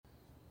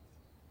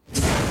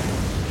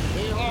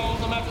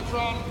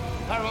Metatron,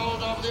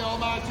 herald of the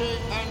Almighty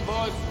and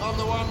voice of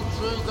the one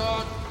true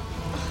God.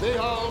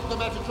 Behold the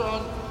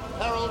Metatron,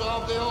 herald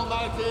of the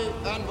Almighty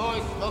and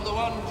voice of the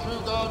one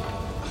true God.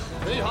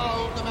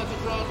 Behold the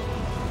Metatron,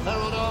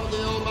 herald of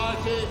the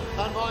Almighty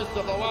and voice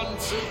of the one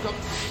true God.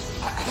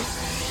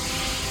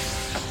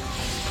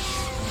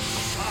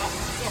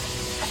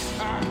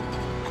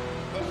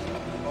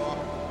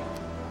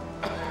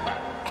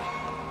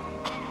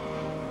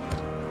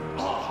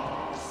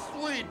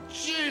 Sweet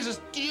Jesus,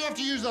 do you have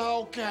to use the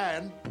whole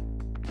can?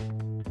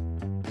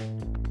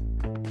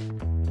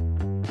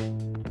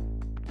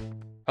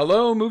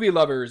 Hello, movie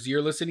lovers.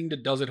 You're listening to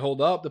Does It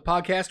Hold Up, the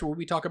podcast where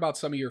we talk about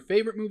some of your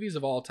favorite movies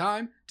of all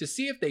time to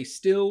see if they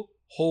still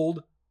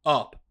hold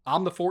up.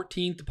 I'm the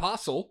 14th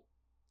Apostle.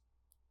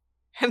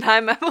 And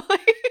I'm Emily.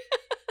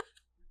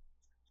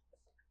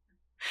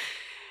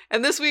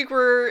 And this week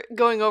we're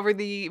going over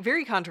the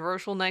very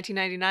controversial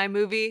 1999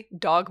 movie,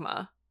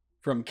 Dogma.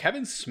 From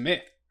Kevin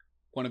Smith,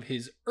 one of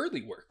his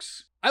early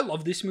works. I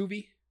love this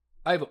movie.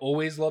 I've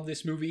always loved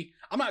this movie.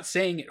 I'm not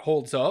saying it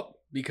holds up,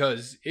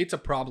 because it's a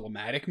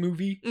problematic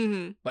movie,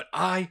 but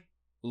I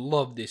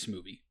love this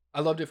movie. I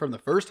loved it from the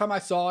first time I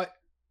saw it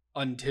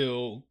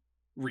until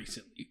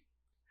recently.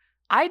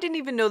 I didn't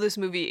even know this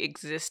movie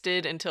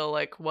existed until,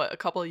 a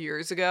couple of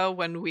years ago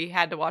when we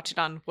had to watch it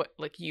on,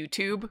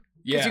 YouTube?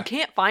 Because you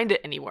can't find it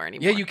anywhere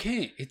anymore. Yeah, you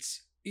can't.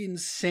 It's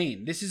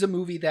insane. This is a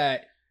movie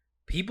that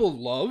people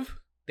love.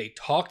 They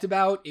talked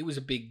about. It was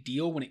a big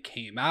deal when it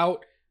came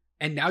out.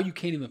 And now you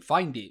can't even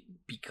find it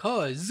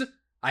because...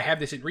 I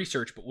have this in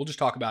research, but we'll just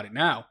talk about it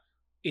now.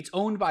 It's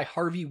owned by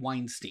Harvey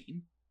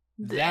Weinstein.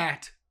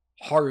 That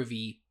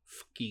Harvey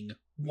fucking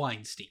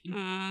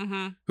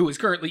Weinstein, who is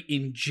currently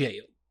in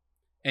jail.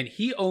 And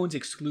he owns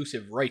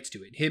exclusive rights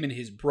to it, him and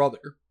his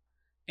brother.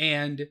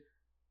 And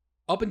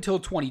up until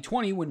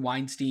 2020, when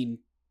Weinstein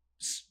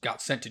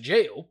got sent to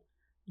jail,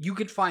 you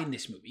could find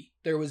this movie.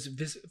 There was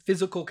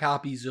physical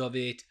copies of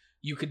it.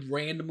 You could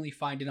randomly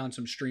find it on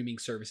some streaming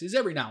services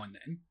every now and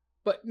then,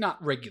 but not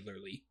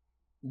regularly.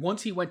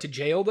 Once he went to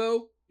jail,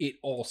 though, it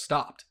all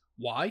stopped.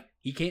 Why?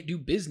 He can't do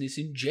business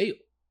in jail.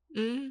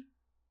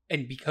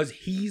 And because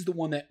he's the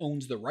one that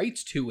owns the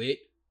rights to it,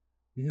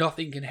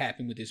 nothing can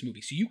happen with this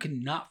movie. So you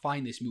cannot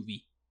find this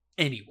movie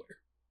anywhere.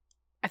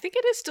 I think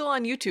it is still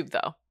on YouTube,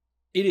 though.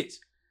 It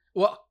is.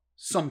 Well,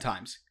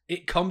 sometimes.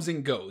 It comes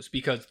and goes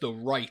because the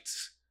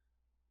rights,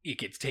 it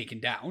gets taken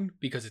down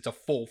because it's a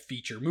full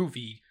feature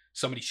movie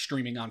somebody's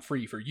streaming on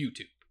free for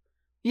YouTube.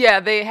 Yeah,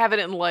 they have it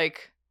in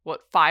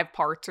 5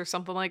 parts or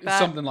something like that?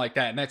 Something like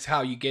that, and that's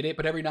how you get it.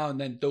 But every now and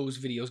then, those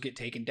videos get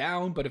taken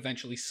down, but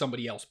eventually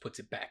somebody else puts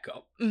it back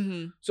up.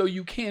 So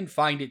you can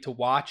find it to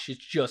watch. It's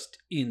just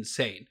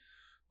insane.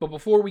 But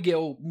before we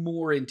go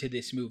more into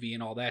this movie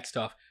and all that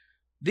stuff,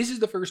 this is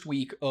the first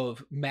week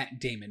of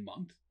Matt Damon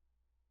month.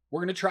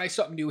 We're going to try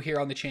something new here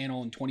on the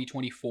channel in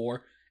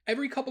 2024.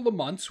 Every couple of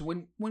months,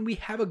 when we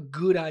have a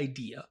good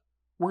idea,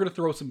 we're going to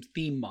throw some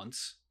theme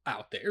months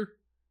out there.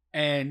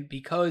 And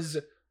because...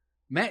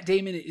 Matt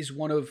Damon is I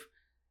don't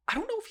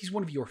know if he's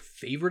one of your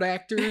favorite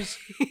actors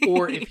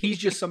or if he's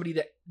just somebody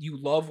that you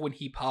love when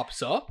he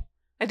pops up.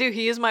 I do.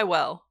 He is my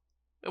well.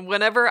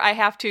 Whenever I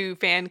have to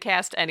fan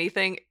cast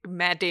anything,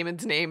 Matt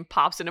Damon's name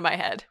pops into my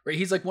head. Right,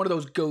 he's like one of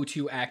those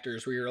go-to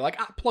actors where you're like,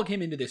 plug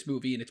him into this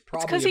movie and it's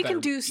probably because he can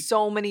movie. do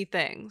so many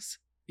things.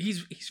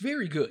 He's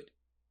very good.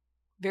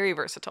 Very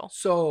versatile.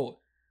 So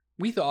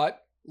we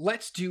thought,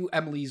 let's do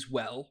Emily's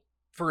well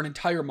for an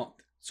entire month.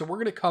 So we're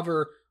going to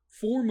cover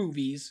 4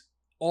 movies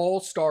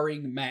all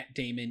starring Matt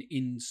Damon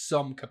in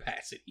some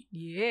capacity.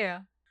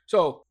 Yeah.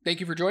 So, thank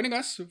you for joining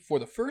us for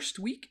the first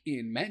week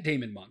in Matt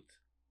Damon month.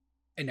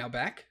 And now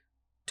back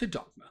to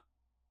Dogma.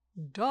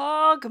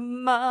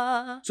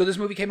 Dogma. So this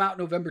movie came out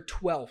November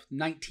 12th,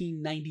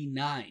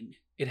 1999.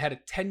 It had a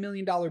 $10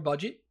 million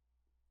budget.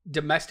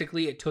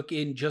 Domestically, it took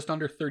in just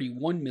under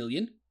 $31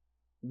 million.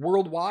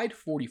 Worldwide,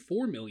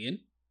 $44 million.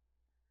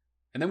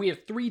 And then we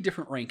have 3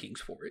 different rankings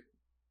for it.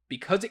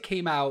 Because it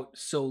came out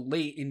so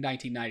late in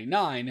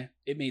 1999,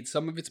 it made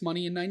some of its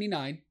money in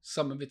 99,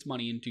 some of its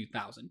money in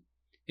 2000.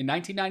 In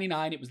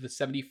 1999, it was the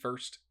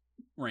 71st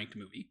ranked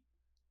movie.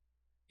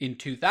 In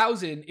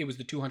 2000, it was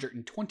the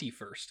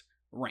 221st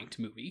ranked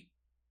movie.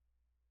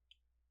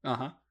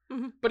 But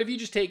if you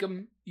just take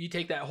them, you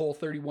take that whole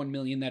 31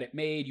 million that it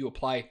made, you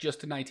apply it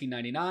just to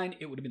 1999,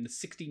 it would have been the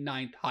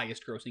 69th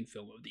highest grossing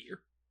film of the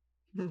year.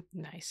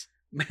 Nice.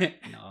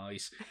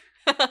 Nice.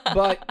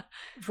 But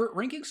for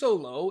ranking so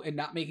low and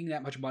not making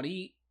that much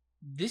money,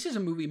 this is a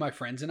movie my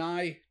friends and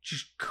I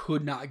just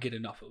could not get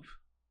enough of.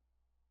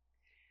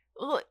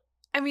 Well,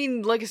 I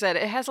mean, like I said,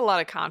 it has a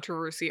lot of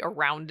controversy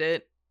around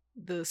it.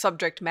 The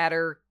subject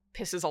matter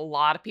pisses a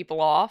lot of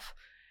people off.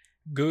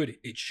 Good.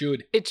 It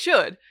should. It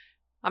should.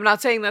 I'm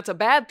not saying that's a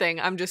bad thing.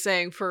 I'm just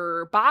saying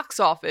for box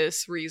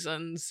office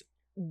reasons,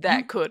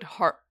 that could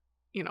hurt,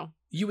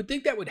 You would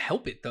think that would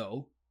help it,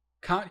 though.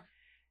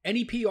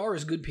 Any PR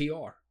is good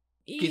PR.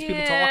 Gets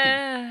people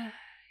talking.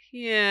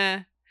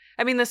 Yeah.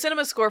 I mean, the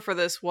cinema score for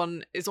this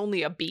one is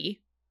only a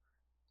B.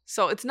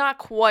 So it's not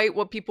quite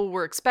what people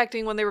were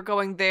expecting when they were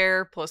going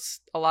there. Plus,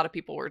 a lot of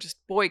people were just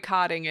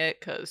boycotting it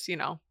because,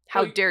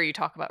 how dare you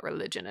talk about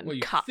religion in a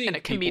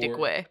comedic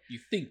way? You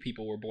think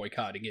people were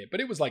boycotting it,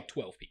 but it was like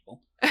 12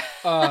 people.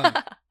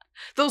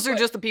 Those are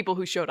just the people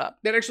who showed up.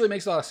 That actually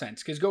makes a lot of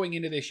sense, because going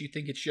into this, you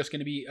think it's just going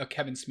to be a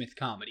Kevin Smith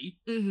comedy.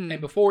 Mm-hmm.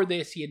 And before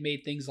this, he had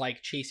made things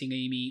like Chasing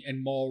Amy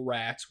and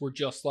Mallrats were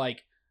just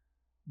like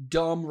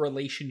dumb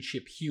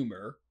relationship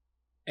humor.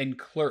 And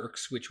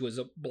Clerks, which was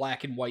a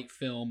black and white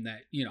film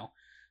that,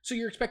 So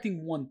you're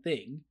expecting one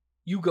thing.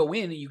 You go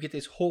in and you get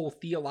this whole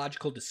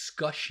theological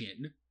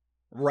discussion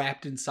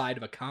wrapped inside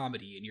of a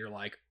comedy, and you're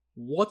like,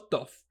 what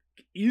the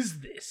is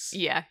this?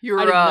 Yeah,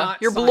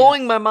 you're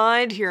blowing my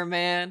mind here,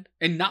 man.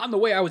 And not in the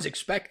way I was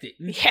expecting.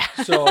 Yeah.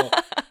 So,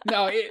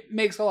 no, it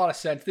makes a lot of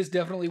sense. This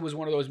definitely was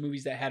one of those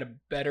movies that had a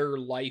better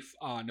life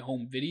on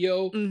home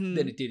video than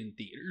it did in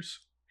theaters.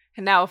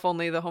 And now, if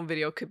only the home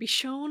video could be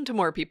shown to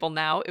more people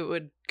now, it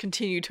would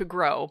continue to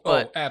grow.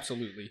 But,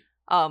 absolutely.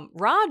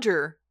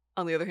 Roger,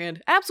 on the other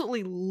hand,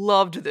 absolutely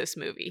loved this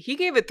movie. He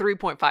gave it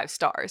 3.5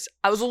 stars.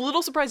 I was a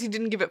little surprised he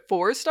didn't give it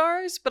 4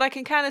 stars, but I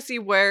can kind of see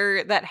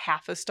where that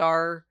half a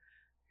star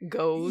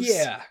goes.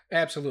 Yeah,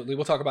 absolutely.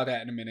 We'll talk about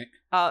that in a minute.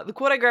 The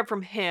quote I grabbed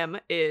from him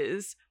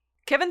is,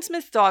 Kevin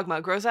Smith's Dogma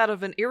grows out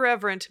of an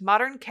irreverent,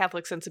 modern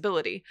Catholic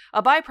sensibility,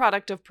 a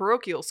byproduct of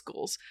parochial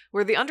schools,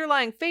 where the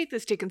underlying faith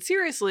is taken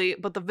seriously,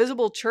 but the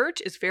visible church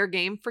is fair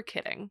game for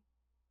kidding.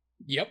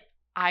 Yep.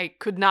 I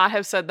could not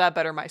have said that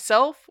better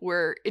myself,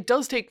 where it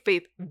does take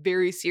faith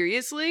very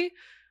seriously,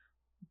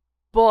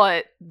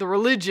 but the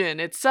religion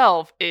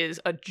itself is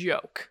a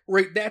joke.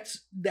 Right,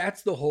 that's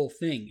the whole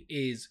thing,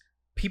 is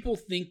people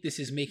think this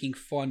is making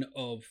fun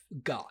of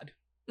God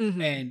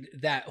and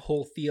that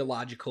whole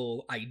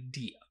theological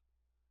idea.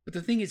 But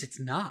the thing is, it's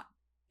not.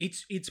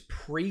 It's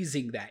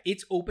praising that.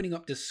 It's opening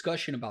up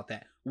discussion about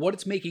that. What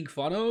it's making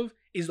fun of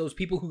is those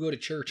people who go to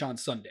church on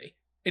Sunday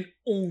and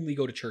only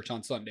go to church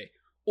on Sunday.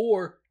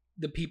 Or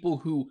the people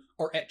who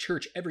are at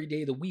church every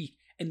day of the week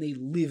and they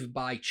live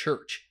by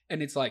church.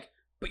 And it's like,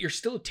 but you're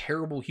still a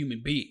terrible human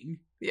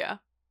being. Yeah.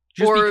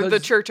 Or the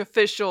church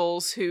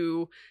officials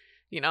who,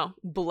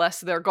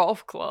 bless their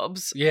golf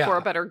clubs for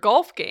a better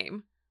golf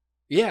game.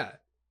 Yeah.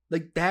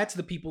 Like, that's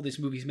the people this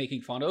movie's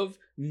making fun of,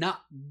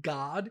 not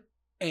God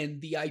and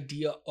the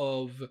idea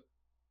of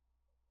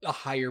a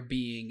higher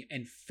being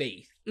and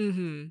faith.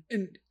 Mm-hmm.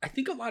 And I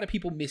think a lot of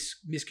people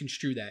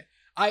misconstrue that.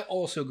 I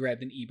also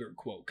grabbed an Ebert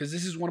quote, because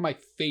this is one of my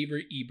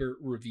favorite Ebert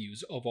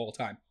reviews of all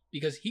time,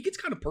 because he gets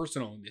kind of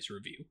personal in this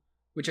review,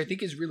 which I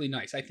think is really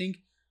nice. I think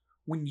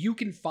when you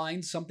can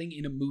find something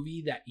in a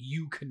movie that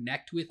you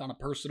connect with on a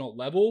personal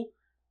level,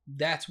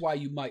 that's why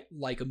you might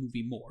like a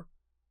movie more.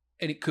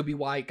 And it could be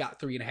why it got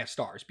 3.5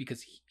 stars,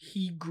 because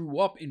he grew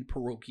up in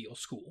parochial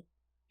school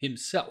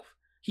himself.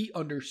 He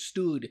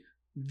understood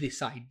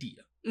this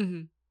idea.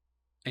 Mm-hmm.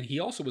 And he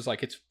also was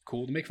like, it's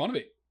cool to make fun of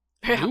it.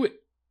 Do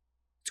it.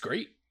 It's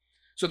great.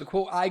 So the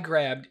quote I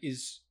grabbed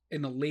is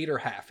in the later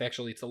half.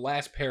 Actually, it's the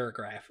last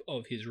paragraph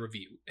of his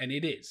review. And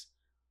it is,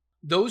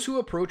 those who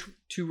approach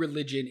to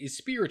religion as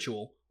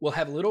spiritual will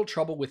have little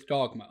trouble with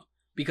Dogma,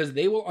 because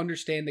they will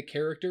understand the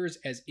characters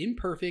as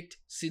imperfect,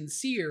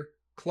 sincere,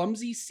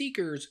 clumsy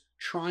seekers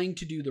trying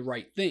to do the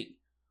right thing.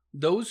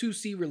 Those who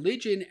see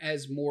religion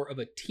as more of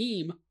a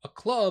team, a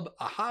club,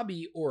 a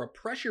hobby, or a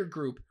pressure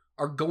group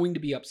are going to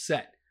be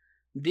upset.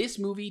 This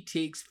movie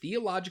takes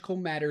theological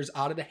matters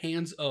out of the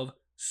hands of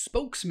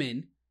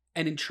spokesmen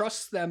and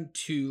entrusts them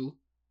to,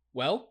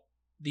 well,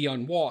 the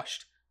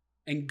unwashed,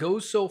 and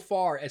goes so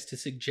far as to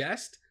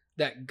suggest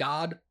that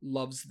God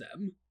loves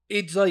them.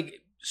 It's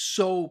like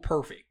so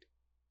perfect.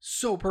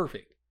 So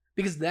perfect.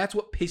 Because that's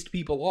what pissed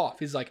people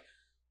off, is like,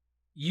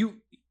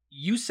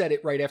 you said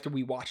it right after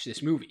we watched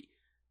this movie.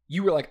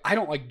 You were like, I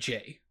don't like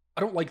Jay.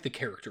 I don't like the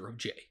character of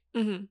Jay.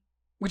 Mm-hmm.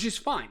 Which is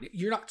fine.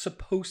 You're not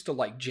supposed to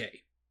like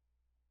Jay.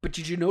 But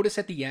did you notice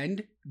at the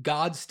end,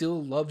 God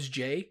still loves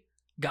Jay?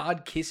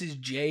 God kisses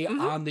Jay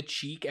on the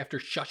cheek after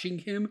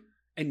shushing him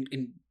and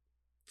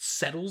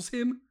settles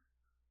him?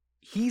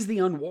 He's the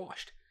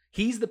unwashed.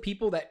 He's the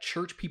people that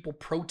church people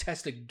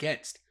protest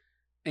against.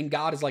 And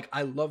God is like,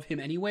 I love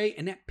him anyway,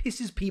 and that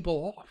pisses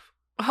people off.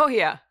 Oh,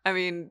 yeah. I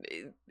mean,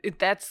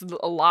 that's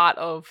a lot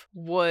of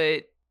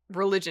what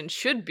religion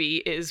should be,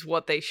 is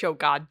what they show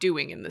God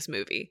doing in this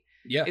movie.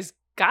 Yeah. Is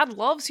God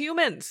loves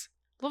humans.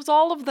 Loves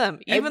all of them.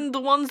 Even the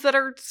ones that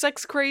are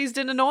sex crazed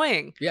and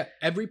annoying. Yeah.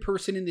 Every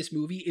person in this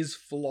movie is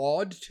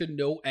flawed to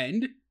no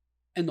end.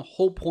 And the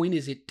whole point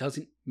is it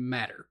doesn't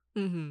matter.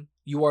 Mm-hmm.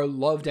 You are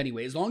loved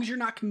anyway. As long as you're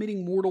not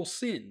committing mortal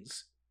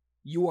sins,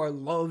 you are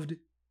loved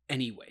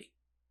anyway.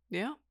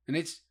 Yeah.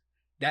 And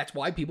that's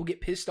why people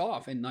get pissed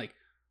off. And like,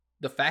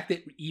 the fact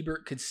that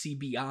Ebert could see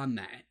beyond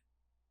that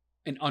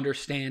and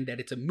understand that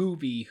it's a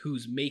movie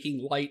who's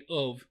making light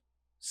of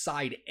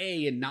side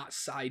A and not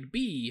side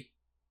B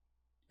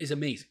is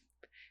amazing.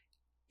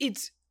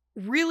 It's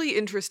really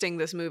interesting,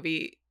 this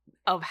movie,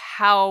 of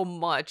how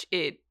much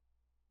it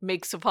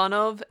makes fun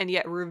of and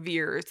yet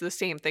reveres the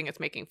same thing it's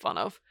making fun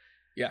of.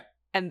 Yeah.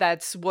 And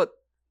that's what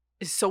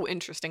is so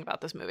interesting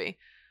about this movie.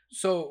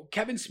 So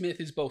Kevin Smith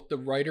is both the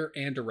writer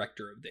and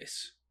director of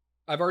this.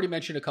 I've already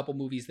mentioned a couple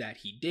movies that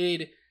he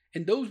did,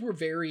 and those were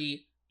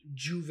very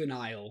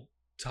juvenile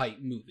type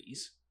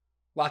movies.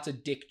 Lots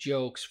of dick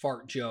jokes,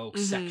 fart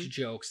jokes, sex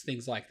jokes,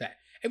 things like that.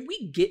 And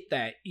we get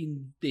that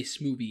in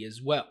this movie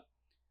as well.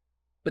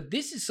 But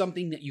this is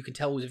something that you can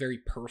tell was very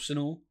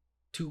personal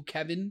to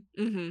Kevin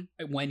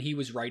when he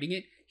was writing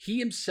it. He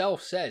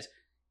himself says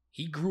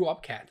he grew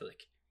up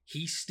Catholic.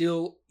 He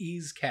still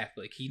is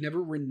Catholic. He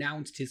never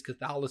renounced his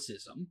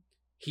Catholicism.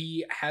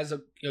 He has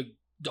a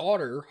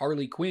daughter,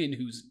 Harley Quinn,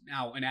 who's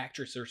now an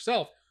actress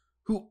herself,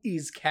 who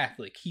is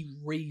Catholic. He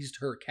raised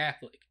her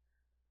Catholic.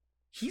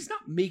 He's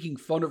not making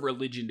fun of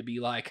religion to be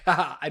like,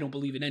 haha, I don't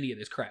believe in any of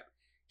this crap.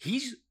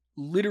 He's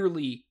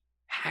literally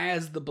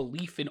has the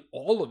belief in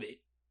all of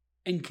it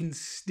and can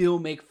still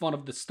make fun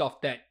of the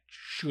stuff that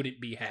shouldn't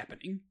be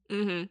happening.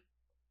 And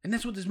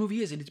that's what this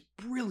movie is, and it's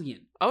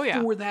brilliant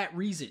for that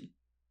reason.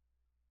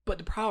 But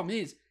the problem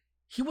is,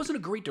 he wasn't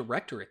a great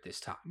director at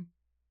this time.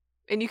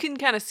 And you can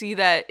kind of see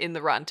that in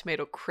the Rotten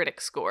Tomato critic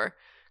score.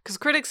 Because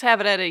critics have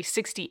it at a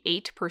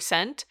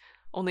 68%,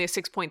 only a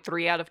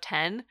 6.3 out of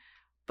 10.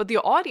 But the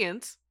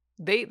audience,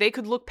 they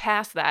could look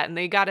past that, and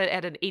they got it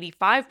at an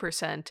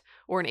 85%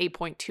 or an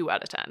 8.2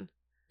 out of 10.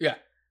 Yeah.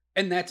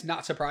 And that's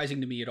not surprising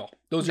to me at all.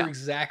 Those are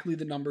exactly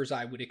the numbers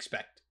I would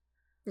expect.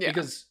 Yeah.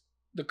 Because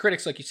the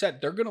critics, like you said,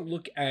 they're going to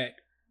look at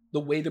the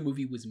way the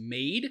movie was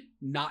made,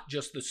 not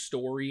just the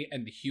story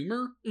and the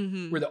humor,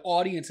 where the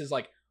audience is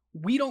like,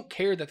 we don't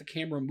care that the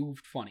camera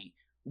moved funny.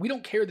 We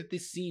don't care that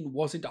this scene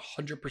wasn't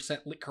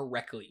 100% lit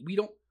correctly.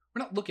 We're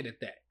not looking at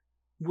that.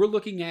 We're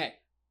looking at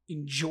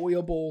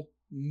enjoyable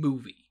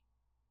movie.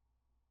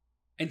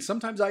 And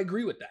sometimes I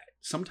agree with that.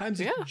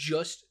 Sometimes it's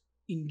just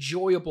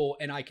enjoyable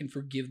and I can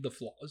forgive the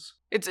flaws.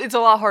 It's a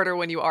lot harder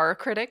when you are a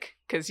critic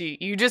because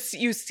you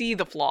see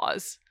the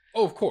flaws.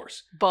 Oh, of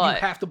course. But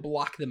you have to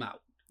block them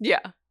out. Yeah.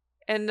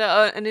 And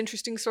an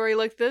interesting story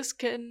like this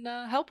can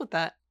help with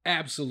that.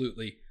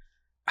 Absolutely.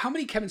 How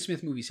many Kevin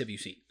Smith movies have you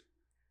seen?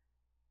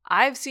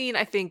 I've seen,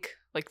 I think,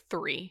 like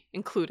 3,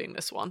 including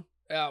this one.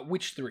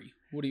 Which 3?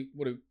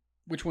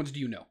 Which ones do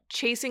you know?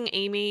 Chasing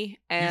Amy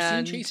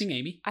and... You've seen Chasing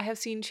Amy? I have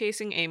seen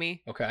Chasing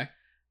Amy. Okay.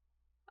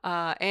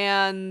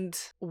 And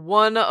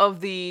one of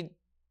the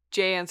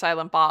Jay and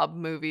Silent Bob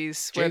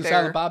movies. Jay and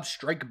Silent Bob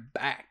Strike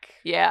Back.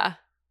 Yeah.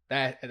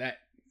 That's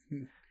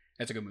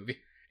a good movie.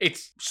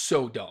 It's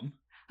so dumb.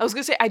 I was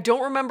going to say, I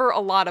don't remember a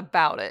lot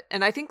about it.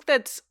 And I think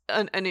that's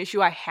an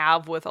issue I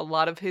have with a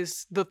lot of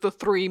the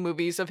 3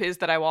 movies of his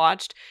that I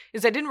watched,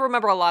 is I didn't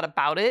remember a lot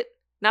about it.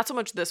 Not so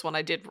much this one.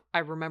 I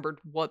remembered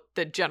what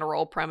the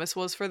general premise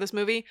was for this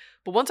movie.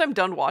 But once I'm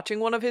done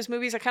watching one of his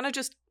movies, I kind of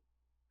just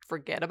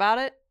forget about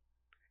it.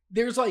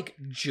 There's like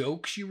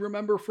jokes you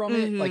remember from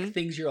it, like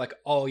things you're like,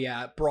 oh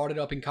yeah, brought it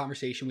up in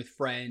conversation with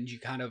friends. You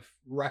kind of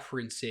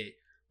reference it.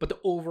 But the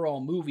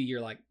overall movie,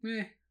 you're like,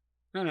 I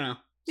don't know.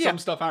 Some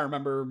stuff I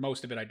remember,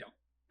 most of it I don't.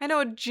 I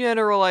know a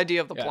general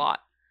idea of the plot.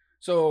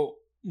 So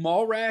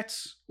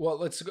Mallrats, well,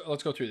 let's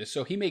go through this.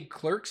 So he made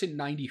Clerks in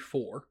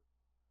 94,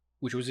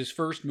 which was his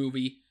first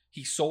movie.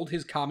 He sold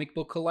his comic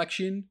book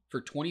collection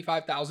for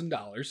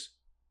 $25,000.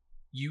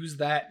 Used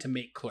that to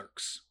make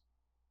Clerks.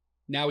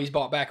 Now he's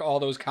bought back all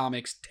those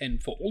comics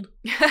tenfold.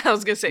 I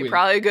was going to say,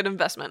 probably a good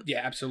investment.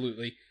 Yeah,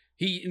 absolutely.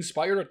 He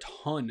inspired a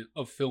ton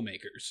of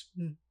filmmakers.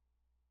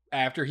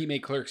 After he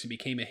made Clerks and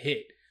became a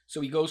hit. So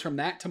he goes from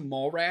that to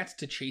Mallrats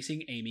to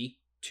Chasing Amy,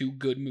 2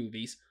 good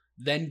movies.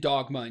 Then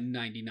Dogma in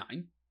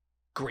 99.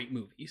 Great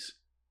movies.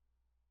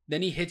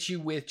 Then he hits you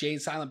with Jay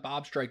and Silent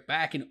Bob Strike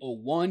Back in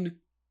 01.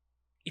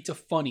 It's a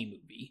funny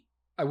movie.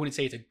 I wouldn't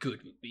say it's a good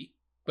movie,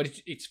 but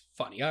it's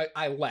funny.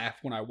 I laugh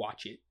when I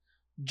watch it.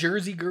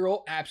 Jersey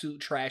Girl,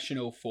 absolute trash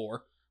in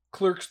 04.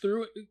 Clerks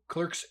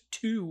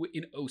 2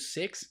 in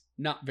 06.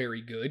 Not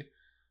very good.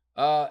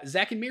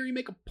 Zack and Mary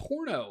Make a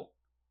Porno.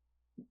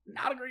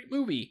 Not a great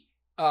movie.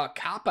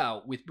 Cop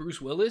Out with Bruce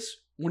Willis,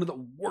 one of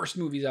the worst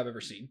movies I've ever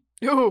seen.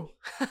 Ooh.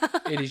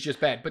 It is just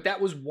bad. But that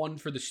was one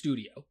for the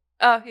studio.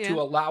 To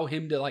allow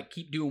him to like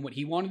keep doing what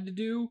he wanted to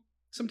do.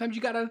 Sometimes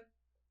you gotta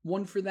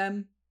one for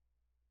them,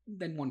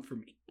 then one for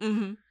me.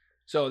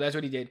 So that's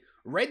what he did.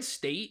 Red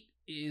State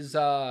is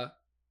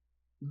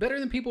better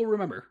than people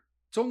remember.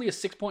 It's only a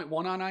 6.1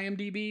 on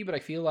IMDb, but I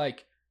feel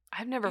like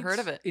I've never heard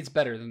of it. It's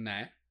better than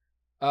that.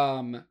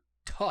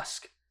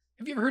 Tusk.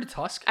 Have you ever heard of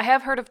Tusk? I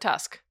have heard of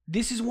Tusk.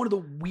 This is one of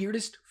the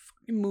weirdest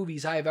fucking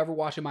movies I have ever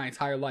watched in my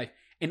entire life,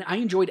 and I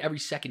enjoyed every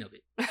second of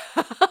it.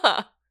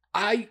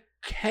 I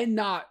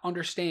cannot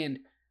understand.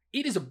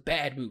 It is a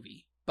bad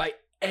movie by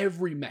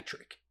every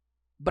metric,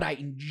 but I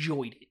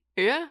enjoyed it.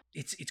 Yeah?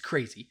 It's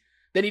crazy.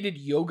 Then he did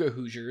Yoga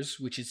Hoosiers,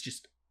 which is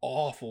just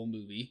awful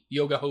movie.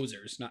 Yoga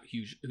Hosers, not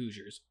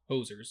Hoosiers.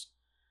 Hosers.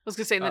 I was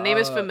going to say, the name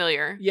is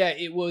familiar. Yeah,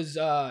 it was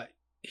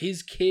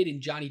his kid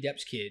and Johnny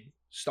Depp's kid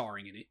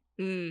starring in it.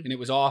 And it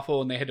was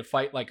awful, and they had to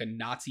fight like a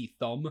Nazi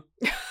thumb.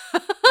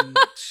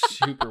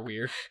 Super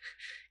weird.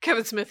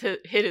 Kevin Smith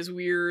hit his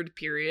weird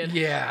period.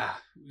 Yeah,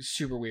 it was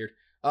super weird.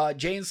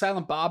 Jay and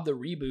Silent Bob, the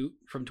reboot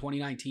from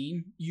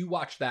 2019. You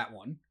watched that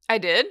one. I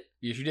did?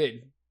 Yes, you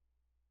did.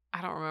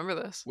 I don't remember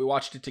this. We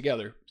watched it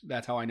together.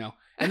 That's how I know.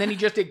 And then he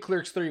just did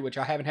Clerks 3, which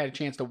I haven't had a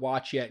chance to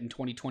watch yet in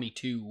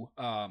 2022.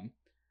 I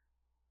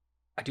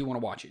do want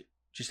to watch it.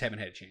 Just haven't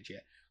had a chance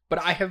yet.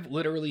 But I have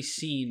literally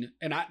seen,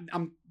 and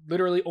I'm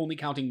literally only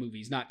counting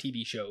movies, not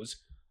TV shows.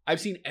 I've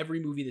seen every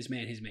movie this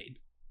man has made.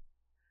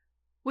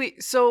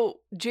 Wait, so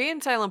Jay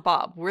and Silent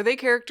Bob, were they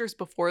characters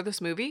before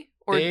this movie?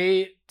 Or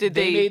They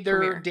made their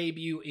premiere?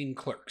 debut in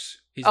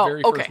Clerks, his Oh,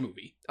 very okay. first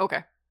movie.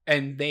 Okay.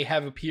 And they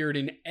have appeared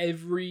in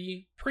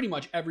pretty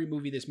much every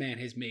movie this man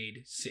has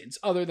made since,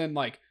 other than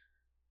like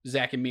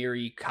Zack and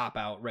Miri, Cop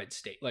Out, Red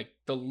State, like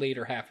the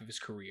later half of his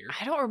career.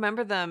 I don't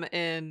remember them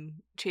in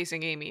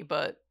Chasing Amy,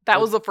 but that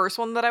was the first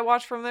one that I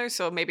watched from there,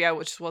 so maybe I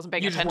just wasn't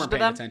paying You just attention weren't to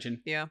paying them.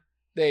 attention. Yeah.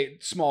 They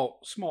small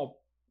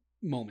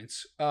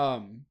moments.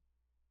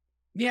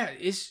 Yeah,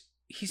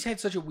 he's had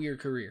such a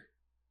weird career.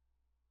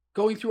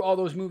 Going through all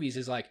those movies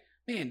is like,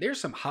 man, there's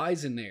some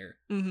highs in there,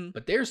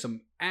 but there's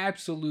some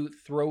absolute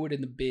throw it in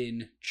the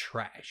bin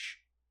trash.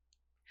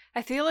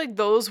 I feel like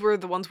those were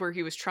the ones where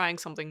he was trying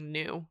something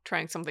new,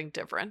 trying something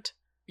different.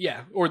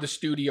 Yeah, or the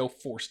studio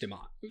forced him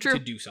on True. to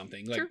do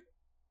something. Like, True.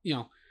 you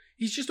know,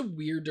 he's just a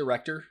weird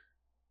director.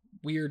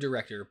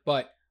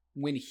 But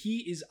when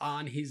he is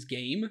on his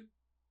game,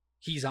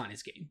 he's on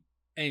his game.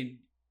 And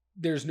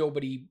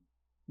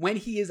when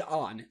he is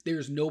on,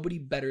 there's nobody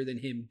better than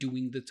him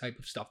doing the type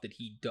of stuff that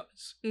he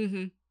does.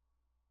 Mm-hmm.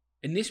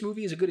 And this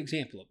movie is a good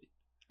example of it.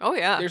 Oh,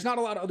 yeah. There's not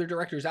a lot of other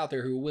directors out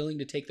there who are willing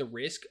to take the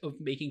risk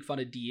of making fun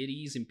of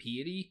deities and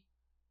piety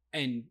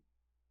and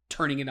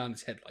turning it on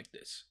its head like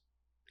this.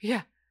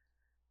 Yeah.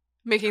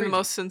 Making the Crazy.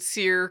 most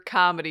sincere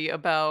comedy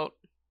about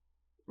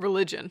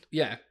religion.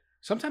 Yeah.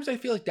 Sometimes I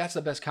feel like that's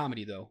the best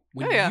comedy, though.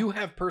 When Oh, yeah. you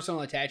have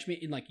personal attachment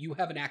and like you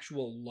have an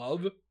actual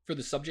love for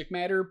the subject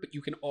matter, but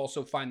you can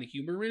also find the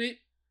humor in it.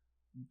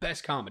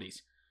 Best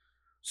comedies.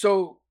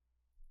 So,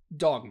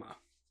 Dogma.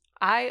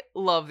 I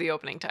love the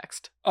opening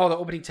text. Oh, the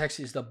opening text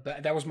is the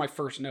best. That was my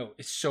first note.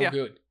 It's so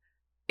good.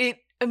 It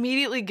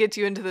immediately gets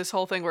you into this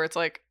whole thing where it's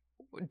like,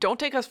 don't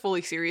take us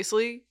fully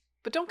seriously,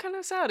 but don't count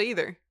us out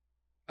either.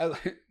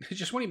 It's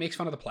just when he makes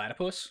fun of the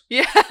platypus.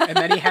 Yeah. And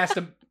then he has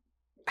to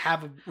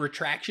have a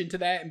retraction to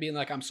that and being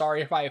like, I'm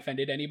sorry if I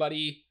offended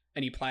anybody,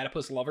 any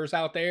platypus lovers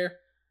out there.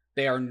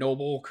 They are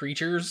noble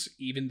creatures,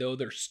 even though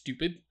they're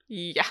stupid.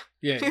 Yeah.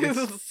 Yeah.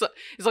 It's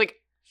like,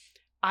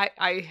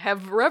 I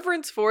have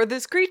reverence for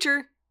this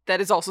creature that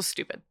is also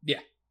stupid. Yeah.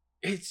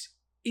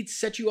 It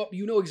sets you up.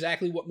 You know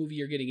exactly what movie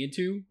you're getting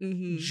into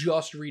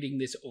just reading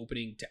this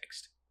opening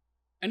text.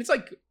 And it's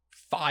like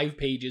 5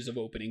 pages of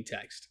opening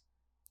text.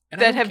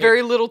 And That have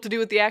very little to do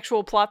with the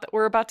actual plot that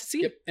we're about to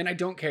see. Yep. And I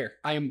don't care.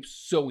 I am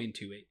so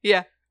into it.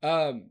 Yeah.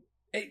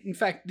 In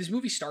fact, this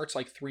movie starts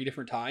like 3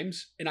 different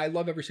times, and I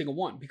love every single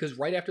one, because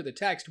right after the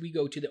text, we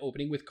go to the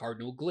opening with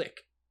Cardinal Glick,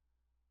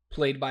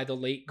 played by the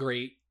late,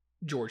 great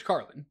George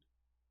Carlin.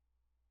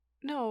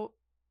 No.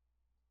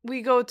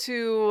 We go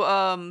to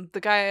the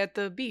guy at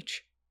the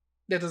beach.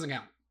 That doesn't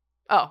count.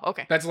 Oh,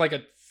 okay. That's like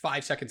a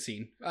 5-second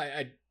scene.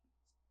 I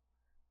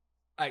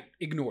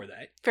ignore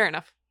that. Fair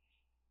enough.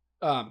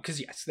 Because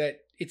yes,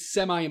 that it's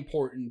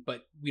semi-important,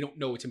 but we don't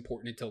know it's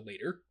important until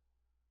later.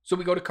 So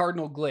we go to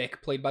Cardinal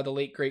Glick, played by the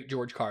late, great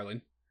George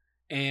Carlin,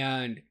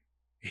 and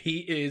he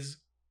is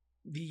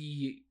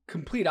the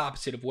complete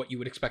opposite of what you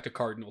would expect a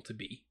cardinal to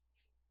be.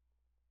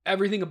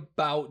 Everything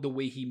about the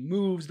way he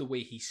moves, the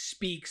way he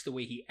speaks, the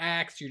way he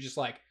acts, you're just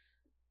like,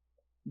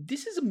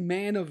 this is a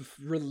man of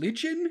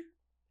religion?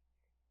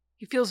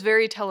 He feels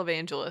very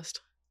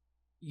televangelist.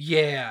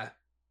 Yeah.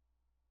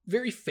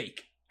 Very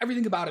fake.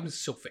 Everything about him is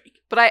so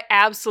fake. But I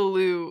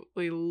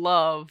absolutely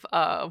love,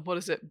 what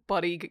is it,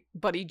 Buddy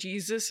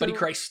Jesus? Buddy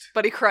Christ.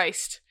 Buddy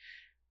Christ.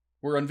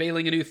 We're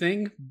unveiling a new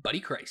thing, Buddy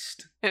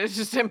Christ. And it's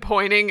just him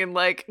pointing and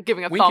like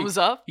giving a Winking. thumbs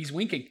up. He's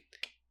winking.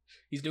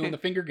 He's doing the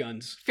finger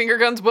guns. Finger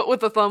guns, but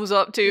with a thumbs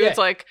up too. Yeah. It's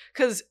like,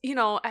 because,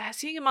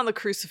 seeing him on the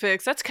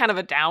crucifix, that's kind of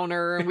a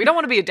downer. And we don't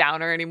want to be a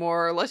downer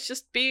anymore. Let's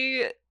just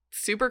be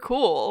super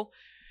cool.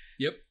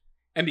 Yep.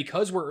 And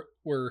because we're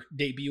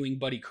debuting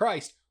Buddy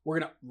Christ, we're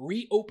going to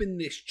reopen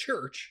this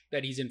church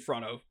that he's in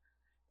front of.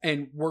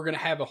 And we're going to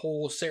have a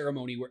whole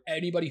ceremony where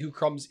anybody who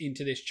comes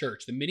into this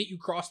church, the minute you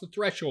cross the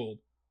threshold,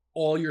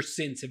 all your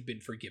sins have been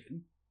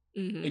forgiven.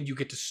 Mm-hmm. And you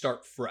get to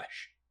start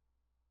fresh.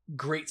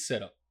 Great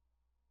setup.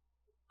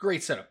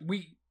 Great setup.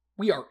 We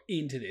are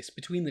into this.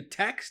 Between the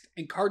text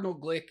and Cardinal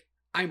Glick,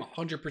 I'm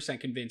 100%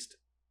 convinced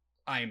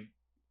I'm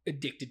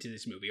addicted to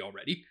this movie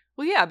already.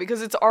 Well, yeah,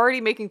 because it's already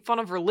making fun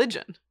of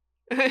religion.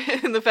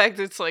 And the fact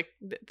that it's like,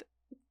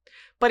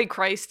 Buddy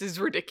Christ is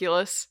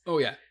ridiculous. Oh,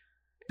 yeah.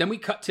 Then we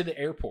cut to the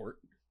airport.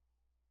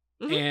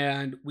 Mhm.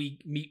 And we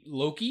meet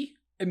Loki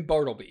and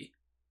Bartleby,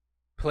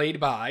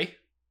 played by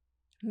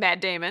Matt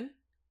Damon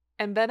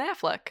and Ben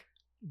Affleck.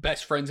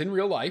 best friends in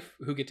real life,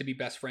 who get to be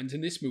best friends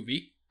in this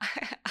movie.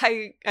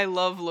 I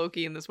love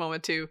Loki in this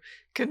moment too,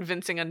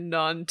 convincing a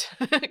nun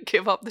to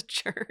give up the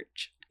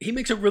church. He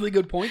makes a really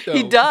good point, though.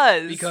 He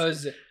does.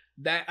 Because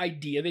that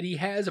idea that he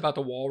has about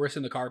the walrus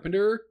and the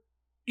carpenter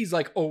is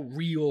like a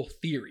real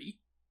theory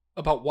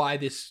about why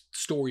this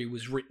story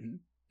was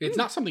written. It's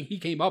not something he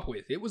came up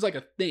with. It was like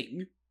a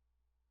thing.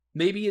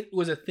 Maybe it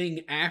was a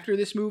thing after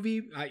this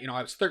movie.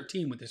 I was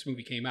 13 when this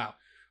movie came out.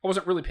 I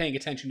wasn't really paying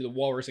attention to the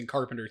Walrus and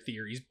Carpenter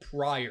theories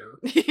prior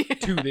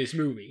to this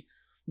movie.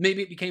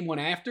 Maybe it became one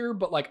after,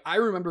 but like I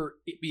remember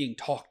it being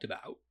talked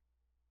about.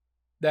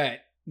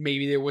 That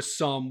maybe there was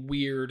some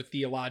weird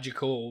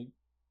theological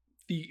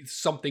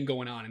something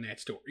going on in that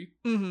story.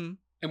 Mm-hmm.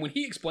 And when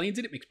he explains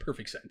it, it makes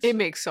perfect sense. It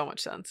makes so much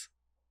sense.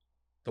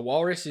 The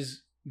Walrus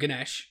is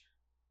Ganesh.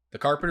 The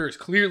Carpenter is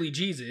clearly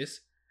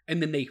Jesus.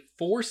 And then they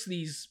force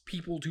these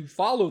people to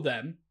follow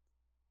them.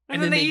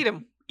 And then they eat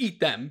them. Eat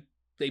them.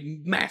 They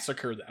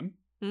massacre them.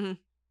 Mm-hmm.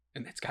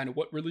 And that's kind of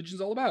what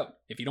religion's all about.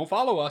 If you don't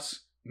follow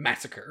us,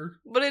 massacre.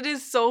 But it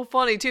is so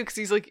funny, too, because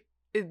he's like,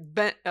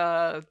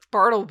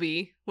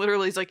 Bartleby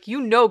literally is like,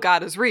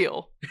 God is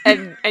real.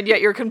 And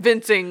yet you're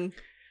convincing,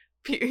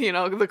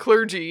 the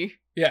clergy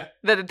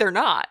that they're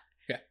not.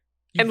 Yeah.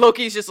 And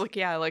Loki's just like,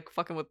 I like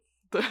fucking with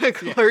the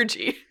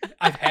clergy.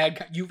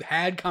 You've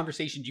had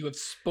conversations. You have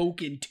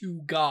spoken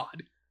to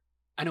God.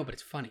 I know, but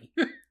it's funny.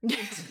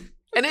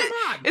 And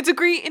it's a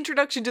great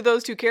introduction to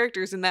those two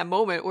characters in that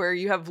moment where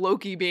you have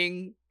Loki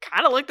being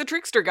kind of like the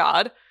trickster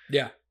god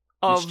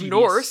of Mischievous.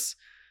 Norse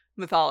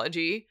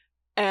mythology,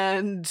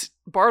 and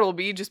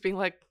Bartleby just being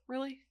like,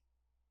 really?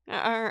 All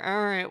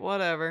right,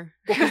 whatever.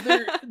 Well,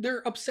 because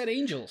they're upset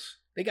angels.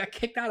 They got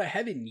kicked out of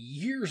heaven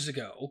years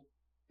ago.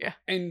 Yeah.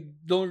 And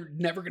they're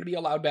never going to be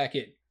allowed back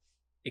in.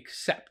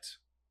 Except,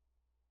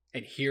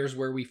 and here's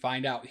where we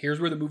find out, here's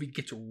where the movie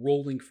gets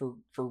rolling for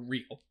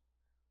real.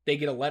 They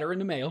get a letter in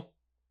the mail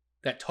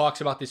that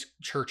talks about this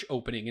church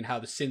opening and how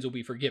the sins will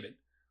be forgiven.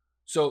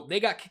 So they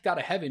got kicked out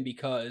of heaven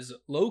because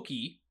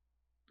Loki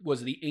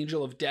was the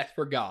angel of death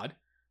for God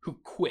who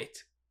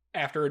quit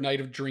after a night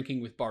of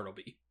drinking with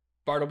Bartleby.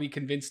 Bartleby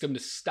convinced him to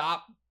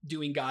stop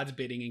doing God's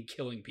bidding and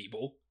killing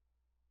people.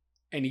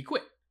 And he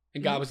quit.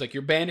 And God was like,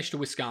 you're banished to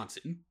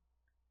Wisconsin.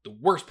 The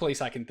worst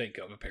place I can think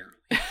of, apparently.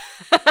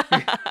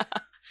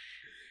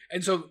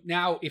 And so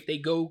now if they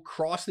go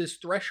cross this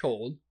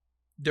threshold,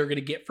 they're going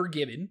to get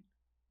forgiven.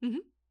 Mm-hmm.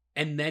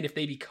 And then if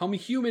they become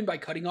human by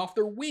cutting off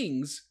their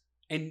wings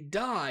and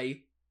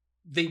die,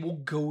 they will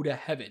go to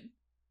heaven.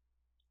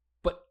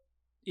 But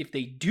if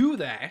they do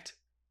that,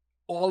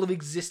 all of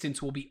existence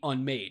will be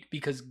unmade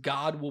because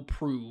God will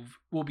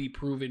be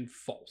proven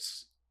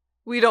false.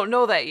 We don't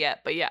know that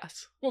yet, but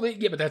yes. Well,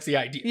 but that's the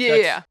idea.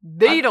 Yeah.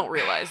 They don't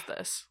realize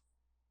this.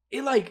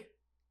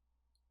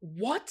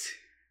 What?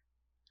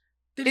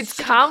 It's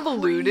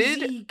convoluted.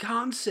 Crazy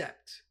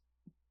concept.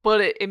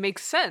 But it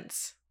makes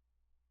sense.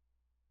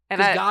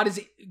 Because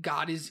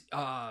God is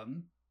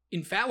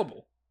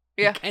infallible.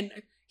 Yeah.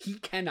 She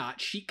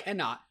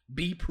cannot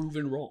be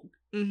proven wrong.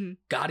 Mm-hmm.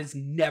 God is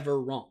never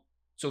wrong.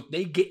 So if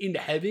they get into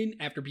heaven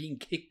after being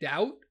kicked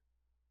out,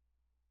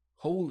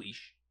 holy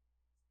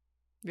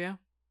yeah.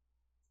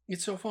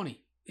 It's so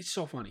funny. It's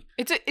so funny.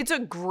 It's a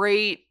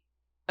great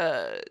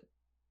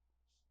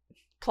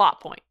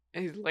plot point.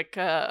 It's like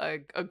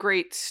a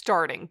great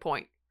starting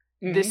point.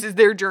 Mm-hmm. This is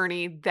their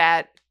journey.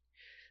 This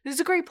is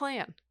a great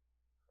plan.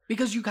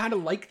 Because you kind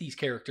of like these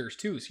characters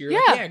too. So you're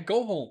like,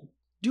 go home.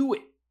 Do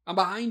it. I'm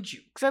behind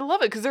you. Because I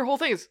love it. Because their whole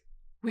thing is,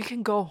 we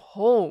can go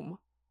home.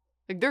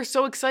 Like, they're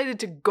so excited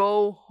to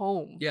go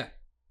home. Yeah.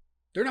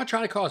 They're not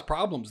trying to cause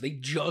problems. They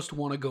just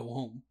want to go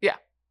home. Yeah.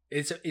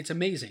 It's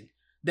amazing.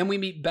 Then we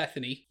meet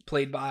Bethany,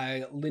 played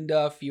by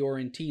Linda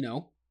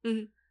Fiorentino.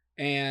 Mm-hmm.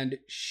 And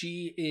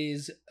she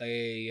is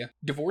a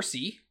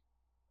divorcee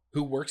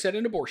who works at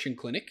an abortion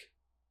clinic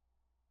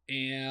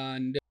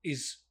and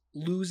is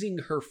losing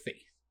her faith.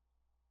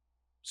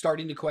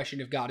 Starting to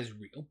question if God is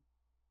real.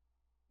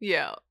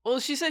 Yeah. Well,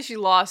 she says she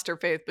lost her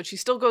faith, but she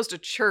still goes to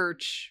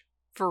church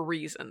for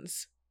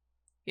reasons.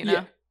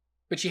 Yeah.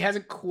 But she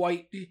hasn't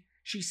quite...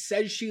 She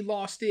says she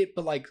lost it,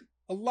 but like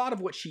a lot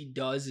of what she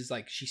does is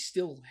like she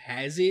still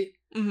has it.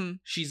 Mm-hmm.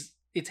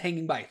 It's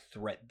hanging by a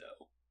thread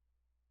though.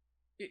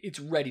 It's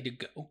ready to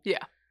go.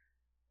 Yeah.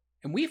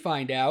 And we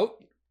find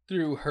out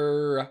through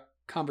her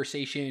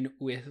conversation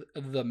with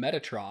the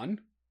Metatron,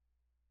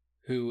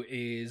 who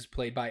is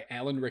played by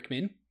Alan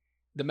Rickman.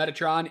 The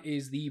Metatron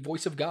is the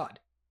voice of God.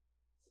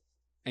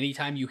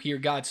 Anytime you hear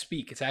God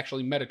speak, it's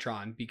actually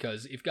Metatron,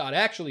 because if God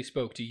actually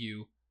spoke to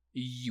you,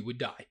 you would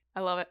die.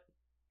 I love it.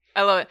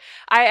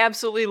 I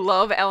absolutely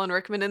love Alan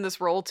Rickman in this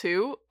role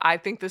too. I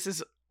think this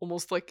is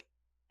almost like,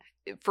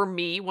 for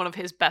me, one of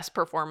his best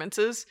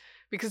performances,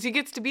 because he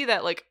gets to be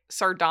that like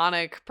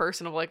sardonic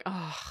person of like,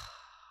 oh,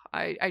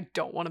 I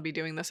don't want to be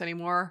doing this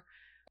anymore.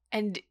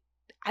 And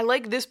I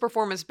like this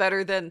performance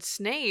better than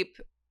Snape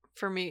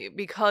for me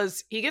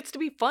because he gets to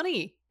be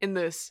funny in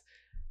this.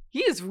 He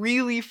is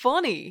really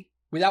funny.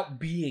 Without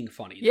being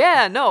funny.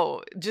 Yeah,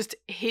 no, just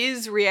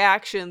his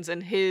reactions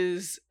and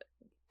his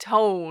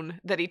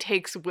tone that he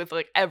takes with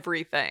like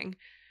everything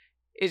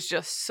is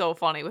just so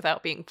funny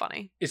without being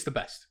funny. It's the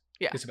best.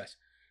 Yeah. It's the best.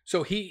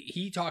 So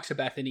he talks to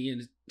Bethany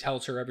and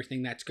tells her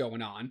everything that's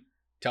going on.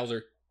 Tells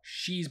her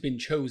she's been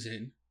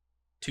chosen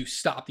to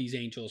stop these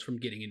angels from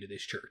getting into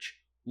this church.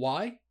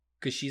 Why?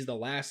 Because she's the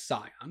last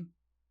scion.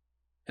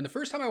 And the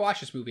first time I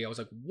watched this movie, I was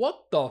like,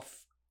 what the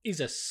is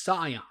a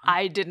scion?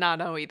 I did not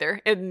know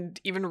either. And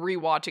even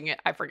rewatching it,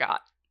 I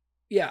forgot.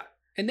 Yeah.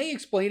 And they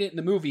explain it in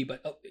the movie,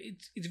 but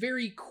it's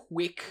very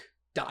quick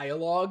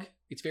dialogue.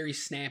 It's very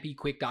snappy,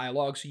 quick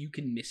dialogue, so you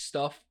can miss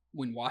stuff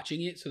when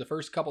watching it. So the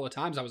first couple of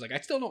times I was like, I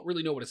still don't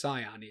really know what a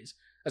scion is.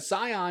 A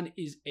scion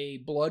is a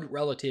blood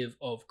relative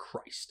of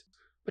Christ.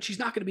 But she's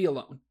not going to be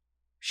alone.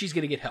 She's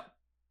going to get help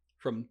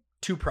from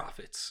two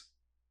prophets.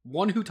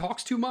 One who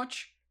talks too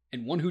much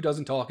and one who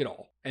doesn't talk at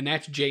all. And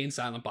that's Jay and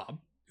Silent Bob,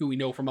 who we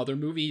know from other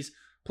movies,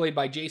 played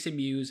by Jason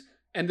Mewes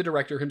and the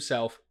director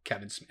himself,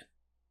 Kevin Smith.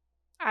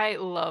 I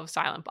love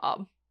Silent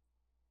Bob.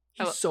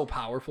 He's so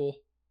powerful.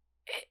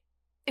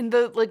 In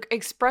the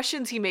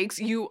expressions he makes,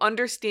 you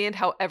understand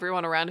how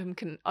everyone around him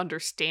can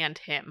understand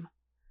him.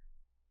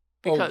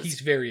 Because, he's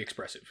very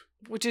expressive.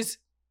 Which is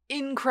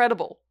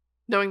incredible,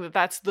 knowing that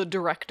that's the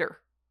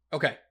director.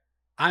 Okay,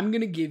 I'm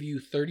going to give you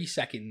 30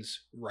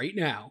 seconds right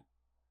now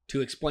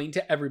to explain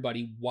to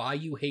everybody why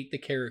you hate the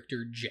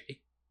character Jay.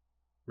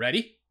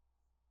 Ready?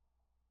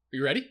 Are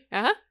you ready?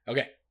 Uh-huh.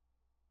 Okay,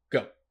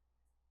 go.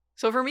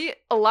 So for me,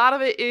 a lot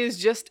of it is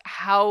just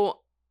how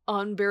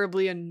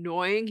unbearably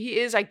annoying he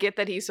is. I get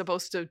that he's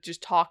supposed to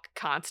just talk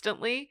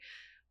constantly,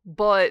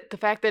 but the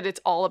fact that it's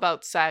all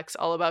about sex,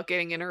 all about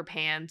getting in her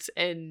pants,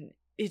 and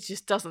it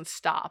just doesn't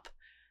stop.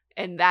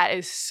 And that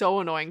is so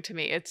annoying to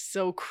me. It's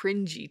so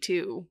cringy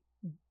too.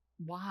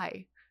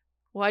 Why?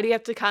 Why do you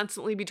have to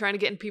constantly be trying to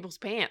get in people's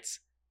pants?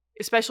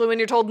 Especially when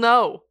you're told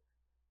no.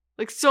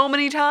 Like so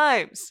many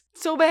times.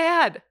 So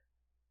bad.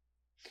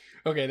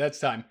 Okay, that's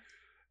time.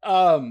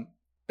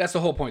 That's the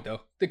whole point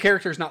though. The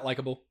character is not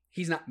likable.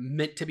 He's not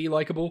meant to be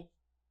likable.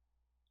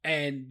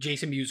 And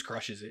Jason Mewes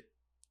crushes it.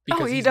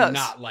 Because he he's does.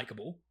 not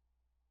likable.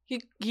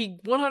 He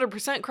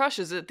 100%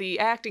 crushes it. The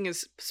acting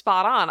is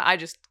spot on. I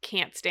just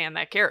can't stand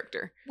that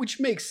character. Which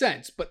makes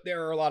sense, but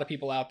there are a lot of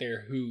people out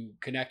there who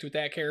connect with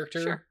that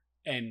character Sure.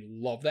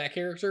 and love that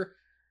character.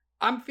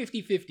 I'm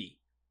 50-50.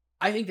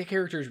 I think the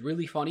character is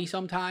really funny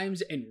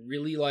sometimes and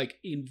really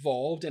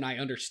involved and I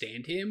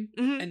understand him.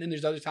 Mm-hmm. And then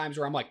there's other times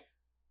where I'm like,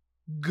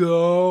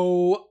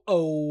 go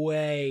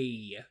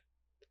away.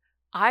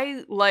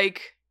 I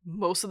like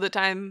most of the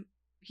time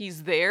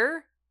he's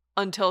there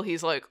until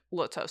he's like,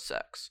 let's have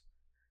sex.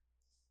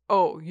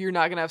 Oh, you're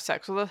not going to have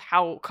sex with us?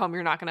 How come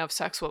you're not going to have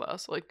sex with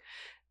us?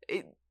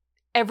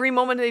 Every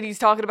moment that he's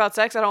talking about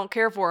sex, I don't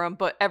care for him.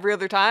 But every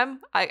other time,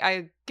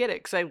 I get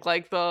it. Because I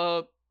like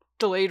the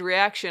delayed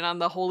reaction on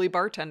the holy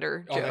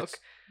bartender joke. That's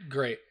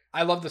great.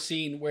 I love the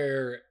scene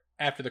where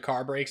after the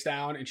car breaks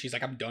down and she's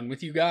like, I'm done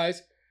with you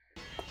guys.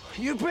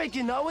 You're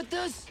breaking up with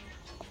us?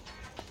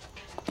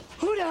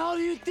 Who the hell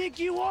do you think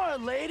you are,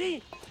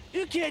 lady?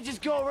 You can't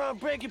just go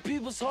around breaking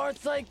people's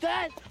hearts like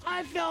that.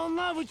 I fell in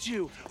love with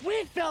you.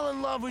 We fell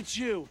in love with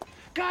you.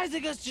 Guys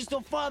like us just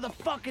don't follow the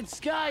fucking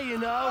sky, you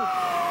know?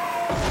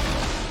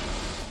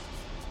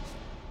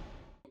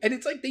 And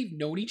it's like they've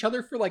known each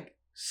other for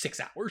 6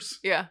 hours.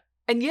 Yeah.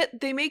 And yet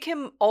they make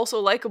him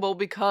also likable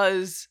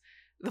because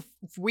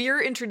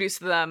we're introduced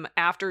to them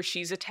after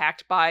she's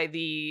attacked by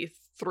the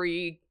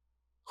 3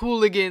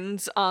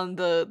 hooligans on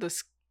the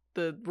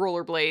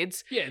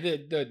rollerblades. Yeah,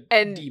 the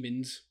and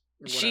demons.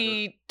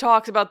 She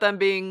talks about them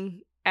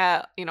being,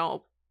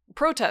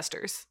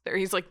 protesters. There,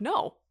 he's like,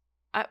 no,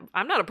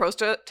 I'm not a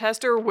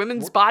protester.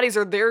 Women's bodies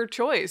are their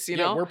choice. You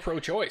know, we're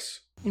pro-choice.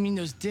 You mean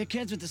those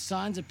dickheads with the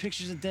signs and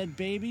pictures of dead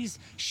babies?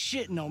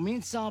 Shit, no. Me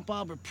and Silent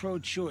Bob are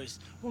pro-choice.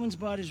 Women's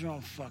bodies are own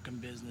fucking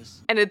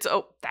business. And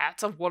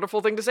that's a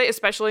wonderful thing to say,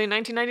 especially in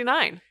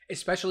 1999.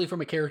 Especially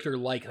from a character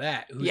like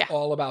that, who's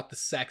all about the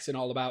sex and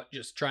all about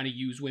just trying to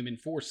use women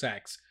for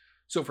sex.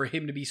 So for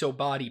him to be so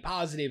body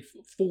positive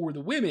for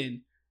the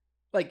women,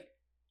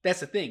 that's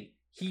the thing.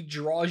 He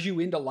draws you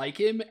in to like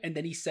him, and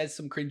then he says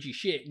some cringy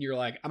shit, and you're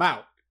like, I'm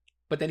out.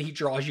 But then he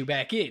draws you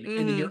back in,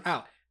 and then you're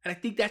out. And I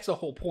think that's the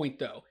whole point,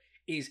 though,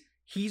 is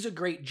he's a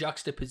great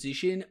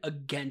juxtaposition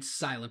against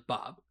Silent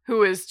Bob.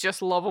 Who is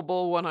just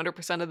lovable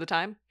 100% of the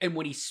time. And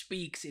when he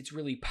speaks, it's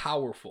really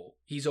powerful.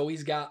 He's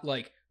always got,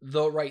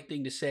 the right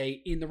thing to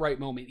say in the right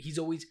moment. He's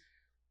always...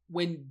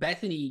 When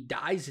Bethany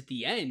dies at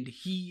the end,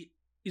 he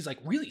is,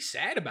 really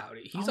sad about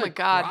it. He's oh my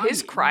God, crying.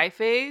 His cry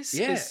face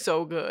is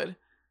so good.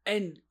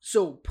 And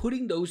so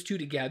putting those two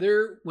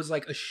together was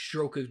a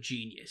stroke of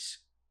genius.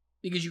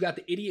 Because you got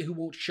the idiot who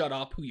won't shut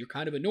up, who you're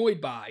kind of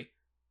annoyed by,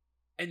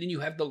 and then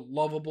you have the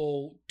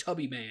lovable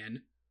tubby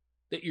man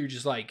that you're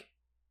just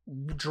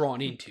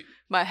drawn into.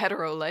 My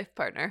hetero life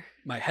partner.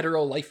 My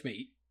hetero life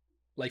mate.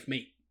 Life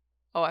mate.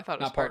 Oh, I thought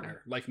it was not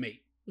partner. Life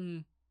mate.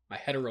 Mm. My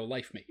hetero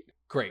life mate.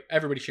 Great.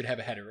 Everybody should have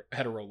a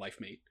hetero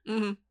life mate.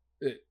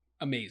 Mm-hmm.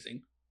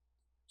 Amazing.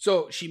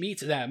 So she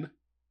meets them.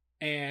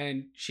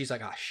 And she's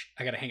like, gosh,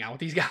 I gotta hang out with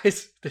these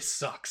guys. This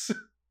sucks.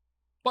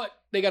 But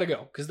they gotta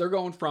go, because they're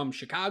going from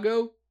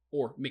Chicago,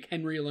 or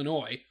McHenry,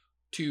 Illinois,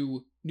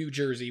 to New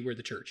Jersey, where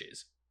the church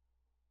is.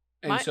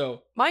 And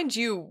mind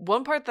you,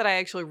 one part that I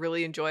actually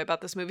really enjoy about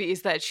this movie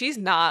is that she's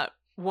not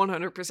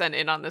 100%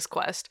 in on this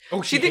quest.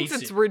 Oh, she thinks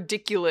it's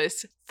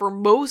ridiculous for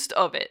most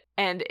of it.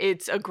 And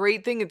it's a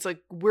great thing. It's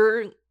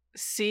we're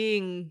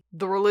seeing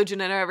the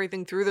religion and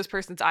everything through this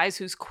person's eyes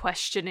who's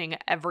questioning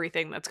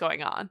everything that's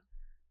going on.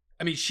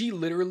 I mean, she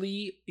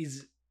literally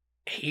is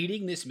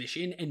hating this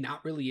mission and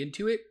not really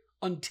into it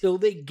until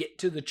they get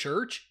to the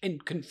church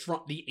and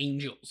confront the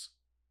angels.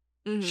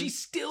 Mhm. She's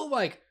still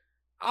like,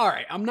 all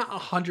right, I'm not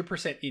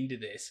 100% into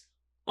this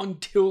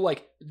until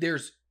like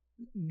there's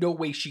no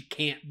way she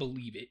can't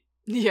believe it.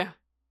 Yeah.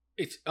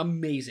 It's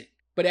amazing.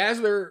 But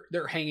as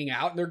they're hanging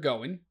out and they're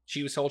going,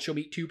 she was told she'll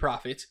meet 2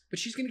 prophets, but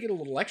she's going to get a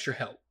little extra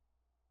help.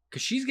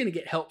 Because she's going to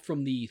get help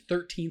from the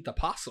 13th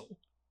apostle.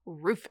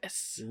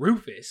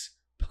 Rufus,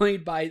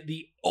 played by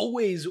the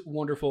always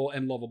wonderful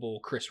and lovable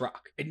Chris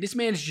Rock. And this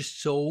man is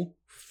just so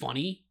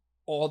funny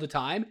all the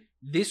time.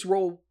 This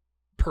role,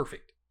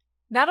 perfect.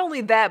 Not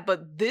only that,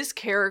 but this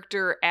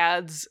character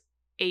adds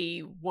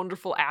a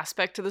wonderful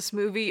aspect to this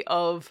movie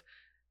of,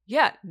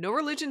 yeah, no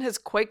religion has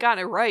quite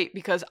gotten it right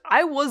because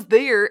I was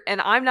there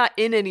and I'm not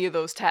in any of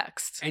those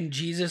texts. And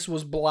Jesus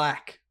was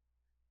black.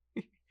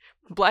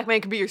 Black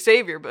man can be your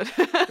savior, but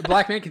A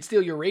black man can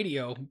steal your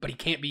radio, but he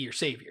can't be your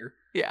savior.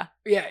 yeah.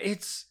 Yeah,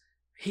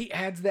 he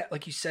adds that,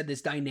 like you said,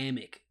 this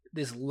dynamic,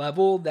 this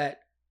level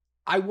that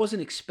I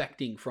wasn't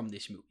expecting from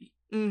this movie.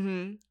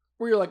 Mm-hmm.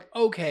 Where you're like,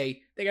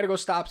 okay, they gotta go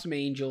stop some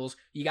angels.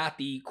 You got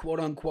the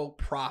quote-unquote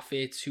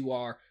prophets who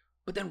are...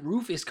 But then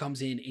Rufus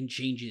comes in and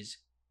changes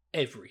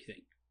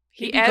everything.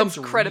 He It adds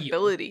becomes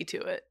credibility to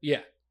it.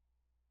 Yeah.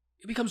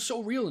 It becomes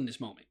so real in this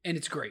moment, and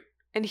it's great.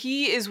 And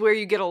he is where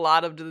you get a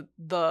lot of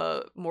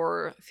the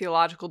more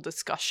theological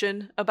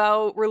discussion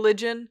about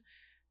religion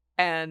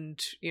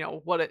and, you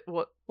know, what it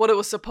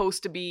was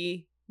supposed to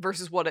be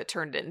versus what it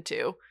turned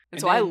into. And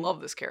so I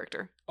love this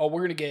character. Oh, we're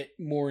going to get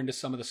more into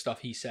some of the stuff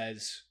he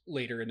says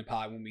later in the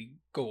pod when we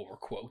go over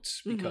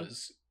quotes,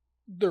 because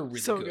they're really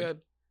so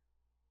good.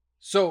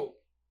 So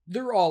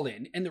they're all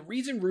in, and the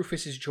reason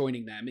Rufus is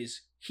joining them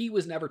is he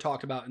was never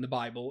talked about in the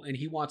Bible, and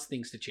he wants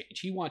things to change.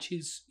 He wants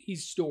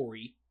his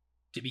story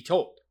to be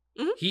told.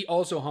 Mhm. He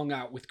also hung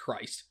out with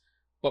Christ,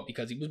 but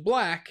because he was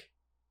black,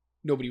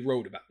 nobody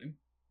wrote about him.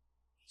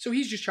 So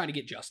he's just trying to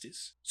get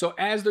justice. So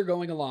as they're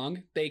going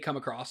along, they come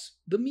across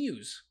the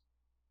Muse.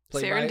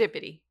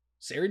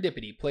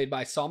 Serendipity, played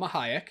by Salma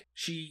Hayek.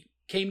 She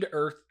came to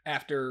Earth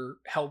after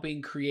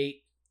helping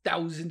create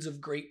thousands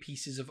of great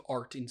pieces of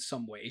art in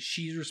some ways.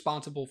 She's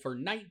responsible for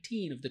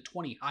 19 of the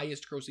 20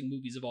 highest grossing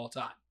movies of all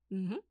time.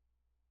 Mm-hmm.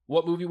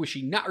 What movie was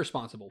she not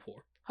responsible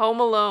for? Home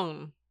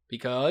Alone.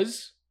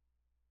 Because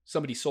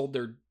somebody sold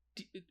their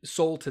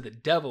soul to the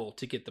devil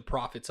to get the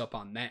profits up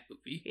on that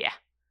movie. Yeah.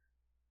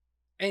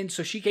 And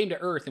so she came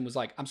to Earth and was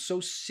like, I'm so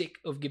sick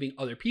of giving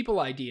other people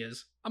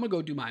ideas. I'm going to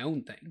go do my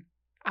own thing.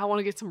 I want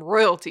to get some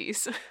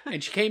royalties.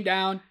 And she came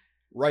down,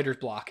 writer's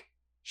block.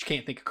 She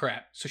can't think of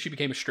crap. So she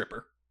became a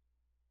stripper.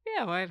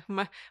 Yeah,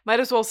 might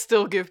as well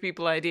still give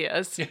people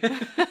ideas.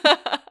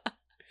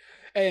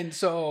 And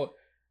so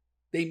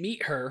they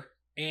meet her,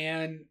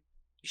 and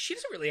she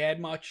doesn't really add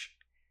much.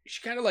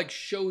 She kind of like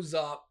shows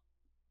up,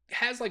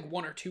 has like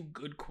 1 or 2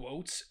 good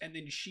quotes, and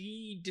then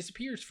she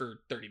disappears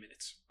for 30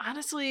 minutes.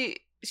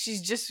 Honestly,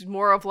 she's just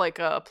more of like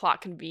a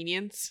plot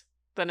convenience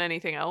than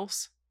anything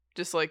else.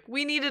 Just like,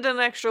 we needed an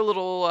extra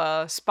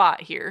little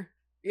spot here.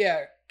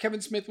 Yeah, Kevin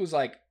Smith was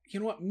like,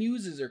 you know what,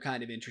 muses are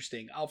kind of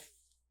interesting.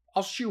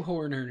 I'll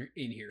shoehorn her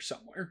in here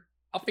somewhere.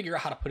 I'll figure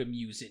out how to put a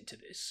muse into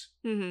this.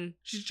 Mm-hmm.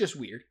 She's just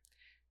weird.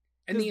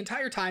 And the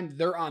entire time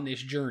they're on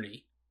this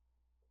journey,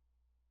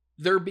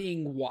 they're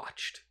being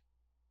watched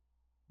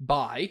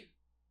by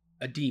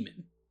a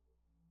demon,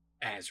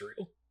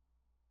 Azrael.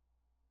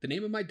 The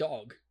name of my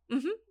dog.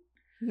 Mm-hmm.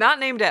 Not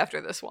named after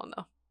this one,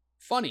 though.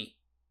 Funny.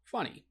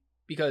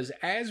 Because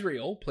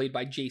Azrael, played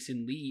by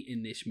Jason Lee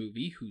in this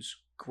movie, who's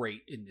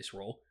great in this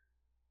role,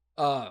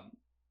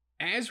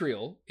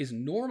 Azrael is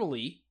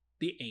normally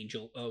the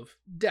angel of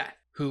death,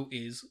 who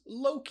is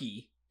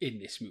Loki in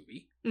this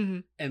movie. Mm-hmm.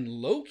 And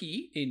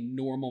Loki, in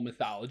normal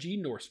mythology,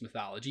 Norse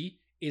mythology,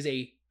 is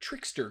a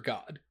trickster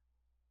god.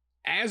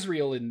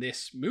 Azrael in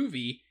this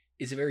movie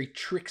is a very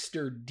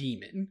trickster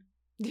demon.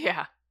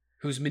 Yeah.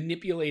 Who's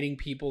manipulating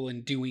people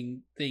and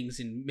doing things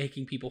and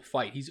making people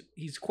fight.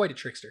 He's quite a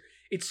trickster.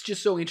 It's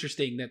just so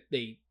interesting that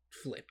they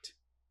flipped.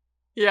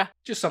 Yeah.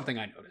 Just something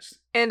I noticed.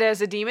 And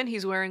as a demon,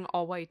 he's wearing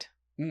all white.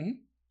 Mm-hmm.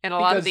 And a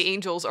lot of the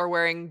angels are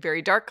wearing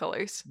very dark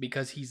colors.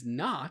 Because he's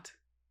not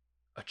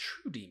a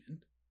true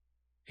demon.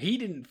 He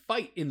didn't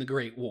fight in the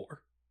Great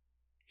War.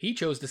 He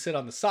chose to sit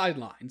on the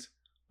sidelines.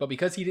 But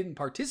because he didn't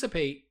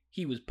participate,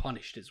 he was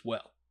punished as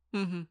well.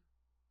 Mm-hmm.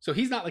 So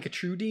he's not like a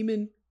true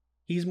demon.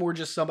 He's more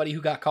just somebody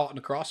who got caught in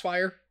the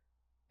crossfire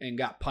and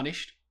got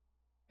punished.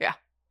 Yeah.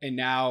 And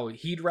now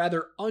he'd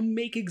rather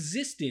unmake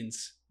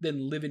existence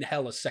than live in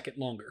hell a second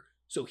longer.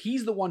 So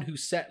he's the one who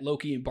set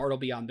Loki and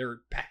Bartleby on their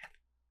path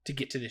to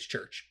get to this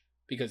church.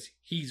 Because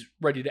he's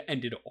ready to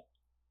end it all.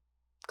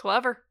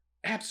 Clever.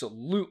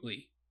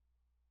 Absolutely.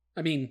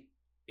 I mean,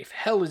 if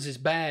hell is as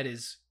bad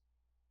as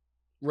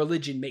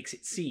religion makes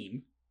it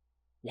seem,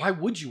 why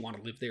would you want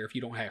to live there if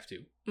you don't have to?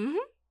 Mm-hmm.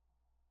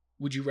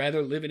 Would you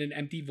rather live in an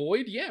empty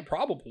void? Yeah,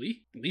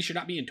 probably. At least you're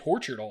not being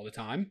tortured all the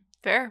time.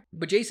 Fair.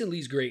 But Jason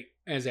Lee's great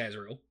as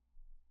Azrael.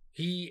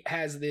 He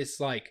has this,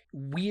 like,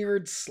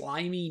 weird,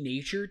 slimy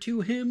nature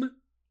to him,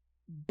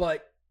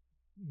 but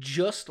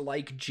just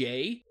like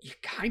Jay, you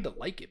kind of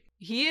like him.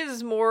 He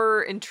is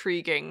more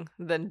intriguing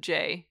than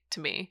Jay to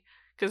me,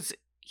 because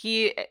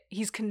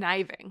he's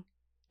conniving,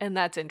 and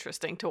that's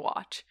interesting to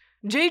watch.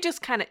 Jay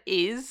just kind of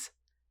is.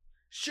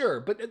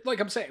 Sure, but like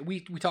I'm saying, we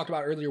talked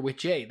about earlier with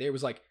Jay, there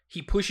was like,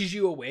 he pushes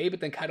you away,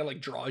 but then kind of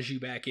like draws you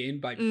back in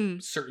by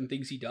certain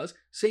things he does.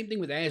 Same thing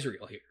with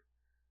Azrael here.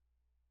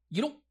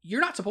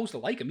 You're not supposed to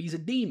like him. He's a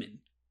demon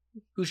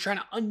who's trying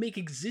to unmake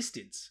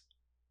existence,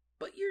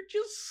 but you're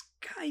just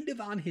kind of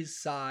on his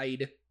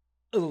side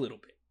a little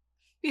bit.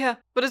 Yeah,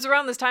 but it's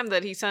around this time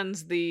that he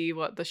sends the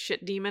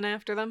shit demon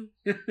after them.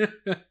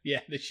 Yeah,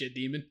 the shit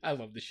demon. I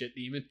love the shit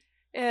demon.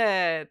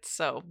 It's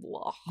so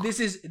blah. This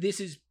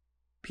is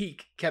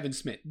peak Kevin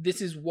Smith.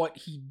 This is what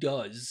he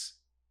does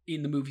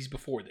in the movies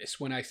before this.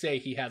 When I say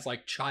he has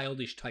like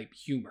childish type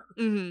humor,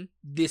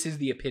 this is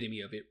the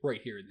epitome of it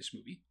right here in this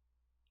movie.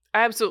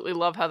 I absolutely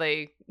love how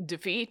they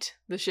defeat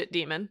the shit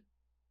demon.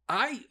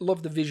 I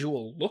love the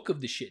visual look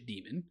of the shit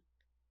demon.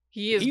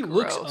 He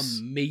looks gross.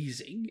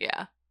 amazing.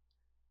 Yeah.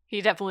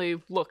 He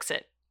definitely looks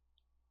it.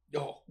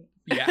 Oh,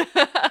 yeah.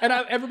 And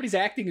everybody's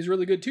acting is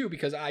really good too,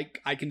 because I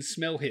can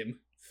smell him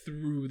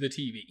through the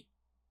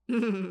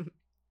TV.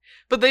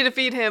 But they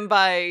defeat him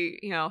by,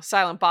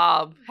 Silent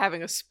Bob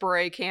having a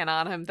spray can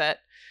on him that,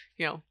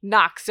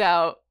 knocks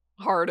out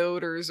hard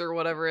odors or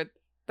whatever.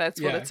 That's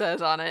what it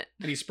says on it.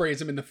 And he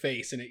sprays him in the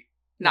face and it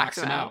knocks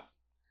him out.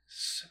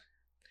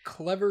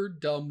 Clever,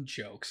 dumb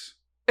jokes.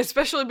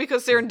 Especially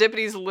because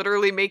Serendipity's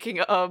literally making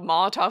a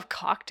Molotov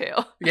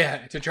cocktail.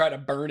 Yeah, to try to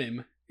burn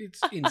him.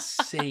 It's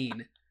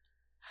insane.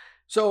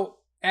 So,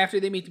 after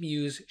they meet the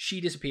Muse,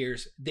 she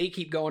disappears. They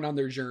keep going on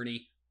their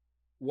journey.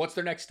 What's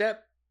their next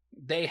step?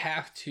 They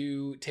have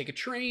to take a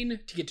train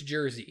to get to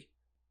Jersey.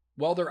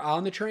 While they're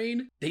on the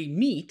train, they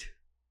meet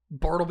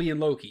Bartleby and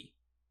Loki.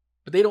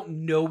 But they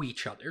don't know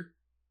each other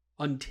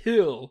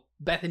until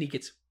Bethany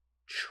gets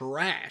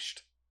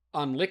trashed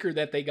on liquor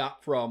that they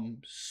got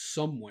from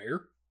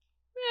somewhere.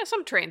 Yeah,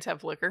 some trains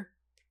have liquor.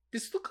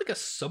 This looked like a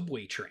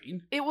subway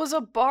train. It was a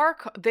bar.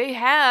 They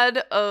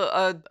had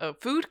a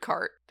food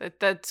cart.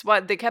 That's why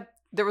they kept.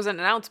 There was an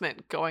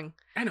announcement going.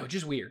 I know,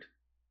 just weird.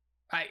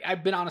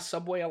 I've been on a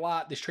subway a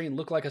lot. This train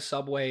looked like a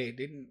subway. It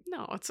didn't.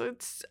 No,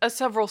 it's a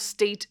several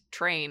state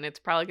train. It's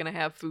probably gonna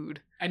have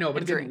food. I know,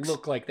 but it drinks. didn't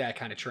look like that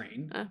kind of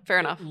train. Fair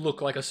enough. It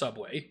looked like a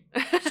subway,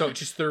 so it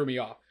just threw me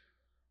off.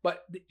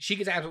 But she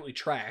gets absolutely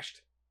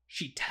trashed.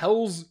 She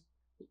tells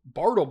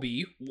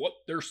Bartleby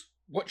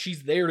what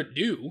she's there to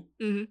do,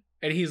 and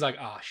he's like,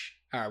 all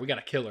right, we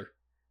gotta kill her.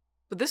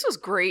 But this was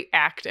great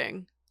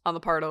acting on the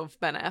part of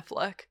Ben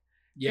Affleck.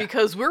 Yeah.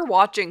 Because we're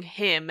watching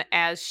him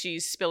as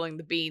she's spilling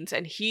the beans,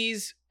 and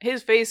his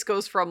face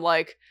goes from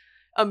like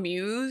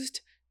amused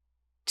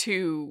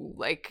to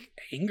like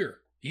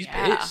anger. He's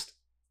pissed.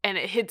 And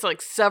it hits like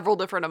several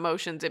different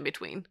emotions in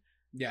between.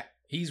 Yeah,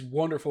 he's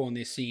wonderful in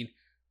this scene.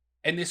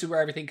 And this is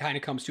where everything kind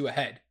of comes to a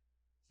head.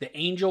 The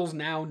angels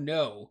now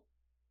know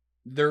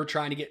they're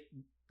trying to get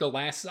the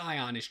last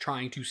Scion is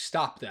trying to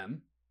stop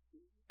them.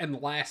 And the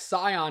last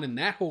Scion and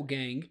that whole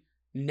gang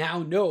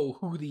now know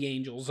who the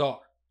angels are.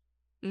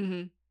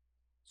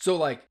 So,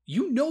 like,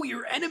 you know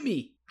your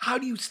enemy. How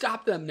do you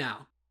stop them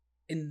now?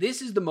 And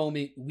this is the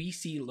moment we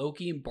see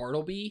Loki and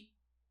Bartleby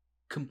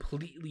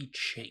completely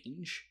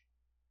change.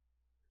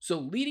 So,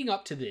 leading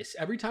up to this,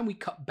 every time we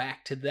cut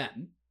back to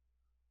them,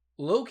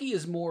 Loki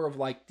is more of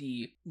like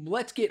the,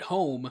 let's get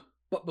home,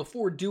 but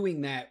before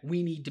doing that,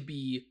 we need to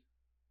be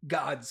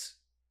God's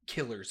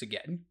killers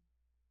again.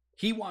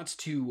 He wants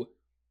to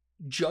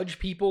judge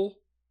people.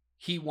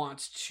 He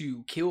wants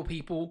to kill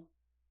people.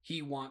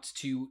 He wants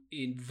to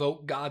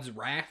invoke God's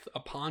wrath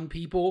upon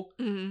people.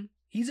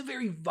 He's a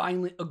very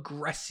violent,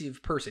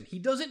 aggressive person. He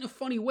does it in a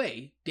funny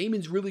way.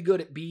 Damon's really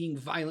good at being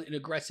violent and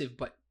aggressive,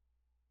 but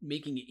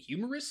making it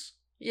humorous.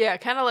 Yeah,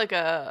 kind of like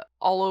a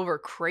all over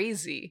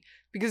crazy.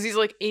 Because he's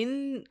like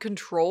in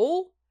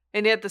control,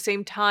 and at the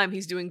same time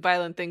he's doing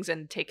violent things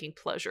and taking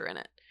pleasure in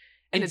it.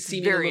 And it's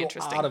seeming very a little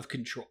interesting. out of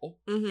control.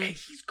 Yeah,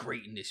 he's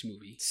great in this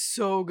movie.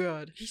 So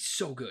good. He's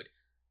so good.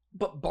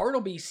 But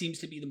Bartleby seems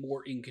to be the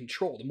more in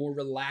control, the more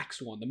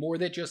relaxed one, the more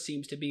that just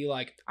seems to be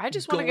like, I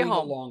just want to get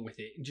home. Along with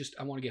it, and just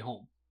I want to get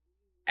home.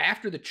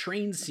 After the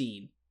train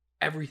scene,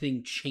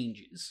 everything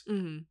changes,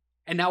 and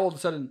now all of a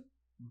sudden,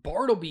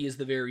 Bartleby is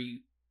the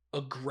very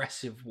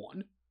aggressive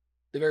one,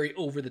 the very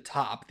over the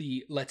top,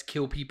 the let's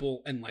kill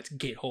people and let's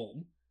get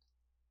home,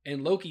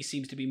 and Loki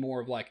seems to be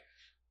more of like,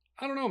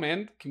 I don't know,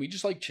 man. Can we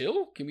just like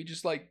chill? Can we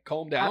just like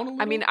calm down a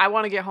little? I mean, I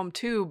want to get home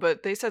too,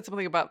 but they said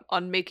something about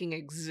unmaking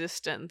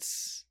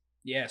existence.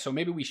 Yeah, so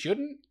maybe we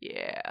shouldn't?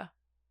 Yeah.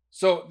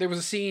 So there was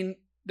a scene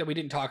that we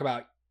didn't talk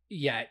about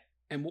yet,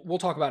 and we'll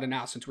talk about it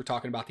now since we're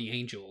talking about the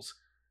angels.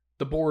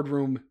 The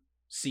boardroom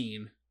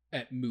scene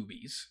at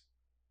movies.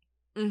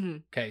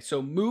 Okay,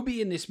 so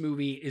Mubi in this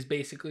movie is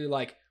basically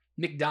like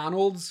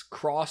McDonald's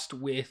crossed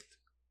with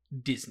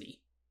Disney.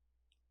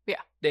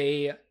 Yeah.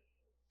 They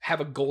have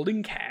a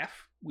golden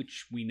calf,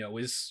 which we know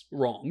is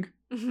wrong,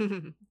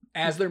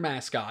 as their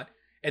mascot.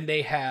 And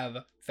they have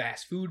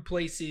fast food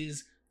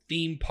places,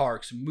 theme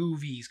parks,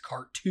 movies,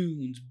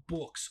 cartoons,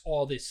 books,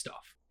 all this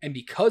stuff. And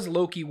because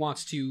Loki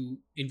wants to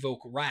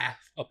invoke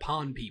wrath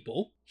upon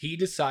people, he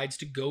decides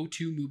to go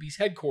to Mubi's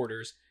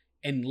headquarters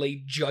and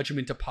lay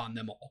judgment upon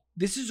them all.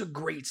 This is a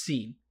great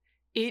scene.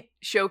 It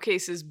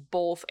showcases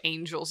both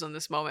angels in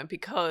this moment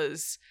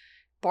because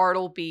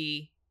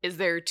Bartleby is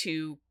there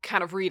to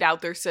kind of read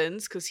out their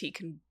sins because he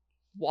can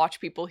watch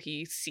people.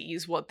 He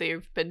sees what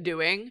they've been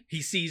doing.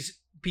 He sees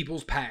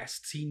people's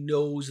pasts. He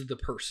knows the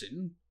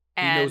person.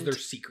 He And knows their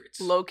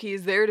secrets. Loki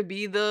is there to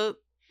be the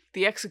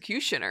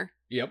executioner.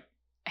 Yep.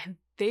 And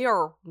they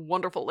are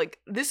wonderful. Like,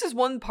 this is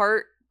one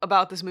part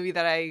about this movie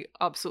that I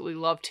absolutely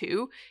love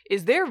too,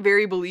 is they're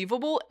very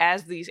believable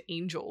as these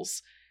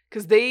angels.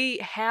 Because they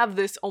have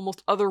this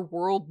almost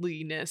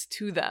otherworldliness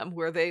to them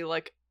where they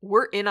like,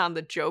 we're in on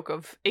the joke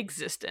of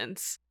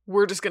existence.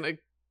 We're just gonna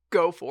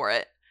go for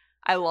it.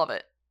 I love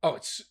it. Oh,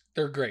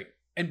 they're great.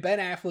 And Ben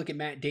Affleck and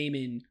Matt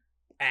Damon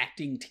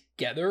acting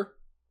together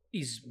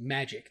is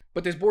magic.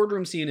 But this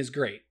boardroom scene is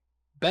great.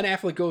 Ben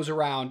Affleck goes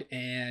around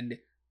and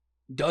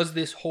does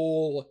this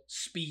whole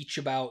speech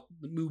about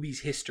the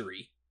movie's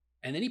history.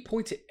 And then he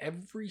points at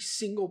every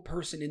single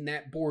person in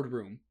that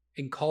boardroom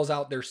and calls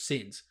out their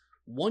sins.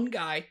 One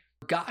guy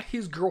got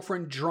his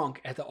girlfriend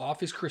drunk at the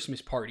office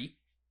Christmas party,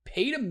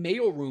 paid a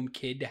mailroom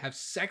kid to have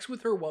sex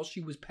with her while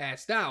she was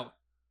passed out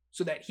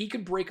so that he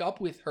could break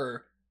up with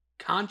her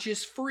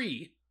conscious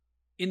free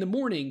in the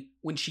morning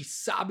when she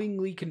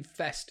sobbingly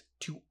confessed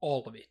to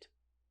all of it.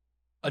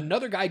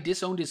 Another guy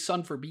disowned his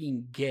son for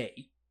being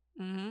gay.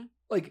 Mm-hmm.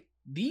 Like,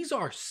 these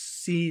are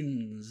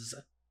sins.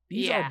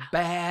 These Yeah. are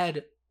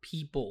bad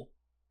people.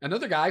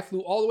 Another guy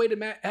flew all the way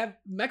to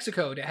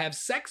Mexico to have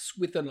sex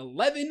with an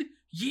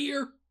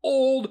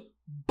 11-year-old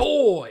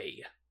boy.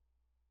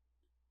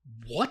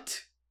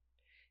 What?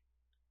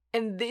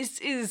 And this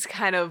is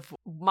kind of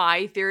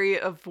my theory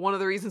of one of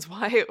the reasons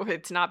why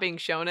it's not being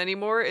shown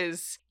anymore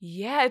is,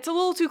 yeah, it's a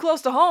little too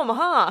close to home,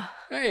 huh?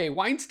 Hey,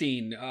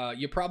 Weinstein,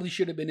 you probably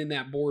should have been in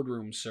that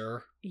boardroom,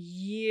 sir.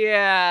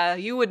 Yeah,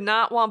 you would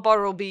not want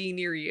Bartleby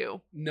near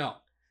you. No.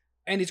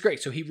 And it's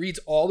great. So he reads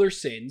all their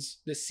sins.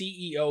 The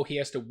CEO, he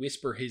has to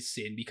whisper his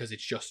sin because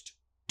it's just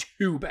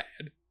too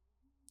bad.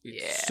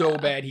 It's so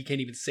bad he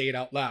can't even say it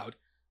out loud.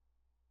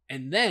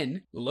 And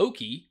then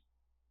Loki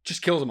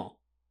just kills them all.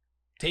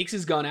 Takes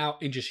his gun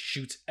out and just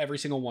shoots every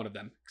single one of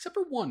them. Except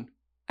for one.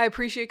 I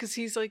appreciate because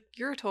he's like,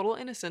 you're a total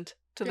innocent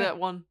to that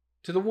one.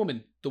 To the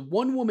woman. The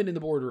one woman in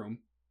the boardroom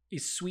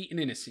is sweet and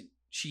innocent.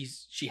 She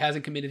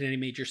hasn't committed any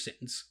major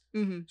sins.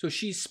 Mm-hmm. So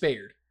she's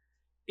spared.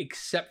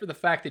 Except for the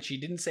fact that she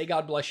didn't say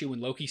God bless you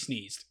when Loki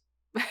sneezed.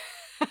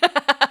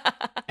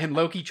 And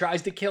Loki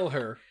tries to kill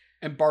her,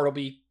 and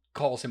Bartleby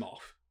calls him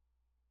off.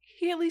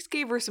 He at least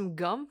gave her some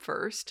gum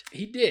first.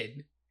 He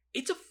did.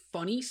 It's a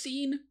funny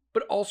scene,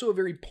 but also a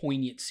very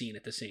poignant scene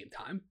at the same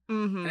time.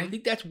 Mm-hmm. And I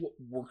think that's what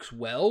works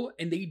well,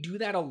 and they do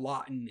that a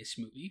lot in this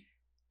movie.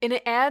 And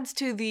it adds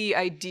to the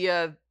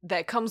idea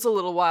that comes a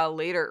little while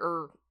later,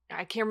 or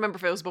I can't remember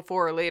if it was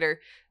before or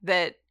later,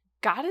 that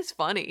God is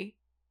funny.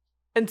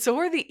 And so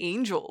are the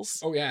angels.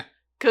 Oh, yeah.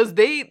 Because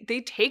they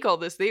take all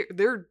this,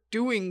 they're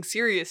doing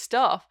serious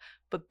stuff,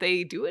 but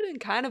they do it in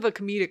kind of a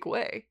comedic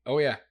way. Oh,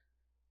 yeah.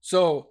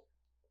 So,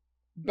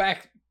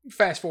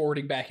 fast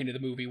forwarding back into the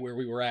movie where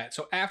we were at.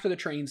 So after the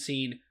train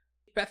scene,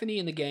 Bethany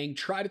and the gang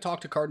try to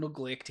talk to Cardinal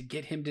Glick to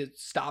get him to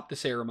stop the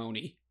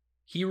ceremony.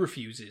 He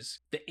refuses.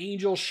 The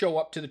angels show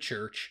up to the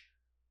church.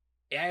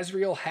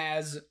 Azrael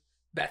has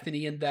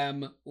Bethany and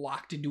them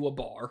locked into a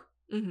bar.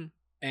 Mm-hmm.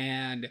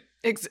 And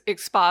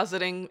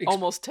expositing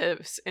almost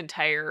his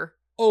entire...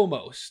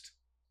 Almost.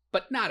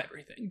 But not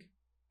everything.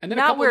 And then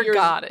not where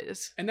God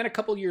is. And then a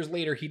couple years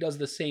later, he does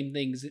the same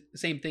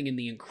thing in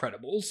The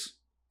Incredibles.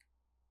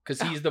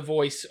 Because he's the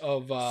voice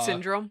of...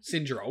 Syndrome.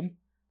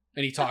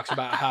 And he talks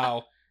about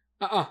how,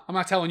 I'm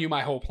not telling you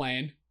my whole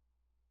plan.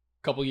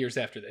 A couple years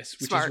after this,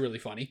 which is really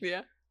funny.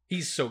 Yeah.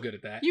 He's so good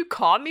at that. You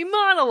caught me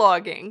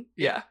monologuing.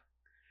 Yeah.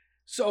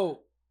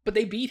 So, but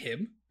they beat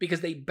him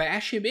because they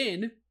bash him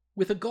in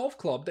with a golf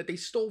club that they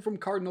stole from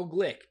Cardinal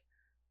Glick.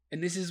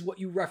 And this is what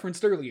you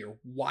referenced earlier.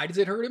 Why does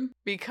it hurt him?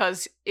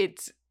 Because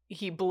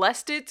he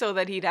blessed it so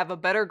that he'd have a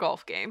better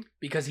golf game.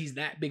 Because he's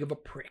that big of a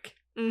prick.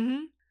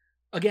 Mm-hmm.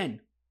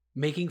 Again,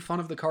 making fun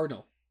of the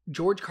Cardinal.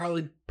 George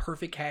Carlin,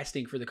 perfect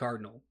casting for the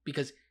Cardinal.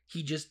 Because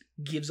he just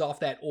gives off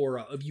that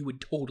aura of you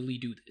would totally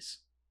do this.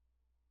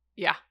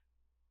 Yeah.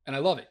 And I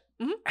love it.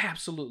 Mm-hmm.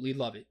 Absolutely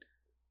love it.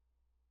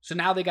 So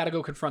now they got to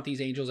go confront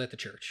these angels at the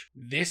church.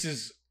 This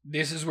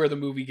is where the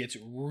movie gets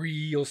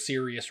real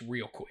serious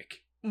real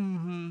quick.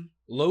 Mm-hmm.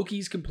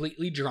 Loki's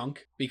completely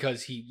drunk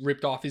because he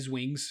ripped off his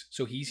wings,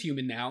 so he's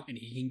human now and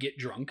he can get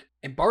drunk.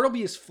 And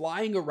Bartleby is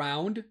flying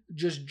around,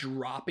 just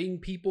dropping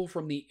people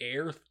from the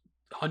air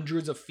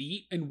hundreds of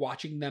feet and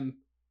watching them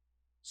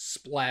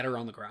splatter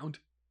on the ground.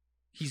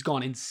 He's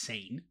gone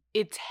insane.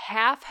 It's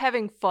half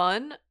having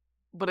fun,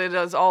 but it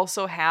is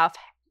also half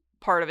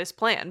part of his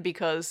plan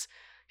because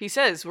He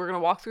says, we're going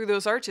to walk through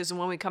those arches, and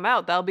when we come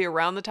out, that'll be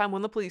around the time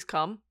when the police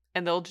come,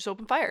 and they'll just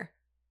open fire.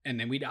 And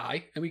then we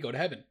die, and we go to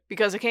heaven.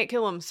 Because they can't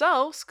kill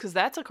themselves, because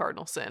that's a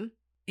cardinal sin.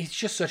 It's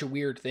just such a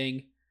weird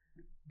thing.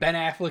 Ben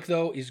Affleck,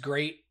 though, is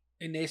great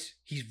in this.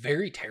 He's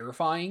very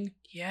terrifying.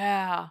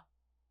 Yeah.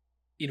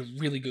 In a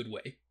really good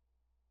way.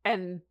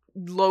 And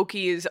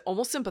Loki is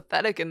almost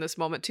sympathetic in this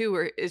moment, too,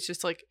 where it's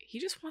just like, he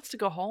just wants to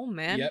go home,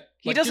 man. Yep.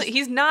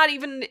 He's not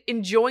even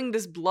enjoying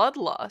this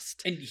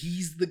bloodlust. And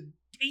he's the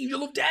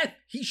angel of death.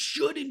 He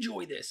should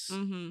enjoy this.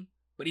 Mm-hmm.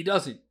 But he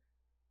doesn't.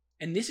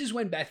 And this is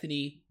when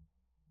Bethany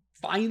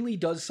finally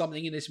does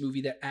something in this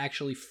movie that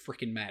actually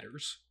freaking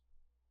matters.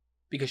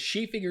 Because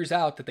she figures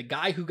out that the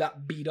guy who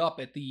got beat up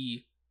at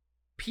the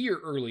pier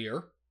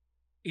earlier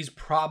is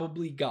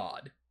probably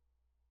God.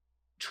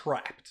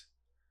 Trapped.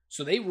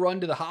 So they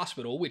run to the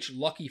hospital, which,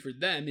 lucky for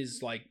them,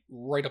 is like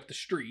right up the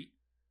street.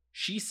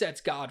 She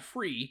sets God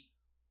free.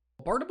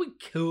 Bartleby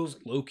kills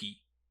Loki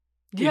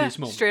in this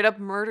moment. Straight up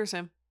murders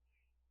him.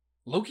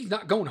 Loki's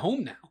not going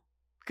home now.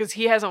 Because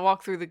he hasn't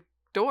walked through the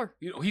door.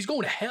 You know, he's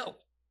going to hell.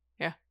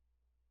 Yeah.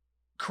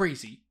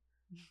 Crazy.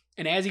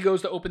 And as he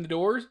goes to open the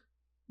doors,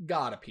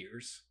 God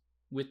appears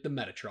with the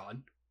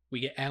Metatron. We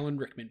get Alan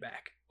Rickman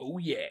back. Oh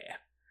yeah.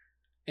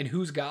 And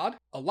who's God?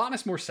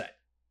 Alanis Morissette,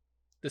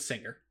 the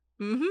singer.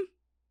 Mm-hmm.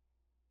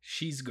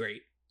 She's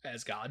great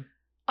as God.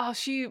 Oh,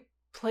 she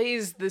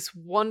plays this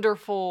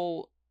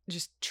wonderful,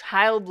 just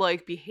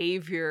childlike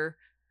behavior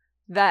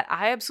that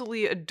I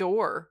absolutely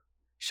adore.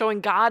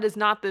 Showing God is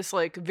not this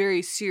like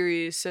very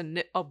serious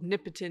and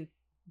omnipotent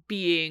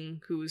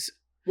being who's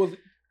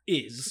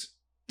is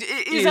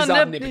omnipotent,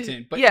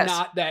 omnipotent, but yes.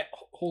 not that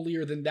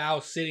holier than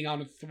thou sitting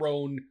on a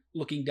throne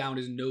looking down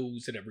his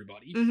nose at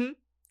everybody. Mm-hmm.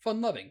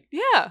 Fun loving.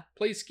 Yeah.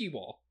 Plays skee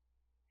ball.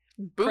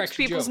 Boops Cracks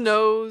people's jokes.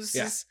 noses.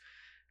 Yeah.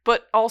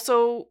 But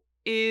also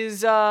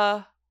is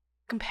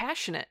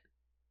compassionate.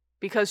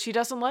 Because she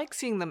doesn't like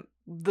seeing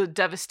the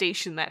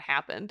devastation that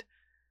happened.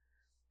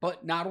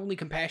 But not only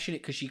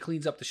compassionate because she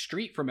cleans up the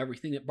street from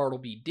everything that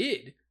Bartleby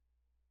did,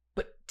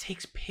 but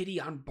takes pity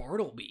on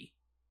Bartleby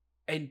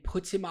and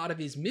puts him out of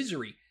his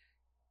misery.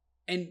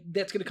 And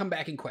that's going to come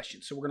back in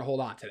question, so we're going to hold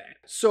on to that.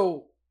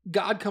 So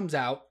God comes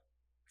out,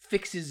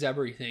 fixes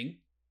everything,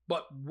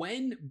 but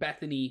when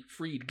Bethany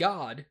freed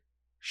God,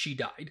 she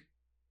died.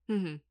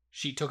 Mm-hmm.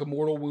 She took a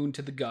mortal wound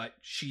to the gut.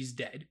 She's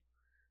dead.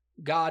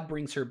 God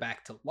brings her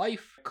back to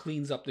life,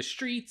 cleans up the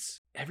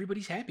streets.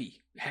 Everybody's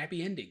happy.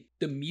 Happy ending.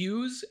 The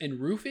Muse and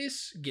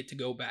Rufus get to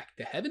go back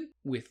to heaven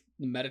with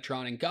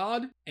Metatron and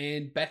God,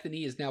 and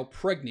Bethany is now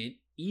pregnant,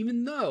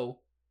 even though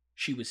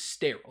she was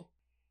sterile.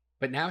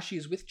 But now she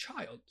is with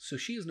child, so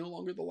she is no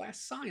longer the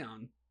last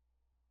scion.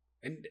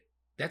 And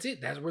that's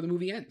it. That's where the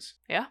movie ends.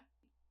 Yeah.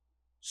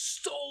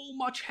 So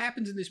much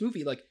happens in this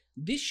movie. Like,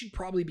 this should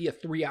probably be a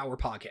 3-hour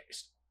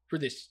podcast for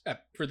this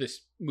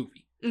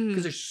movie.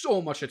 Because there's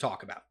so much to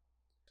talk about.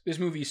 This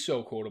movie is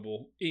so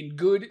quotable in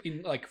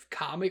like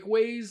comic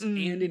ways and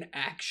in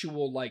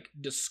actual like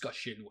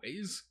discussion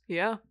ways.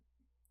 Yeah.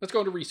 Let's go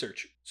into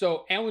research.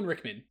 So Alan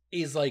Rickman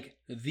is like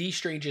the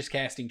strangest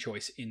casting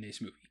choice in this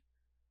movie.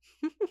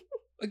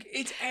 Like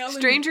it's Alan.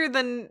 Stranger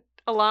than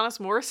Alanis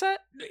Morissette?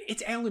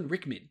 It's Alan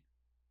Rickman.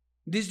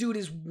 This dude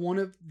is one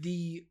of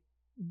the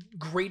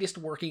greatest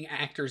working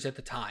actors at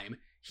the time.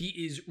 He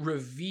is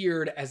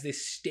revered as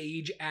this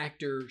stage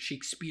actor,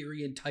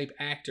 Shakespearean type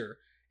actor.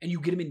 And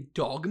you get him in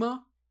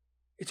Dogma?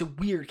 It's a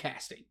weird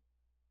casting.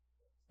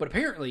 But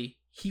apparently,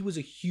 he was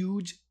a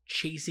huge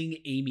Chasing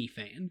Amy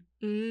fan.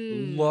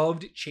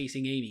 Loved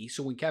Chasing Amy.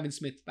 So when Kevin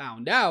Smith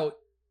found out,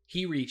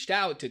 he reached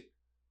out to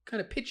kind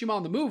of pitch him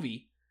on the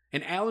movie.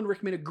 And Alan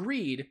Rickman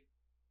agreed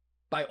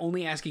by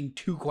only asking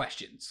 2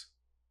 questions.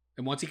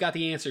 And once he got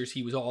the answers,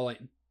 he was all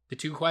in. The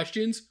 2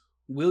 questions: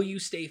 will you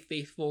stay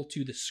faithful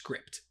to the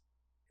script?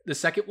 The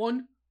second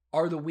one: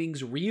 are the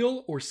wings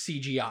real or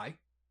CGI?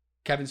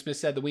 Kevin Smith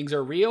said the wings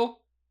are real.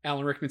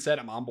 Alan Rickman said,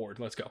 I'm on board.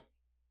 Let's go.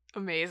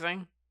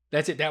 Amazing.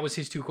 That's it. That was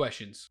his 2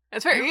 questions.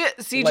 That's fair. Yeah,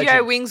 CGI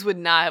Legend. wings would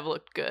not have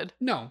looked good.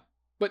 No,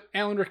 but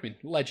Alan Rickman,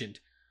 legend.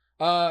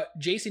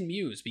 Jason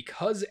Mewes,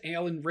 because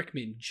Alan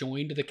Rickman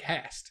joined the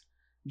cast,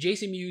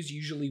 Jason Mewes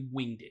usually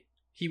winged it.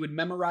 He would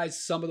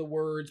memorize some of the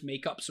words,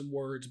 make up some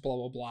words, blah,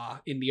 blah, blah,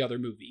 in the other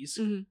movies.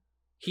 Mm-hmm.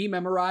 He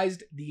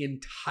memorized the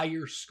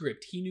entire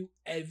script. He knew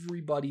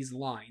everybody's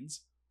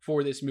lines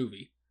for this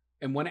movie.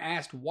 And when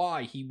asked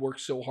why he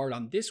worked so hard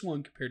on this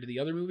one compared to the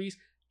other movies,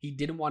 he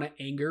didn't want to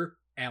anger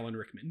Alan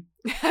Rickman.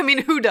 I mean,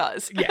 who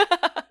does? Yeah.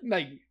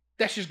 Like,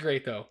 that's just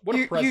great, though. What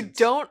a presence. You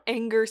don't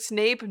anger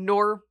Snape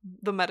nor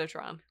the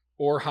Metatron.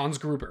 Or Hans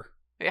Gruber.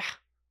 Yeah.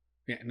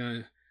 Yeah,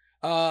 no.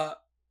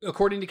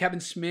 According to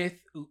Kevin Smith,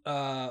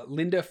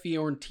 Linda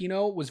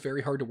Fiorentino was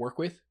very hard to work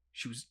with.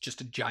 She was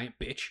just a giant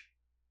bitch.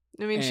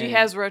 I mean, she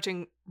has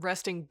resting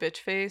bitch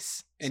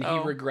face. And he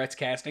regrets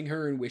casting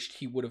her and wished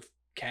he would have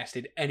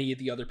casted any of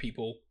the other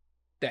people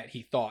that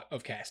he thought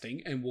of casting,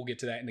 and we'll get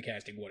to that in the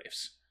casting what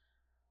ifs.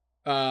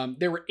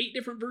 There were 8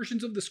 different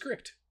versions of the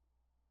script,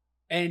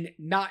 and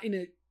not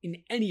in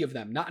any of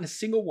them, not in a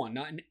single one,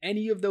 not in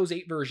any of those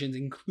 8 versions,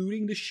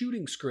 including the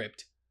shooting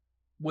script,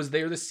 was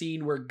there the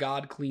scene where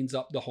God cleans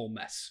up the whole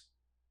mess.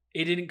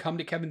 It didn't come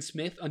to Kevin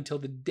Smith until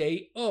the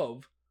day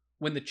of,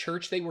 when the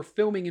church they were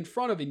filming in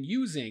front of and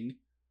using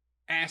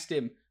asked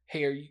him,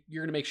 hey,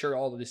 you're going to make sure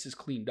all of this is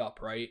cleaned up,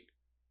 right?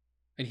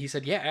 And he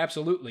said, yeah,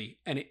 absolutely.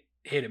 And it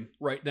hit him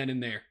right then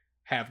and there.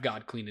 Have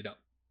God clean it up.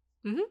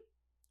 Mm-hmm.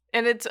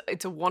 And it's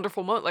a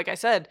wonderful moment. Like I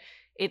said,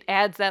 it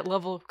adds that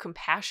level of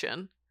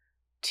compassion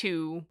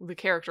to the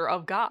character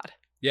of God.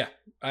 Yeah,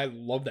 I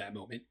love that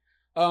moment.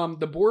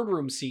 The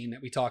boardroom scene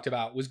that we talked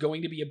about was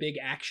going to be a big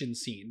action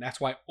scene. That's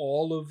why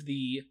all of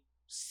the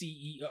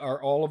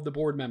all of the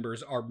board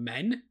members are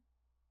men,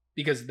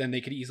 because then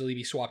they could easily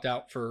be swapped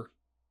out for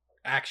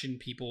action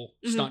people,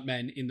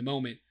 stuntmen in the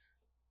moment.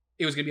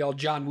 It was going to be all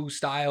John Woo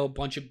style,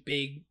 bunch of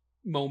big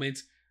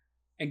moments,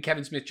 and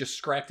Kevin Smith just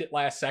scrapped it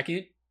last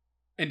second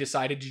and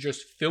decided to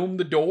just film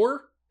the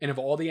door and have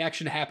all the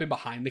action happen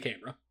behind the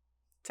camera.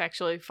 It's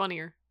actually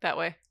funnier that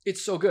way.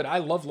 It's so good. I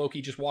love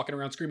Loki just walking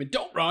around screaming,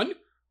 "Don't run!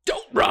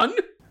 Don't run!"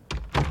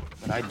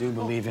 But I do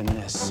believe in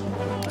this. Don't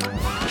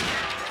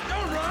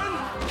run!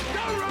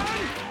 Don't run!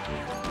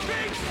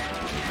 Sphinx!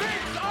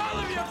 Sphinx! All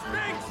of you!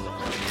 Sphinx!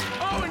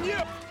 Oh, and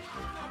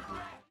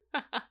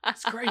you!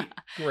 It's great.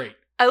 Great.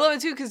 I love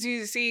it too because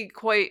you see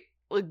quite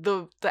like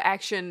the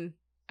action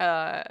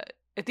at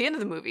the end of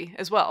the movie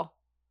as well.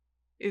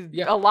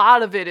 Yeah. A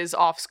lot of it is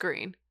off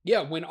screen.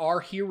 Yeah, when our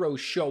heroes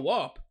show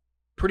up,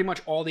 pretty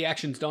much all the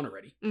action's done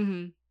already.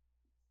 Mm-hmm.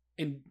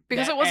 And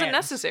Because that it wasn't adds-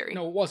 necessary.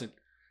 No, it wasn't.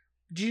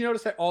 Did you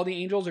notice that all the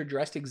angels are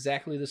dressed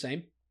exactly the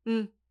same?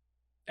 Mm.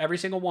 Every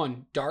single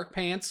one. Dark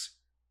pants,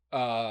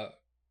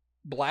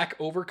 black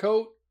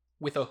overcoat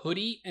with a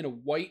hoodie and a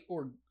white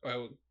or...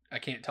 I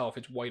can't tell if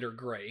it's white or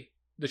gray.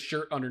 The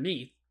shirt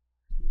underneath.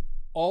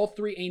 All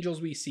three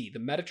angels we see, the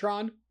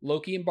Metatron,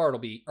 Loki, and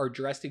Bartleby, are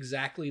dressed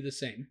exactly the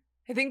same.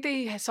 I think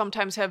they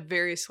sometimes have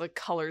various like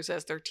colors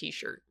as their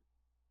t-shirt.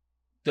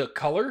 The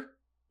color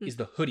is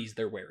the hoodies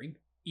they're wearing.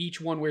 Each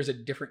one wears a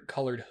different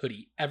colored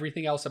hoodie.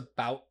 Everything else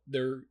about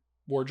their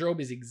wardrobe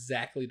is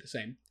exactly the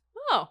same.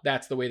 Oh.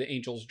 That's the way the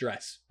angels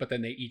dress, but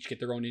then they each get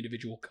their own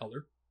individual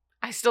color.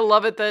 I still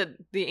love it that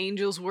the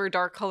angels wear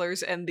dark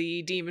colors and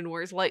the demon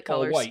wears light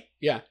colors. All white,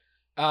 yeah.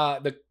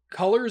 The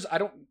colors, I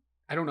don't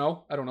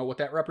know. I don't know what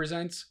that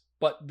represents,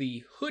 but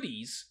the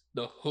hoodies,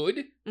 the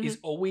hood is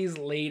always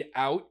laid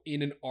out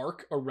in an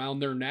arc around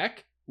their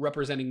neck,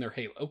 representing their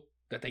halo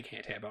that they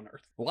can't have on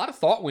Earth. A lot of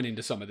thought went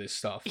into some of this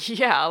stuff.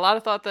 Yeah, a lot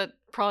of thought that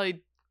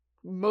probably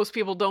most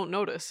people don't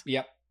notice.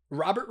 Yep.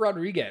 Robert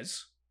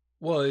Rodriguez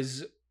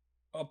was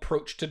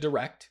approached to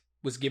direct,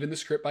 was given the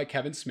script by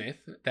Kevin Smith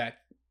that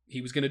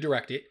he was going to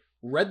direct it,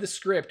 read the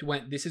script,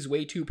 went, this is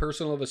way too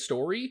personal of a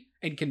story,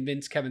 and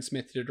convinced Kevin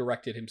Smith to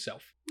direct it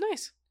himself.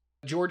 Nice.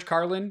 George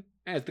Carlin,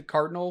 as the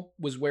Cardinal,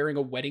 was wearing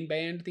a wedding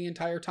band the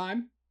entire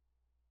time.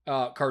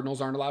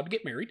 Cardinals aren't allowed to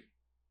get married,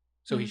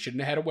 so he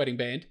shouldn't have had a wedding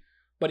band.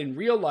 But in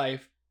real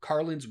life,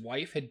 Carlin's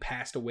wife had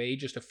passed away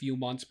just a few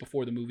months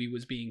before the movie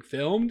was being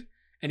filmed,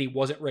 and he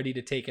wasn't ready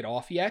to take it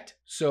off yet.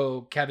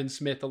 So Kevin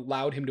Smith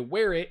allowed him to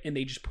wear it, and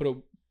they just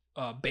put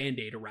a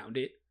Band-Aid around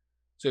it.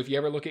 So if you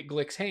ever look at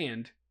Glick's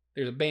hand,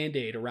 there's a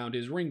Band-Aid around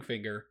his ring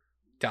finger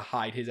to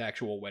hide his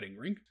actual wedding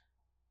ring.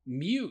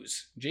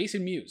 Mewes,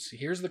 Jason Mewes,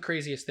 here's the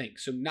craziest thing.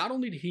 So not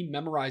only did he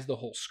memorize the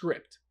whole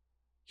script,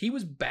 he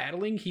was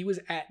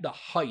at the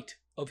height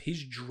of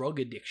his drug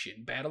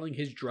addiction, battling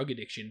his drug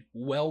addiction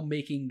while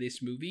making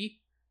this movie.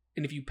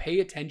 And if you pay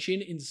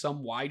attention in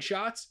some wide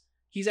shots,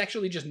 he's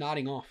actually just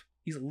nodding off.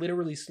 He's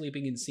literally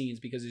sleeping in scenes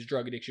because his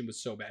drug addiction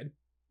was so bad.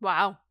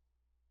 Wow.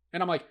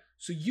 And I'm like,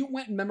 so you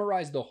went and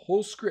memorized the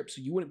whole script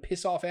so you wouldn't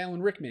piss off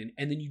Alan Rickman,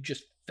 and then you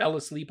just fell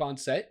asleep on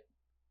set?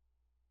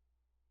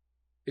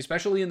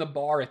 Especially in the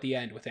bar at the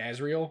end with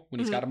Azrael, when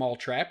he's got them all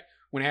trapped.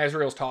 When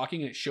Azrael's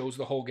talking and it shows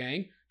the whole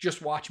gang,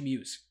 just watch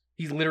Mewes.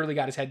 He's literally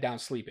got his head down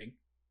sleeping.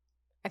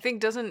 I think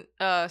doesn't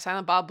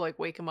Silent Bob like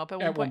wake him up at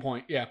one point? At one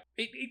point, yeah.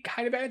 It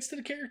kind of adds to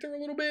the character a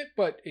little bit,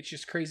 but it's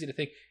just crazy to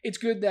think. It's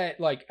good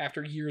that, like,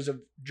 after years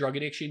of drug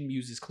addiction,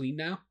 Mewes is clean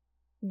now.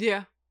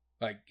 Yeah.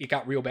 Like, it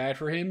got real bad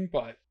for him,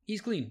 but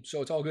he's clean,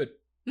 so it's all good.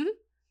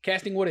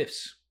 Casting what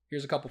ifs.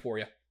 Here's a couple for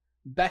you.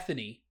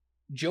 Bethany,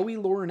 Joey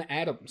Lauren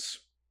Adams,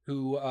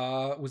 who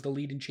was the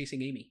lead in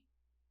Chasing Amy.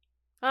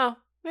 Oh,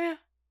 yeah.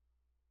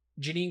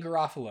 Janine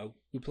Garofalo,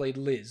 who played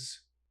Liz.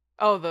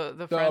 Oh,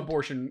 the friend.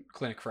 Abortion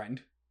clinic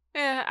friend.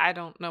 Yeah, I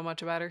don't know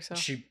much about her, so.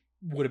 She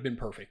would have been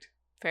perfect.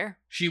 Fair.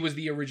 She was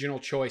the original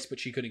choice,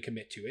 but she couldn't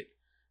commit to it.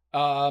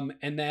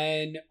 And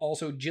then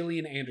also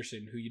Gillian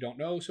Anderson, who you don't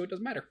know, so it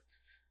doesn't matter.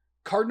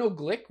 Cardinal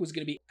Glick was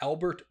going to be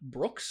Albert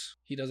Brooks.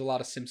 He does a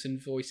lot of Simpson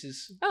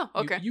voices. Oh,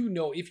 okay. You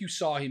know, if you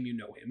saw him, you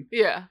know him.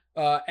 Yeah.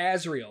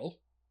 Azrael,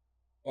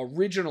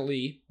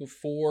 originally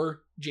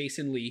before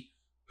Jason Lee,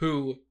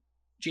 who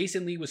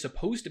Jason Lee was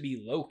supposed to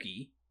be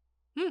Loki,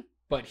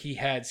 but he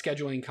had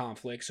scheduling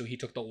conflicts, so he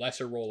took the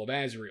lesser role of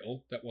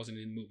Azrael that wasn't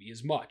in the movie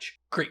as much.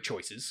 Great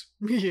choices.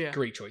 Yeah.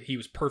 Great choice. He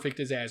was perfect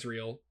as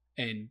Azrael,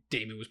 and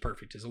Damon was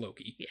perfect as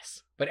Loki.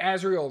 Yes. But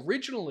Azrael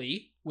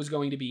originally was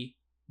going to be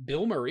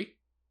Bill Murray,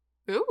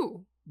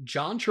 Ooh.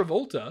 John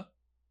Travolta,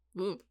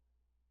 Ooh.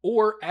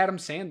 Or Adam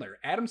Sandler.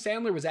 Adam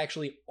Sandler was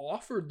actually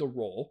offered the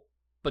role,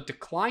 but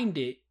declined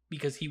it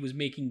because he was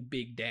making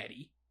Big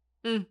Daddy,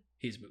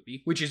 his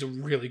movie, which is a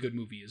really good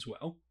movie as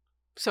well.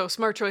 So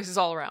smart choices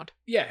all around.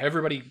 Yeah,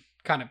 everybody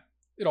kind of,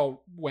 it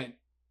all went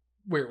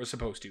where it was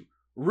supposed to.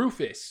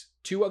 Rufus,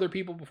 2 other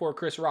people before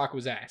Chris Rock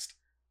was asked.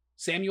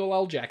 Samuel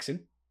L.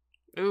 Jackson.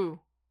 Ooh.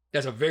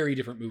 That's a very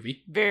different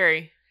movie.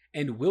 Very.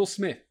 And Will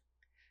Smith.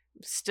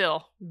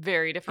 Still,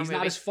 very different He's movie.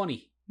 not as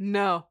funny.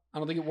 No. I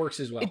don't think it works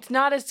as well. It's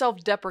not as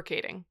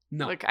self-deprecating.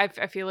 No. Like,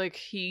 I feel like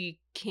he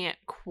can't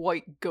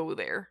quite go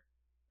there.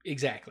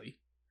 Exactly.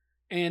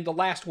 And the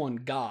last one,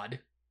 God.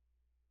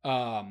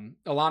 Alanis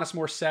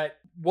Morissette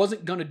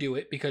wasn't going to do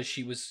it because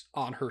she was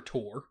on her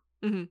tour.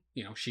 Mm-hmm.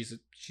 You know, she's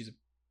a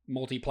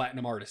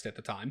multi-platinum artist at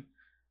the time.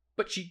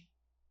 But she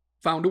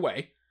found a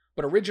way.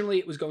 But originally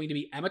it was going to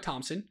be Emma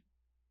Thompson.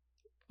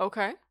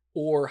 Okay.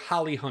 Or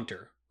Holly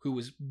Hunter, who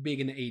was big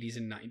in the 80s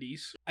and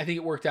 90s. I think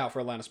it worked out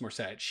for Alanis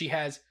Morissette. She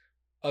has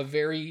a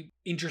very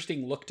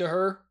interesting look to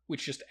her,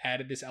 which just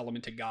added this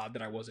element to God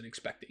that I wasn't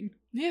expecting.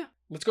 Yeah.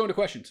 Let's go into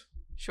questions.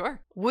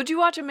 Sure. Would you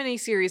watch a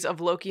miniseries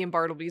of Loki and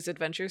Bartleby's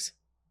adventures?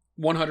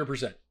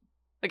 100%.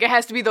 Like, it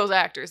has to be those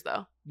actors,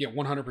 though. Yeah,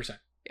 100%.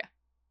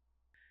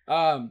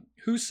 Yeah.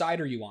 Whose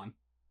side are you on?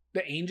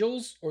 The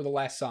Angels or the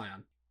Last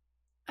Scion?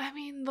 I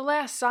mean, The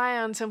Last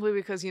Scion, simply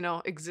because,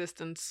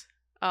 existence.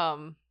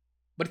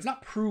 But it's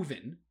not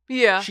proven.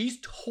 Yeah. She's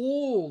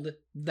told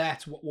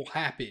that's what will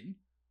happen,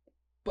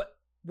 but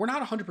we're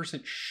not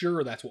 100%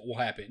 sure that's what will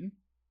happen.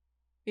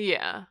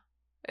 Yeah.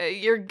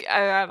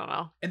 I don't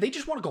know. And they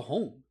just want to go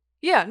home.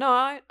 Yeah, no,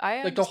 I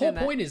like, the whole understand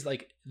that. point is,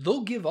 like,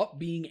 they'll give up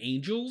being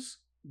angels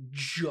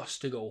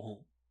just to go home.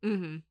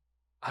 Mm-hmm.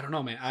 I don't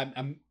know, man.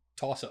 I'm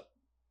toss up.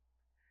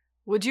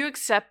 Would you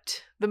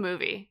accept the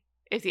movie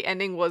if the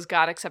ending was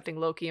God accepting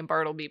Loki and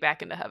Bartleby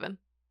back into heaven?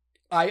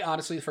 I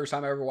honestly, the first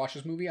time I ever watched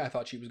this movie, I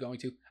thought she was going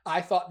to.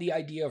 I thought the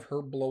idea of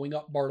her blowing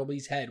up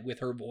Bartleby's head with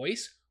her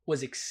voice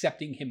was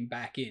accepting him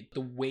back in.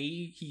 The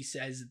way he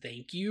says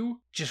thank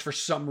you, just for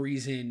some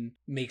reason,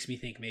 makes me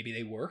think maybe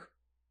they were.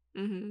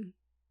 Mm-hmm.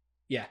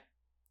 Yeah.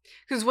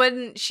 Because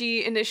when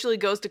she initially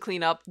goes to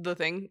clean up the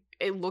thing,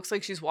 it looks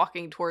like she's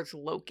walking towards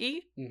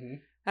Loki. Mm-hmm.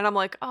 And I'm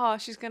like, oh,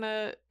 she's going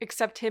to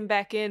accept him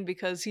back in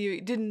because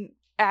he didn't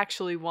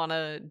actually want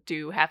to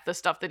do half the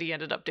stuff that he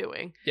ended up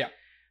doing. Yeah.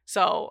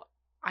 So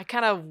I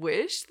kind of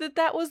wish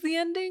that was the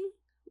ending.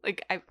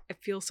 Like, I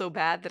feel so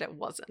bad that it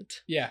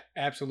wasn't. Yeah,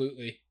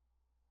 absolutely.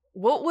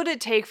 What would it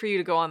take for you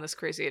to go on this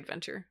crazy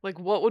adventure? Like,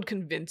 what would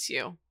convince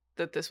you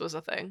that this was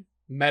a thing?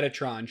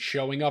 Metatron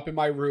showing up in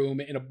my room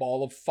in a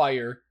ball of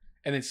fire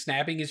and then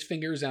snapping his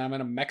fingers, and I'm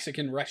in a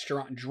Mexican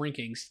restaurant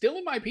drinking, still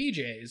in my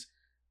PJs,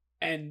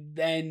 and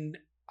then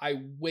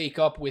I wake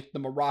up with the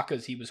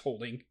maracas he was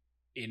holding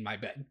in my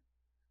bed.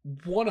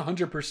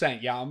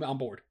 100%. Yeah, I'm on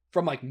board.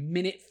 From like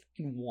minute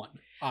 1.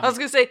 I was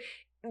going to say,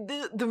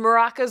 the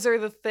maracas are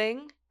the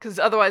thing, because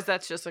otherwise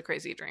that's just a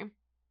crazy dream.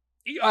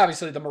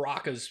 Obviously, the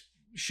maracas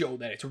show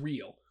that it's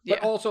real. But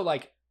Yeah. also,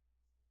 like,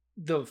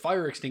 the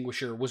fire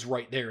extinguisher was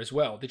right there as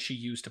well that she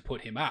used to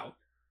put him out.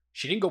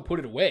 She didn't go put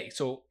it away.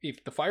 So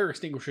if the fire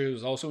extinguisher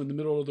was also in the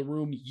middle of the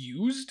room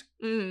used,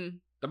 the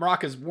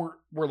maracas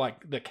were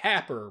like the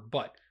capper,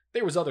 but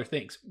there was other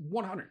things.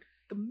 100.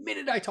 The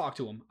minute I talk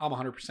to him, I'm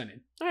 100%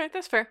 in. All right,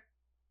 that's fair.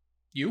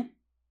 You?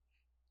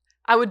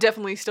 I would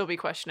definitely still be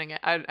questioning it.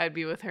 I'd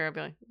be with her. I'd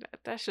be like,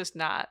 that's just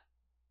not,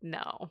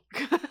 no.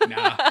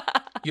 Nah,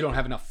 you don't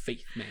have enough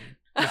faith, man.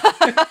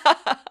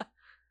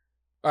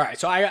 All right,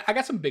 so I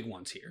got some big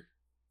ones here.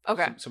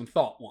 Okay. Some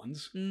thought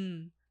ones.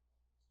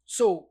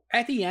 So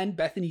at the end,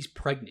 Bethany's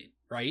pregnant,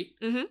 right?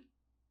 Mm-hmm.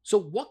 So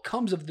what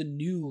comes of the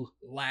new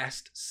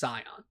Last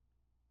Scion?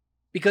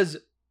 Because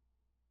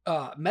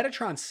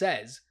Metatron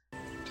says,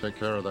 Take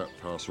care of that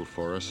parcel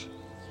for us.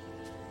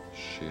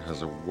 She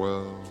has a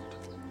world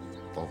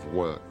of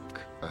work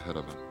ahead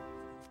of her.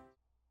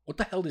 what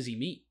the hell does he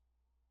mean?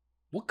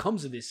 What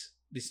comes of this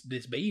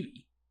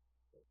baby?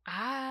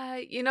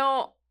 I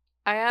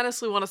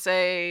honestly want to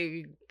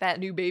say that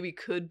new baby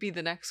could be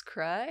the next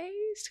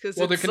Christ. Cause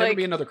Well, there it's can like, never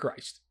be another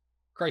Christ.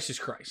 Christ is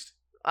Christ.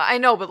 I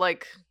know, but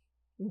like,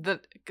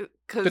 The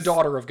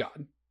daughter of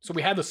God. So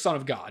we had the son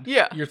of God.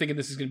 Yeah. You're thinking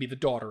this is going to be the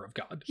daughter of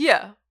God.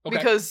 Yeah, Okay.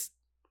 because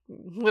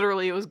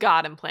literally it was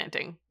God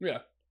implanting Yeah.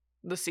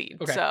 the seed.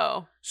 Okay.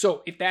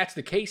 So if that's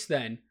the case,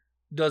 then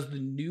does the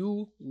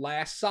new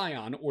Last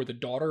Scion or the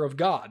daughter of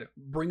God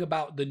bring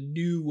about the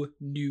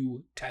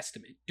New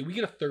Testament? Do we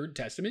get a third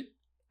testament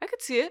I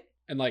could see it.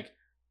 and like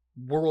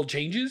world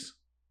changes?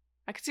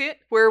 I could see it.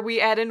 Where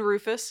we add in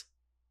Rufus.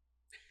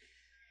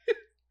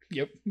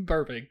 Yep,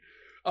 perfect.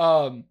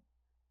 Well,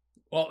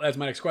 that's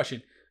my next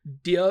question.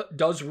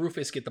 Does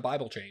Rufus get the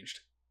Bible changed?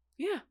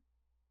 Yeah.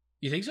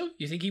 You think so?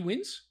 You think he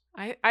wins?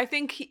 I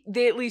think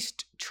they at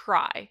least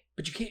try.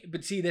 But you can't.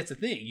 But see, that's the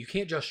thing. You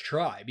can't just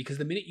try, because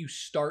the minute you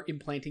start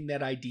implanting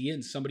that idea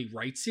and somebody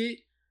writes it,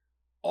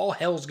 all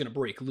hell's gonna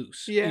break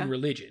loose in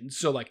religion.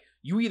 So like,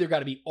 you either got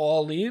to be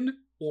all in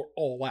or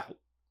all out.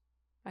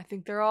 I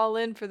think they're all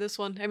in for this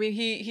one. I mean,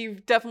 he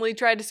definitely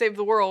tried to save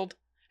the world.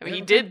 I mean,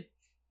 he Okay. did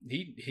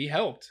He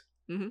helped.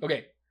 Mhm.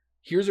 Okay,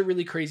 here's a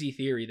really crazy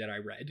theory that I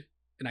read,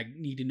 and I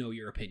need to know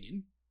your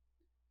opinion.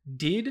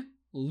 Did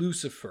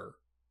Lucifer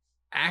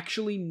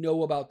actually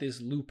know about this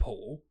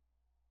loophole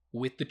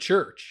with the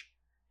church,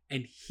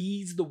 and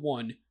he's the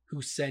one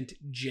who sent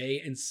Jay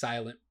and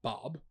Silent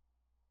Bob?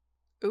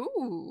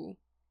 Ooh.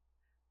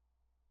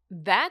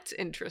 That's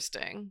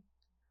interesting.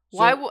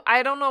 So,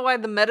 I don't know why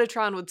the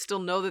Metatron would still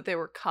know that they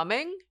were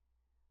coming.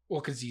 well,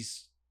 because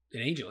he's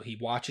an angel. He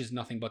watches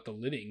nothing but the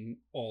living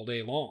all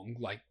day long,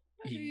 like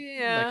he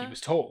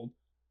was told.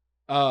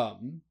 But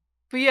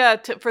yeah,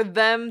 for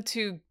them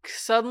to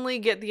suddenly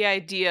get the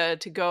idea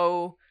to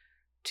go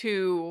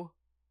to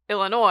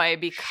Illinois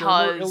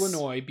because Shermer,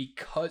 Illinois,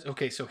 because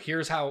okay, so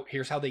here's how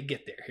they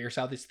get there. Here's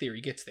how this theory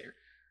gets there.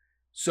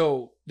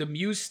 So the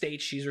Muse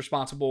states she's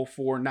responsible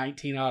for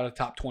 19 out of the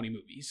top 20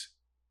 movies.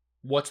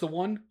 What's the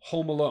one?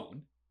 Home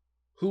Alone.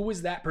 Who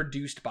was that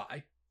produced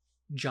by?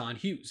 John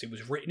Hughes. It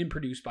was written and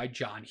produced by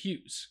John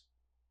Hughes.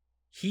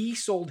 He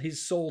sold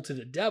his soul to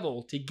the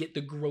devil to get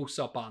the gross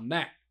up on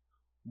that.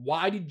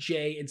 Why did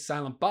Jay and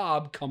Silent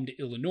Bob come to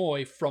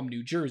Illinois from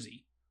New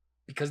Jersey?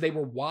 Because they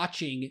were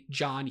watching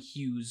John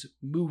Hughes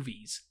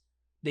movies.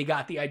 They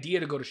got the idea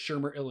to go to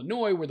Shermer,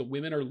 Illinois, where the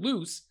women are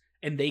loose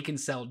and they can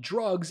sell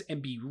drugs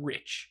and be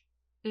rich.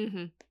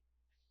 Mm-hmm.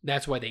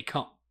 That's why they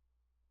come.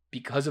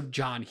 Because of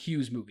John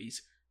Hughes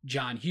movies.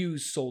 John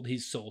Hughes sold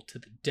his soul to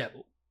the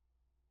devil.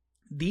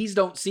 These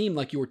don't seem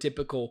like your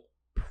typical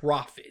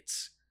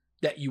prophets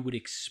that you would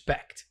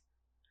expect.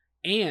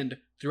 And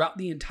throughout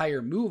the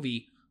entire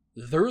movie,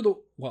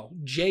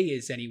 Jay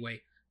is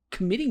anyway,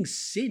 committing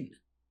sin.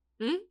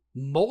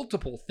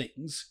 Multiple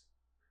things.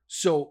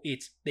 So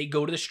they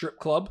go to the strip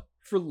club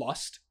for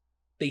lust.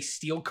 They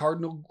steal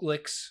Cardinal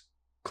Glick's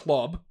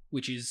club,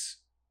 which is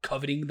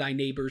coveting thy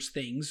neighbor's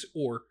things,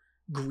 or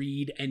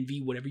greed,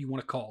 envy, whatever you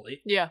want to call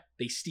it. Yeah.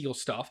 They steal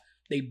stuff.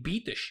 They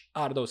beat the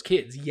out of those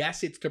kids.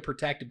 Yes, it's to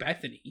protect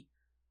Bethany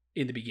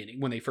in the beginning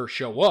when they first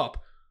show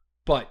up,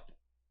 but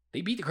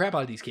they beat the crap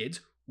out of these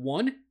kids.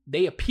 One,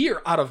 they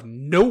appear out of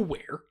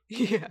nowhere.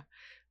 Yeah.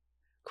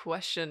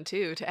 Question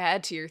 2, to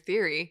add to your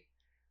theory.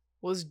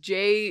 Was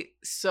Jay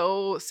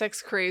so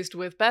sex crazed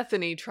with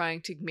Bethany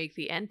trying to make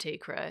the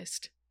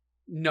Antichrist?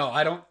 No,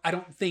 I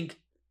don't think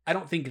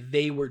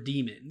they were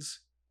demons.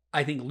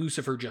 I think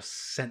Lucifer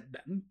just sent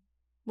them.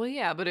 Well,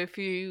 yeah, but if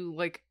you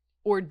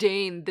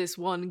ordained this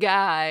one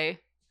guy,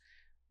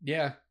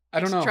 yeah, I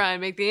don't know, to try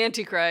and make the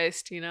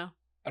Antichrist, I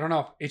don't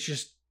know.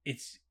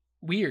 It's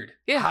weird.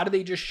 Yeah. How do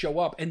they just show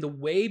up? And the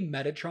way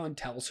Metatron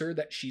tells her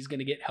that she's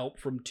gonna get help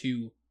from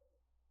 2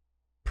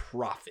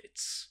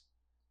 prophets.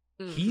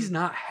 He's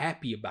not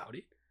happy about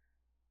it.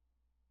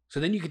 So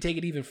then you could take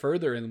it even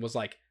further and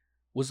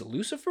was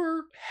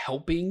Lucifer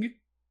helping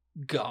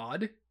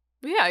God?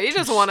 Yeah, he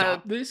doesn't want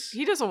stop this.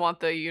 He doesn't want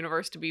the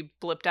universe to be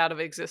blipped out of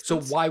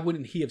existence. So why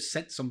wouldn't he have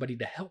sent somebody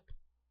to help?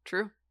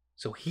 True.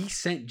 So he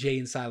sent Jay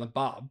and Silent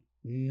Bob,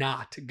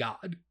 not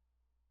God.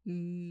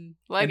 And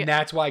it.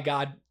 that's why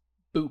God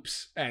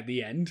boops at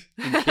the end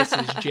and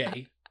kisses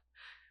Jay.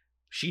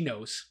 She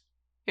knows.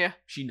 Yeah.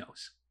 She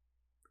knows.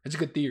 That's a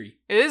good theory.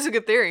 It is a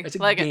good theory. That's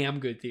a damn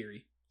good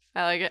theory.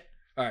 I like it.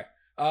 All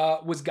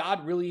right. Was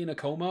God really in a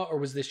coma, or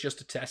was this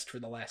just a test for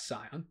the last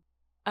Scion?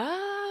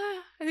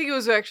 I think it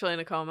was actually in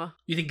a coma.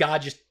 You think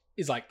God just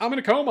is like, I'm in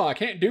a coma, I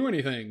can't do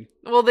anything?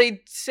 Well,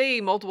 they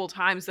say multiple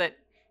times that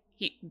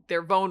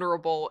they're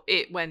vulnerable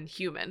when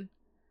human.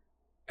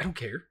 I don't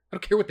care. I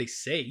don't care what they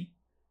say.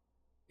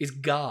 It's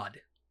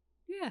God.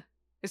 Yeah.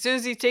 As soon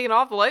as he's taken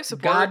off the life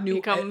support, he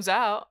comes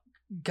out.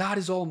 God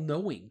is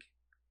all-knowing.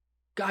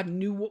 God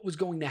knew what was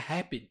going to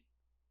happen.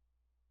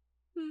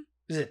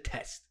 This is a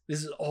test.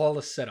 This is all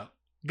a setup.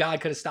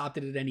 God could have stopped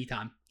it at any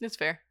time. That's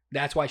fair.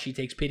 That's why she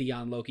takes pity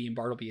on Loki and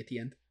Bartleby at the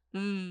end.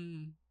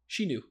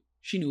 She knew.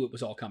 She knew it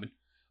was all coming.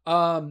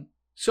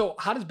 So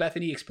how does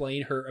Bethany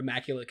explain her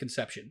immaculate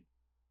conception?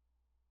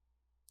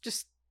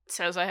 Just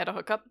says I had a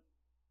hookup.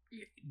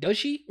 Does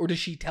she? Or does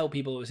she tell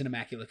people it was an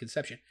immaculate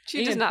conception?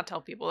 She does not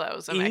tell people that it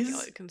was an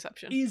immaculate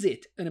conception. Is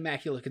it an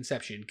immaculate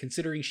conception,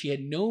 considering she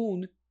had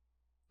known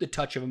the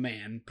touch of a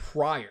man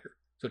prior?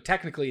 So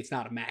technically it's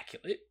not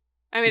immaculate.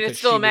 I mean, it's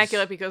still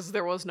immaculate because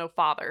there was no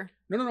father.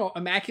 No.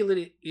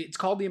 Immaculate, it's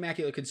called the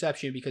Immaculate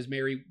Conception because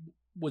Mary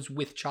was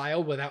with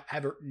child without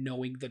ever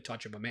knowing the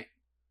touch of a man.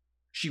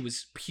 She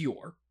was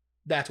pure.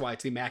 That's why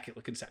it's the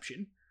Immaculate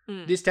Conception.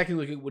 This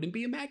technically wouldn't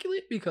be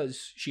immaculate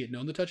because she had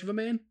known the touch of a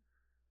man.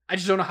 I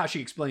just don't know how she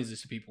explains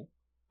this to people.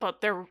 But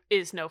there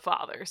is no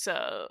father,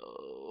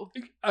 so...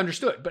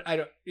 Understood, but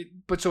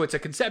but so it's a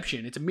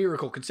conception. It's a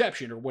miracle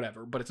conception or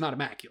whatever, but it's not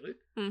immaculate.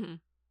 Mm-hmm.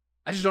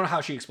 I just don't know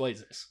how she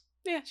explains this.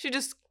 Yeah, she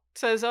just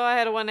says, I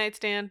had a one-night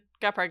stand,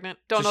 got pregnant,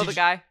 don't know the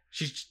guy.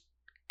 She's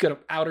gonna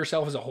out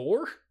herself as a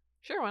whore?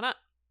 Sure, why not?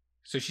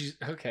 So she's...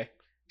 Okay.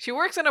 She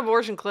works in an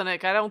abortion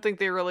clinic. I don't think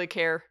they really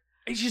care.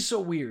 It's just so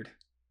weird.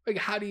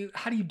 How do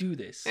you do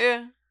this?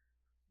 Yeah.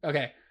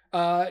 Okay.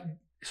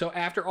 So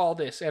after all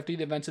this, after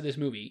the events of this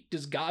movie,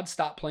 does God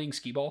stop playing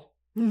skee ball?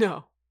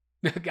 No.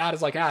 God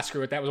is like,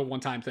 screw it. That was a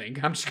one-time thing.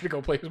 I'm just going to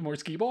go play some more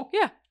skee ball?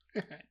 Yeah.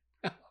 I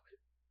love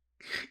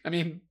I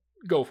mean,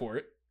 go for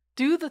it.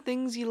 Do the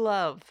things you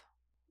love.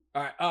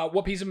 All right.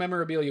 What piece of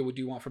memorabilia would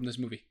you want from this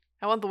movie?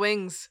 I want the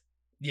wings.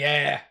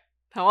 Yeah.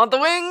 I want the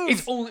wings.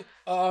 It's only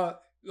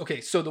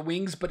okay, so the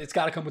wings, but it's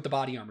got to come with the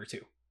body armor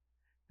too.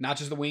 Not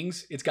just the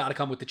wings, it's got to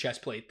come with the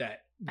chest plate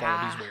that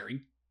Barbie's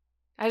wearing.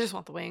 I just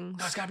want the wings.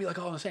 No, it's got to be like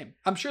all the same.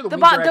 I'm sure the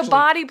wings the are actually...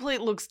 body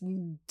plate looks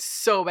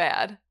so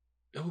bad.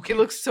 Who cares? It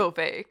looks so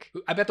fake.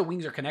 I bet the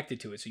wings are connected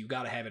to it, so you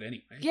got to have it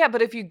anyway. Yeah,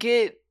 but if you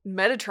get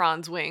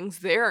Metatron's wings,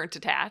 they aren't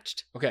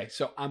attached. Okay,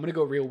 so I'm going to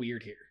go real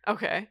weird here.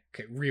 Okay.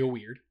 Okay, real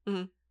weird.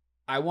 Mm-hmm.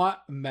 I want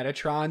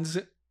Metatron's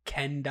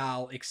Ken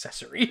doll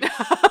accessory.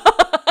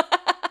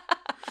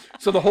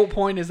 So the whole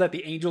point is that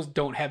the angels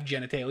don't have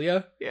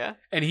genitalia. Yeah.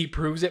 And he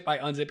proves it by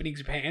unzipping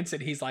his pants,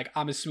 and he's like,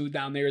 I'm as smooth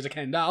down there as a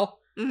Ken doll.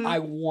 Mm-hmm. I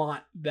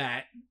want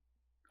that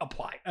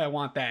applied. I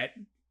want that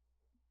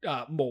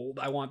mold.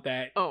 I want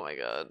that. Oh my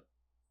god.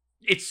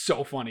 It's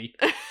so funny.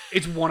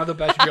 It's one of the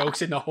best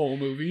jokes in the whole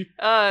movie.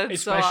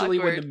 It's Especially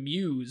so when the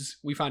Muse,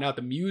 we find out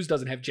the Muse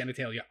doesn't have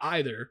genitalia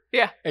either.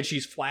 Yeah. And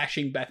she's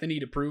flashing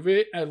Bethany to prove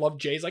it. I love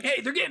Jay's like,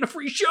 hey, they're getting a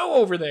free show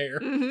over there.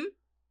 Mm-hmm.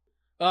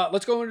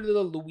 Let's go into the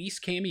Luis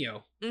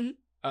cameo.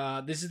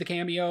 Mm-hmm. This is the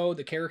cameo,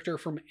 the character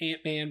from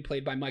Ant-Man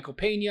played by Michael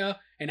Pena,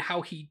 and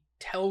how he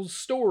tells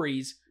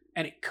stories,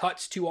 and it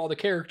cuts to all the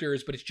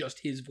characters, but it's just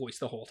his voice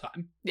the whole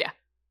time. Yeah.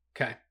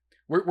 Okay.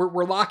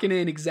 We're locking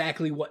in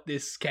exactly what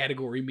this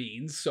category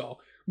means, so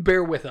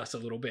bear with us a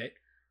little bit.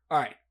 All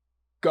right.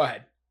 Go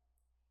ahead.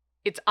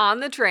 It's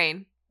on the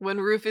train when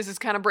Rufus is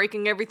kind of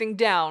breaking everything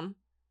down.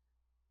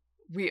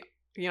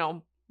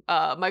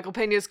 Michael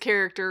Pena's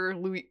character,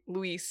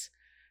 Luis,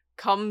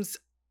 comes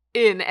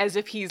in as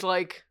if he's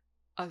like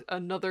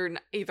another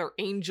either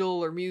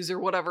angel or muse or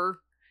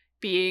whatever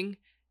being,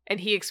 and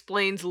he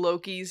explains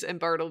Loki's and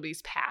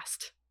Bartleby's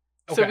past.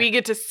 Okay. So we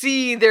get to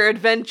see their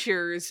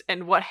adventures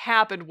and what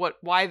happened,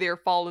 why they're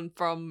fallen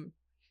from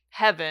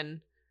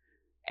heaven,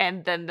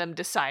 and then them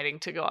deciding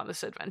to go on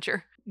this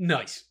adventure.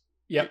 Nice.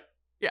 Yep.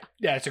 Yeah.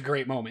 Yeah, it's a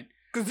great moment.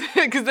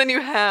 Because then you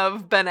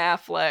have Ben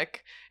Affleck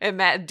and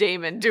Matt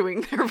Damon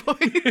doing their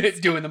voice.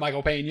 Doing the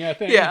Michael Pena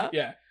thing. Yeah.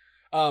 Yeah.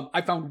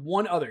 I found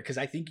one other, because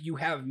I think you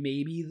have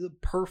maybe the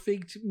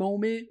perfect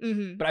moment,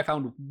 but I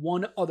found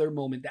one other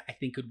moment that I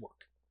think could work.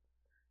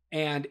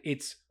 And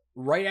it's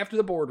right after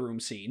the boardroom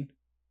scene,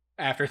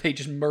 after they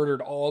just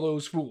murdered all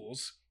those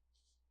fools.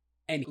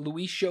 And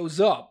Luis shows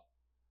up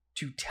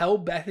to tell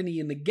Bethany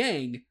and the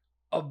gang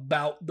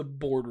about the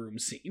boardroom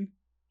scene.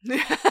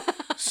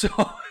 So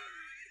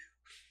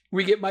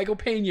we get Michael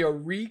Pena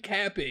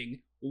recapping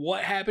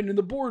what happened in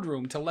the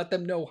boardroom to let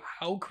them know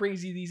how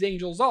crazy these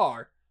angels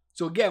are.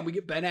 So again, we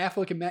get Ben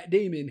Affleck and Matt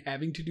Damon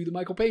having to do the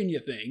Michael Pena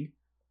thing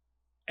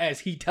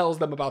as he tells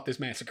them about this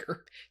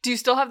massacre. Do you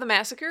still have the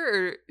massacre,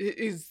 or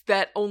is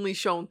that only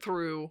shown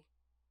through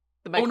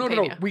the Michael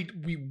Pena? No. We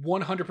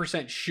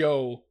 100%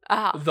 show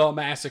Ah. the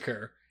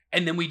massacre.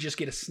 And then we just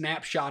get a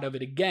snapshot of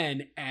it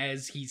again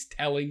as he's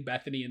telling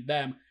Bethany and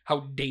them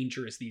how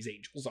dangerous these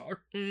angels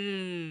are.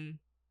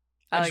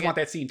 I just want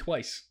that scene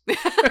twice.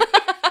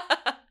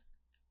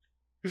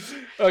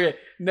 Okay,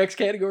 next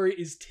category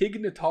is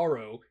Tig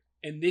Notaro.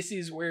 And this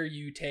is where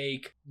you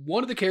take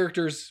one of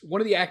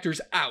the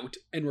actors out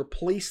and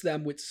replace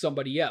them with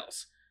somebody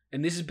else.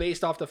 And this is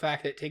based off the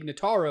fact that Tig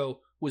Notaro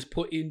was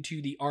put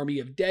into the Army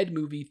of Dead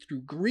movie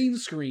through green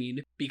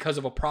screen because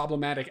of a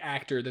problematic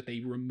actor that they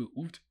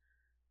removed.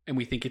 And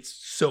we think it's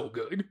so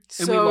good. And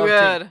So we love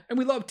good. Tig. And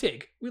we love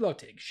Tig. We love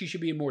Tig. She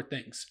should be in more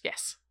things.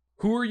 Yes.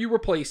 Who are you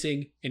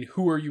replacing, and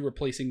who are you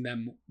replacing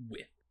them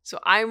with? So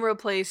I'm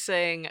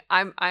replacing.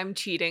 I'm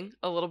cheating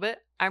a little bit.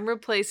 I'm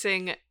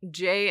replacing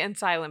Jay and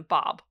Silent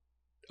Bob,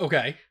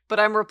 Okay. but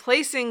I'm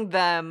replacing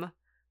them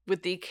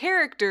with the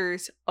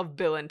characters of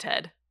Bill and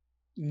Ted.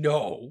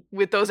 No.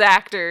 With those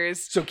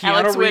actors. So Keanu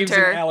Alex Reeves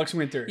Winter. and Alex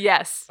Winter.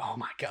 Yes. Oh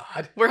my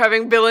God. We're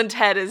having Bill and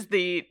Ted as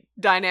the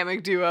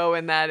dynamic duo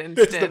in that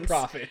instance. It's the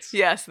Prophets.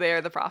 Yes, they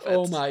are the Prophets.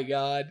 Oh my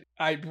God.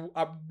 I'm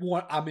on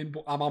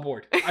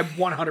board. I'm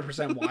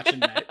 100% watching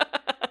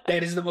that.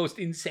 That is the most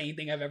insane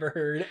thing I've ever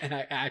heard, and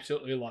I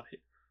absolutely love it.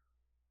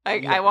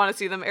 I want to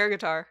see them air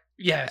guitar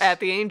Yes. at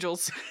the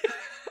Angels.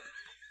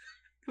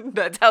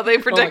 That's how they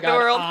protect oh my the God,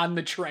 world. on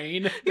the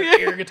train, the Yeah.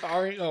 air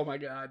guitaring. Oh my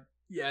God.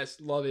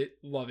 Yes, love it.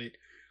 Love it.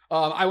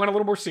 I went a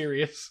little more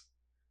serious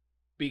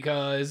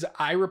because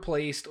I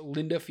replaced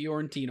Linda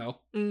Fiorentino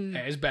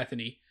as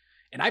Bethany,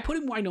 and I put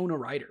in Winona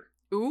Ryder.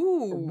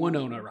 Ooh. Or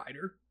Winona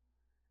Ryder.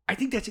 I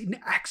think that's an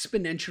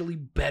exponentially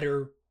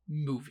better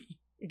movie.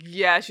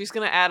 Yeah, she's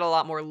going to add a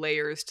lot more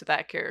layers to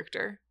that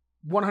character.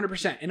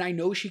 100%. And I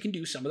know she can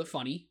do some of the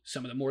funny,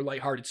 some of the more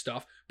lighthearted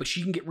stuff, but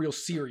she can get real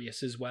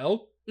serious as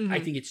well. Mhm. I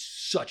think it's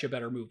such a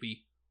better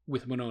movie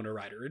with Winona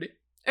Ryder in it.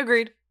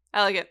 Agreed.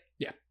 I like it.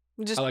 Yeah.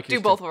 Just I like do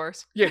yours both too. of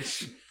ours.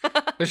 Yes.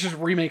 Let's just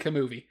remake the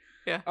movie.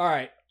 Yeah. All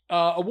right.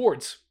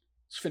 Awards.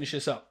 Let's finish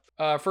this up.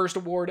 First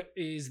award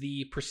is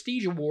the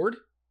Prestige Award,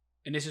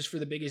 and this is for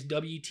the biggest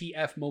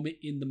WTF moment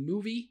in the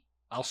movie.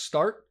 I'll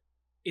start.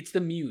 It's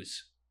the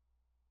Muse.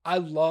 I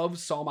love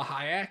Salma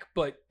Hayek,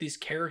 but this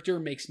character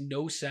makes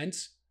no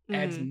sense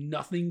adds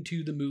nothing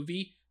to the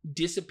movie,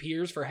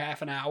 disappears for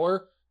half an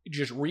hour,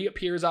 just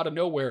reappears out of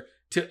nowhere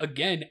to,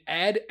 again,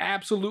 add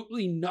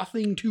absolutely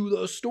nothing to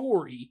the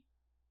story.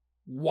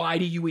 Why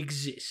do you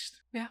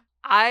exist? Yeah.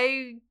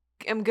 I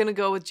am going to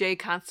go with Jay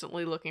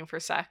constantly looking for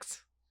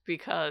sex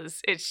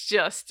because it's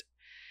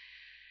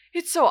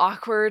so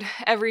awkward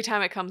every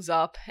time it comes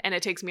up and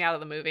it takes me out of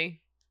the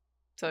movie.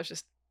 So it's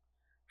just...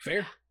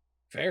 Fair.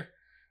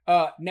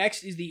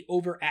 Next is the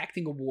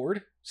Overacting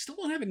Award. Still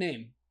don't have a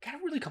name. Gotta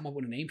really come up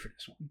with a name for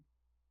this one.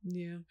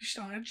 Yeah.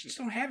 I just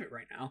don't have it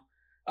right now.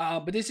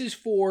 But this is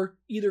for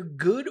either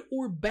good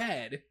or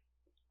bad,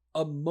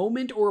 a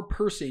moment or a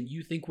person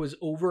you think was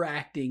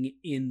overacting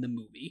in the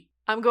movie.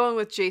 I'm going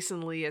with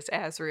Jason Lee as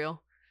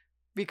Azrael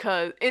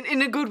because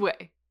in a good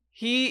way.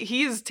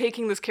 He is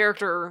taking this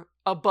character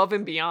above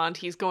and beyond.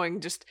 He's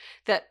going just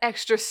that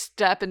extra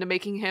step into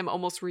making him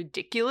almost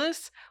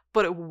ridiculous,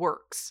 but it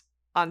works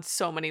on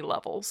so many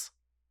levels.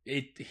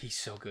 He's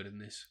so good in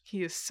this.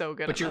 He is so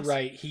good. But you're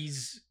right.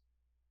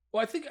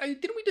 Well, I think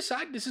didn't we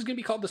decide this is going to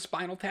be called the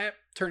Spinal Tap?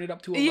 Turn it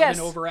up to 11 Yes.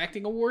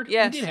 Overacting Award.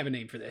 Yes. We did have a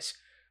name for this.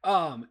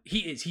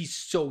 He's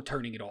so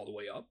turning it all the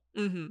way up.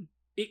 Mm-hmm.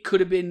 It could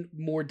have been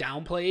more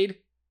downplayed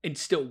and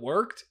still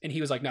worked, and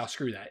he was like, "No,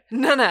 screw that.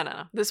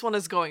 No. This one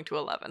is going to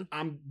 11.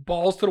 I'm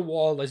balls to the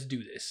wall. Let's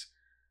do this."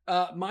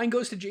 Mine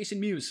goes to Jason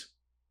Mewes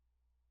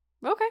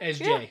Okay. as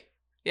yeah. Jay.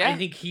 Yeah. I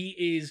think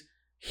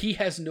he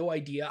has no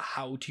idea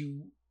how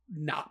to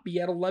not be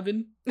at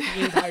 11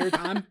 the entire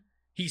time.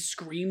 He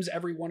screams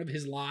every one of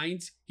his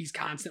lines. He's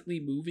constantly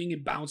moving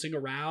and bouncing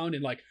around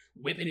and like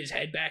whipping his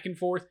head back and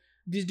forth.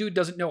 This dude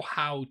doesn't know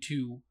how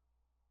to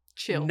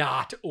Chill.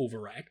 not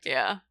overact.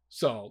 Yeah.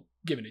 So,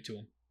 giving it to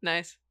him.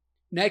 Nice.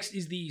 Next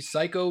is the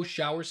Psycho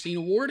Shower Scene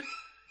Award,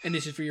 and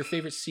this is for your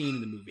favorite scene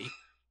in the movie.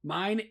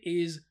 Mine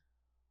is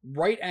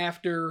right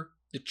after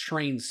the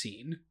train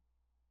scene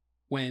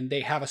when they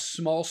have a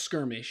small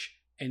skirmish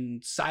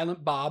and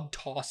Silent Bob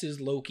tosses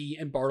Loki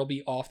and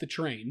Bartleby off the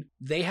train.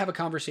 They have a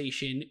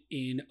conversation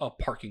in a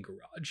parking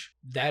garage.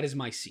 That is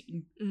my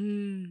scene.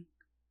 Mm.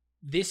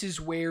 This is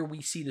where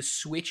we see the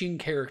switching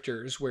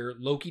characters where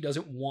Loki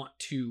doesn't want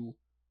to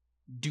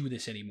do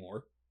this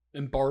anymore.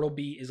 And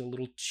Bartleby is a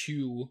little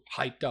too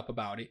hyped up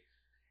about it.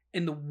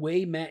 And the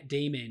way Matt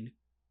Damon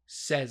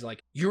says,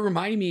 like, "You're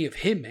reminding me of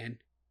him, man.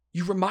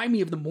 You remind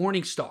me of the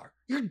Morning Star.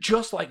 You're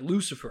just like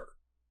Lucifer."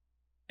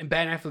 And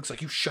Ben Affleck's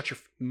like, "You shut your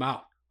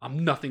mouth.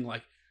 I'm nothing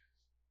like."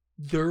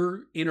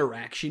 Their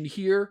interaction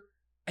here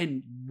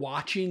and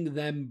watching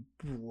them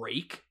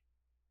break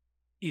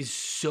is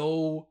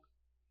so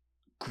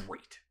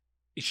great.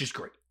 It's just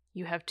great.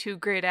 You have two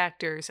great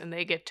actors and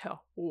they get to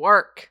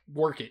work.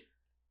 Work it.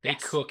 They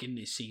Yes. cook in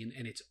this scene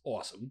and it's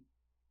awesome.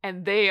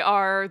 And they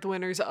are the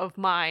winners of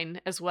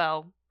mine as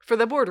well for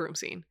the boardroom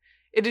scene.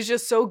 It is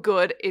just so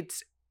good.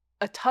 It's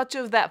a touch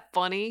of that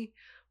funny,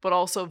 but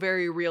also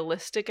very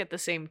realistic at the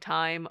same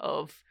time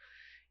of,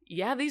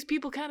 yeah, these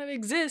people kind of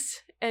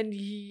exist and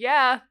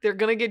yeah, they're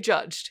going to get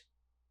judged.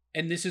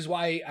 And this is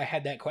why I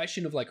had that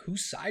question of like,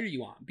 whose side are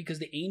you on? Because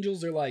the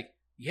angels are like,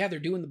 yeah, they're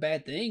doing the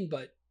bad thing,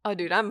 but Oh,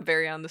 dude, I'm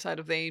very on the side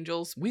of the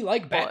angels. we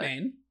like But-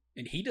 Batman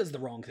and he does the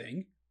wrong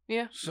thing.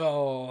 Yeah.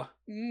 So,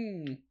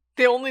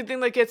 The only thing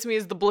that gets me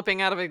is the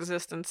blipping out of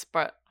existence,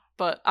 but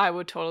I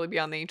would totally be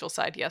on the angel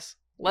side, yes.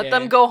 Let Yeah.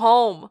 them go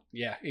home.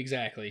 yeah,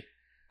 exactly.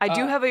 I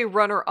do Uh, have a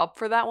runner-up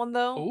for that one,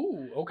 though.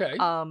 Ooh, okay.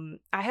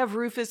 I have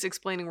Rufus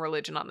explaining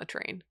religion on the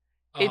train.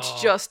 It's Oh,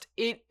 just,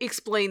 it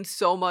explains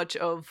so much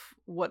of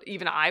what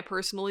even I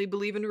personally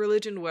believe in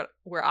religion,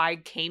 where I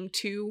came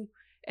to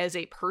as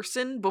a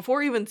person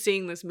before even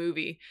seeing this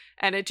movie.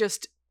 And it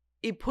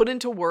put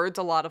into words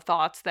a lot of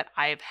thoughts that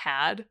I've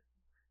had,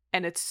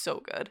 and it's so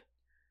good.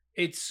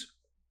 it's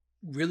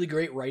really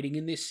great writing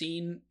in this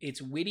scene.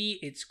 It's witty,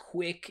 it's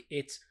quick,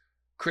 it's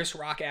Chris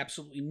Rock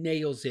absolutely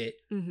nails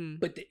it, Mm-hmm.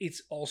 but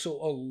it's also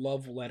a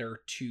love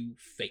letter to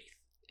faith.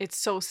 It's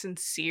so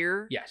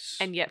sincere Yes.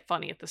 and yet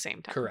funny at the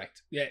same time.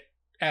 Correct. Yeah,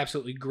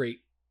 absolutely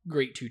great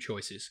two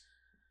choices.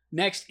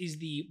 Next is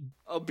the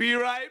I'll be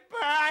right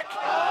back.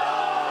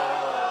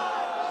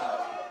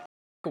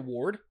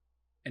 award,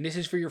 and this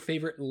is for your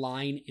favorite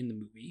line in the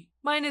movie.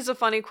 Mine is a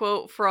funny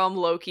quote from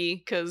Loki,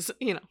 because,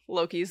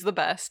 Loki's the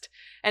best.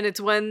 And it's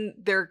when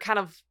they're kind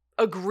of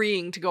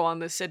agreeing to go on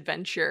this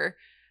adventure,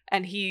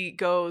 and he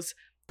goes,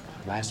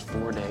 Last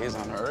 4 days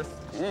on Earth?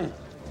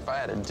 If I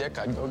had a dick,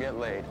 I'd go get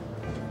laid.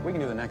 We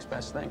can do the next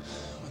best thing.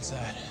 What's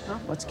that? Huh?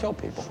 Let's kill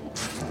people.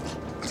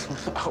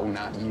 Oh,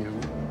 not you.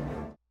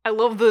 I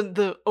love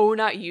the "oh,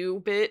 not you"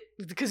 bit,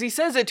 because he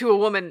says it to a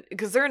woman,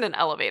 because they're in an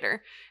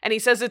elevator, and he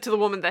says it to the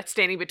woman that's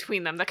standing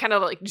between them, that kind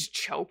of like just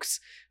chokes.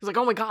 He's like,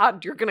 "Oh my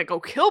god, you're gonna go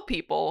kill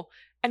people,"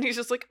 and he's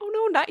just like, "Oh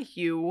no, not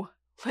you."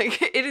 Like,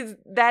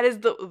 that is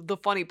the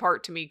funny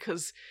part to me,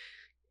 because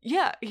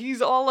yeah,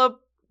 he's all up.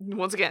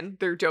 Once again,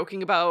 they're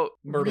joking about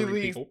Murdering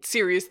really people.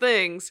 serious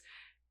things,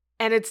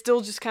 and it's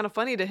still just kind of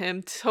funny to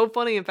him. So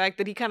funny, in fact,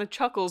 that he kind of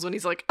chuckles when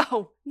he's like,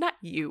 "Oh, not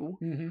you."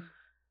 Mm-hmm.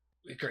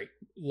 Great.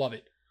 Love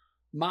it.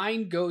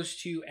 Mine goes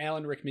to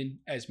Alan Rickman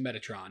as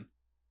Metatron.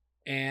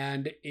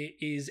 And it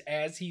is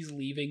as he's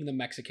leaving the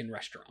Mexican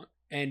restaurant.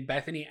 And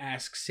Bethany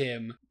asks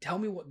him, tell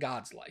me what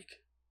God's like.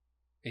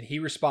 And he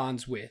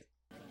responds with,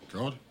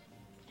 God?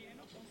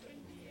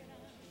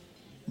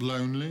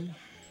 Lonely,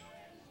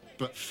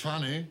 but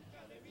funny.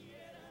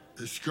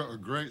 It's got a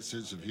great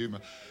sense of humor.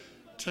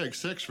 Take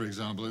sex, for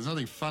example. There's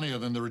nothing funnier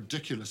than the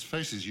ridiculous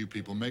faces you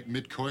people make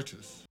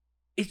mid-coitus.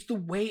 it's the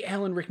way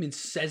Alan Rickman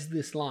says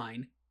this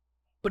line,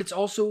 but it's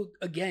also,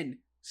 again,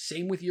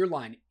 same with your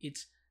line.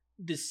 It's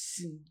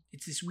this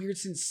weird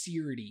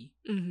sincerity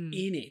Mm-hmm.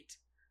 in it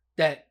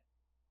that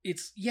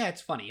it's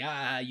funny.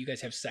 You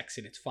guys have sex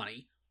and it's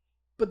funny.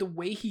 But the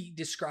way he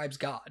describes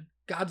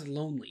God's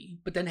lonely,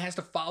 but then has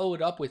to follow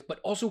it up with, but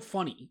also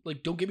funny.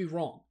 Like, don't get me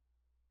wrong.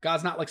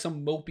 God's not like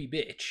some mopey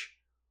bitch.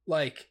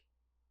 Like,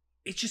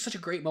 it's just such a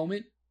great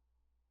moment.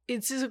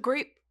 It's just a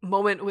great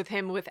moment with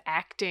him with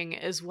acting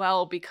as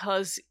well,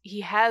 because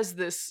he has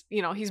this,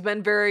 he's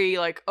been very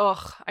like,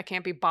 ugh, I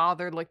can't be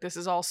bothered. Like, this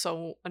is all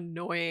so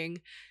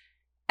annoying.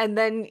 And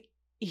then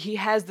he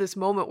has this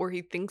moment where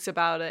he thinks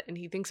about it and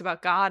he thinks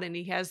about God, and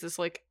he has this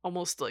like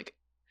almost like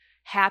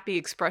happy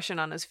expression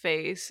on his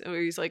face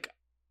where he's like,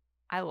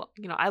 I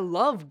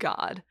love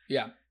God.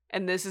 Yeah.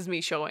 And this is me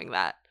showing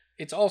that.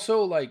 It's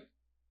also like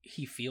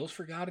he feels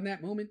for God in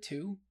that moment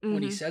too.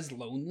 When he Mhm. says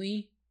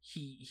lonely,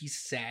 he's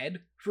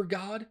sad for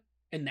God.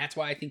 And that's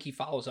why I think he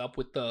follows up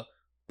with the,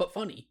 but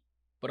funny,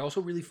 but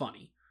also really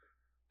funny.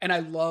 And I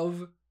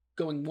love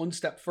going one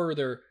step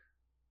further.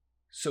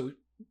 So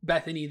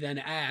Bethany then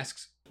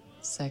asks,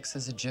 Sex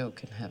is a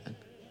joke in heaven.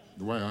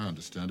 The way I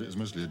understand it, it's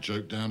mostly a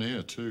joke down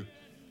here, too.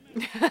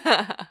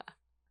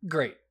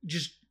 great,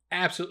 just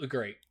absolutely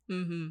great.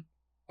 Mm-hmm.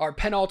 Our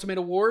penultimate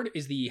award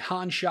is the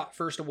Han Shot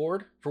First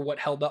Award for what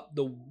held up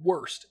the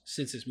worst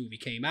since this movie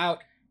came out.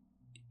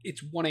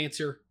 It's one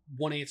answer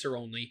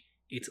only.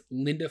 It's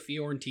Linda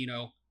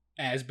Fiorentino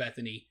as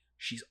Bethany.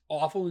 She's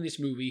awful in this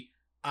movie.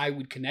 I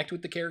would connect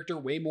with the character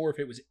way more if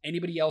it was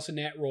anybody else in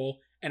that role,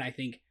 and I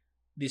think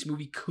this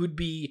movie could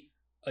be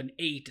an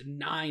 8, a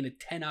 9, a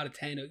 10 out of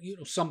 10,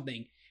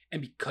 something.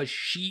 And because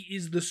she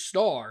is the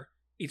star,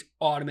 it's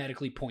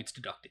automatically points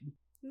deducted.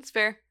 That's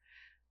fair.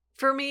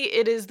 For me,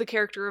 it is the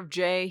character of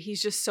Jay.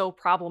 He's just so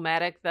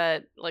problematic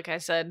that, like I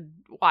said,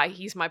 why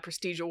he's my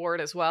prestige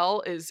award as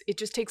well, is it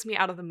just takes me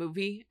out of the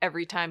movie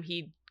every time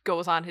he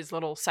goes on his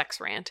little sex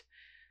rant.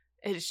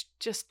 It's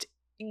just,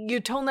 you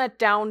tone that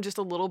down just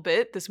a little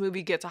bit, this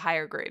movie gets a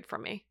higher grade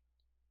from me.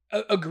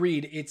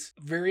 Agreed. It's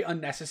very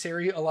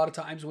unnecessary a lot of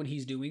times when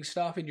he's doing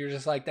stuff, and you're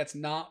just like, that's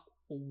not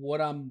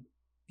what I'm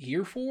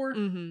here for.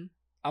 Mm-hmm.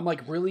 I'm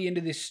like really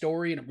into this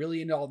story and I'm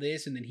really into all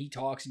this, and then he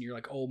talks and you're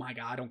like, oh my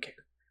God, I don't care.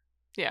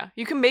 Yeah,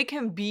 you can make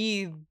him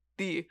be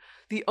the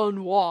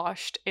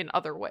unwashed in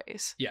other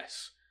ways.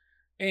 Yes.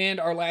 And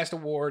our last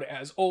award,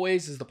 as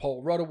always, is the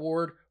Paul Rudd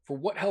Award for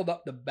what held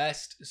up the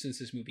best since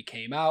this movie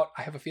came out.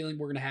 I have a feeling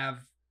we're going to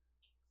have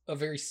a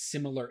very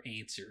similar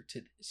answer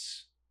to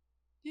this.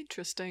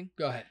 Interesting.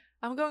 Go ahead.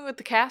 I'm going with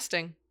the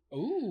casting.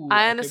 Ooh.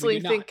 I okay, honestly we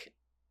did not. think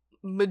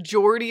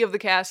majority of the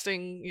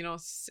casting,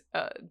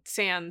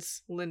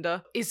 sans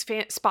Linda, is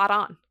spot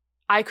on.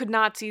 I could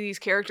not see these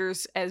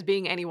characters as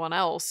being anyone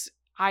else.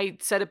 I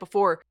said it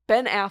before,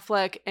 Ben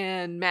Affleck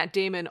and Matt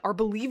Damon are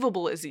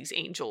believable as these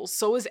angels.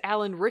 So is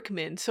Alan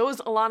Rickman. So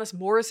is Alanis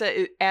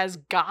Morissette as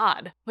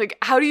God. Like,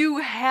 how do you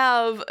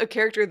have a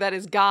character that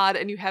is God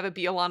and you have it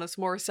be Alanis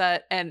Morissette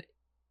and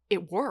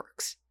it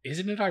works?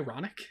 Isn't it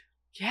ironic?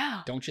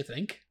 Yeah. Don't you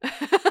think?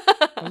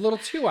 A little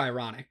too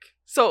ironic.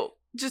 So,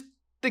 just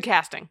the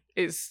casting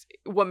is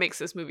what makes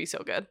this movie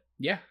so good.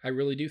 Yeah, I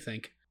really do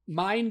think.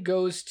 Mine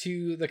goes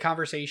to the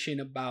conversation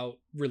about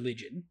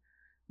religion.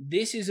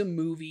 This is a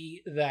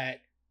movie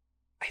that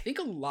I think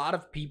a lot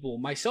of people,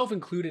 myself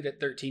included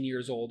at 13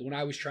 years old, when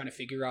I was trying to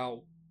figure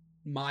out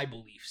my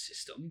belief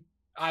system,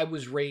 I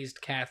was raised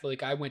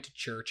Catholic, I went to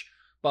church,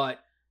 but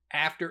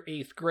after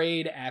 8th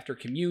grade, after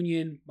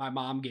communion, my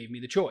mom gave me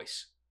the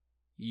choice.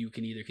 You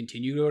can either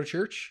continue to go to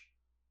church,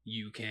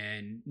 you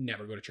can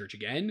never go to church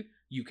again,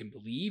 you can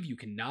believe, you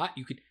cannot,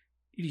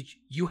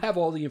 you have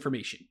all the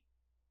information.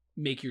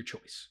 Make your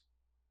choice.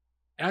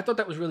 And I thought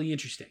that was really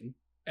interesting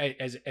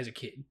as a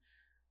kid.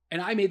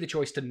 And I made the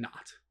choice to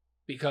not,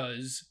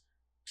 because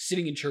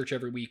sitting in church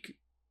every week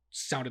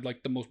sounded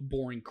like the most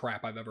boring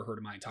crap I've ever heard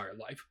in my entire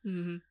life.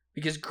 Mm-hmm.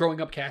 Because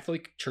growing up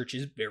Catholic, church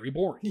is very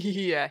boring.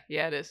 Yeah,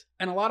 it is.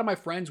 And a lot of my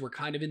friends were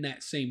kind of in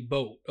that same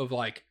boat of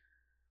like,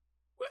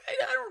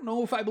 I don't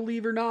know if I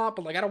believe or not,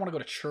 but like, I don't want to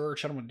go to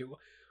church. I don't want to do.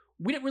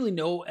 We didn't really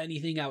know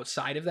anything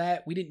outside of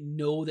that. We didn't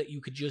know that you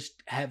could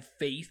just have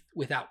faith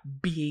without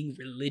being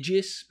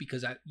religious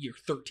because you're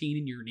 13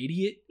 and you're an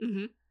idiot.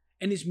 Mm-hmm.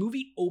 And this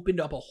movie opened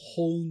up a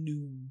whole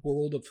new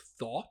world of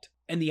thought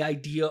and the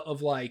idea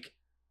of like,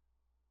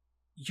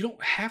 you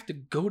don't have to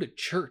go to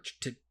church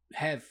to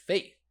have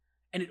faith.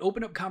 And it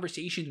opened up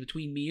conversations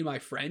between me and my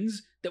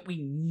friends that we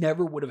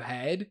never would have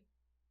had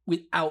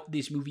without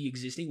this movie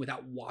existing,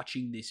 without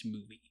watching this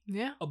movie.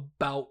 Yeah.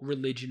 About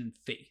religion and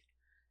faith.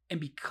 And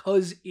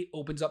because it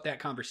opens up that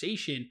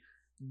conversation,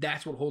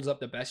 that's what holds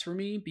up the best for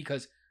me,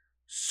 because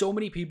so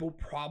many people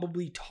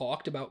probably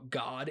talked about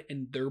God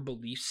and their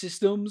belief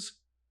systems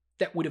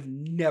that would have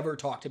never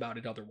talked about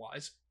it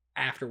otherwise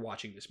after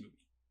watching this movie.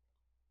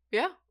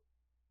 Yeah.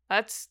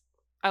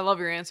 I love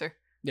your answer.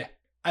 Yeah.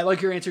 I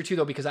like your answer too,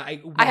 though, because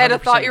I had a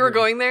thought you were agree.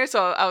 going there,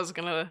 so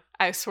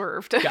I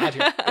swerved.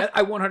 Gotcha.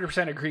 I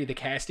 100% agree. The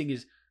casting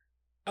is,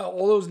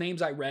 all those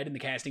names I read in the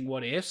casting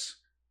what ifs,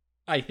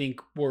 I think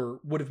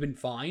would have been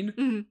fine.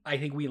 Mm-hmm. I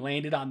think we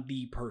landed on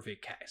the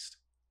perfect cast.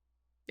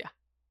 Yeah.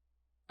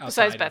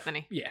 Besides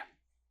Bethany. Yeah.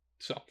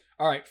 So,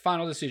 all right,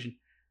 final decision.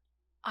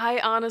 I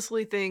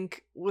honestly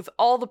think with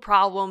all the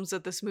problems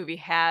that this movie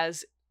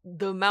has,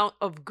 the amount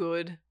of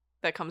good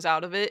that comes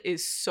out of it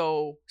is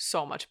so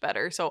much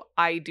better. So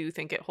I do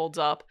think it holds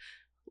up.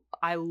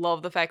 I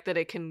love the fact that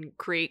it can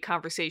create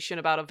conversation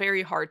about a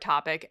very hard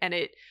topic, and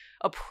it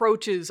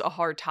approaches a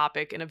hard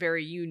topic in a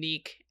very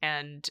unique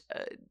and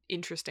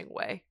interesting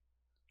way.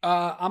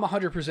 I'm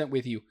 100%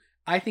 with you.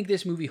 I think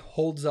this movie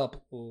holds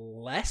up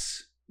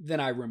less than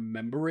I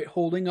remember it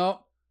holding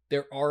up.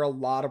 There are a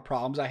lot of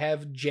problems I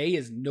have. Jay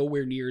is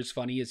nowhere near as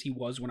funny as he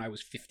was when I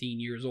was 15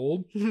 years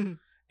old,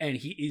 and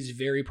he is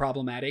very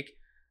problematic.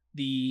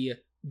 The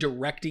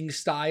directing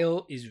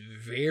style is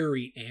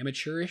very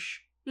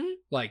amateurish. Mm-hmm.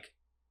 Like,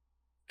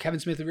 Kevin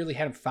Smith really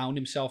hadn't found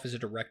himself as a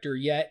director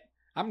yet.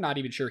 I'm not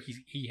even sure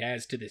he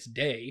has to this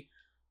day.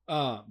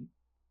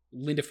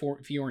 Linda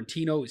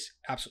Fiorentino is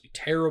absolutely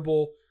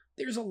terrible.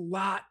 There's a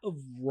lot of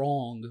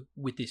wrong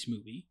with this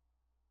movie.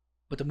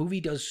 But the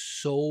movie does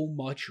so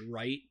much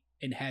right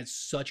and has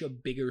such a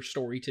bigger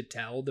story to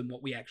tell than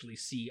what we actually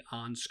see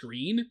on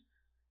screen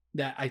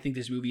that I think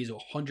this movie is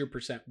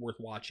 100% worth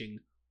watching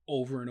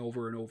over and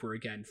over and over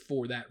again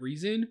for that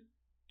reason.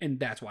 And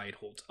that's why it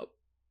holds up.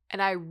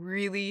 And I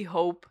really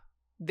hope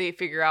they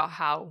figure out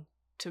how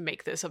to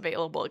make this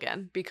available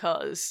again,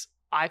 because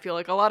I feel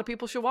like a lot of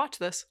people should watch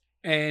this.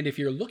 And if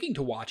you're looking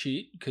to watch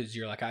it, because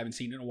you're like, I haven't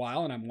seen it in a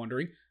while and I'm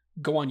wondering,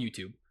 go on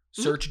YouTube.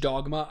 Search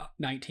Dogma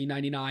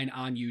 1999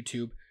 on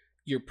YouTube.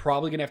 You're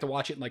probably going to have to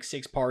watch it in like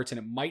 6 parts, and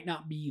it might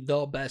not be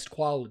the best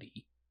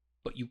quality,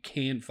 but you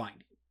can find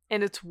it.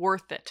 And it's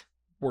worth it.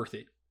 Worth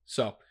it.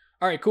 So,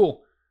 all right,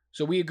 cool.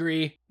 So we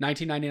agree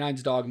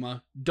 1999's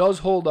Dogma does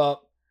hold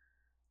up.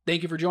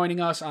 Thank you for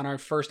joining us on our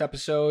first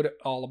episode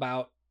all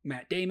about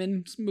Matt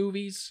Damon's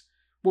movies.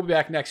 We'll be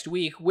back next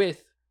week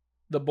with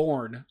The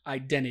Bourne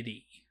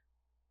Identity.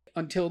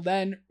 Until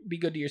then, be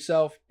good to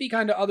yourself, be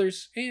kind to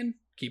others, and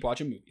keep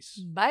watching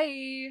movies.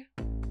 Bye.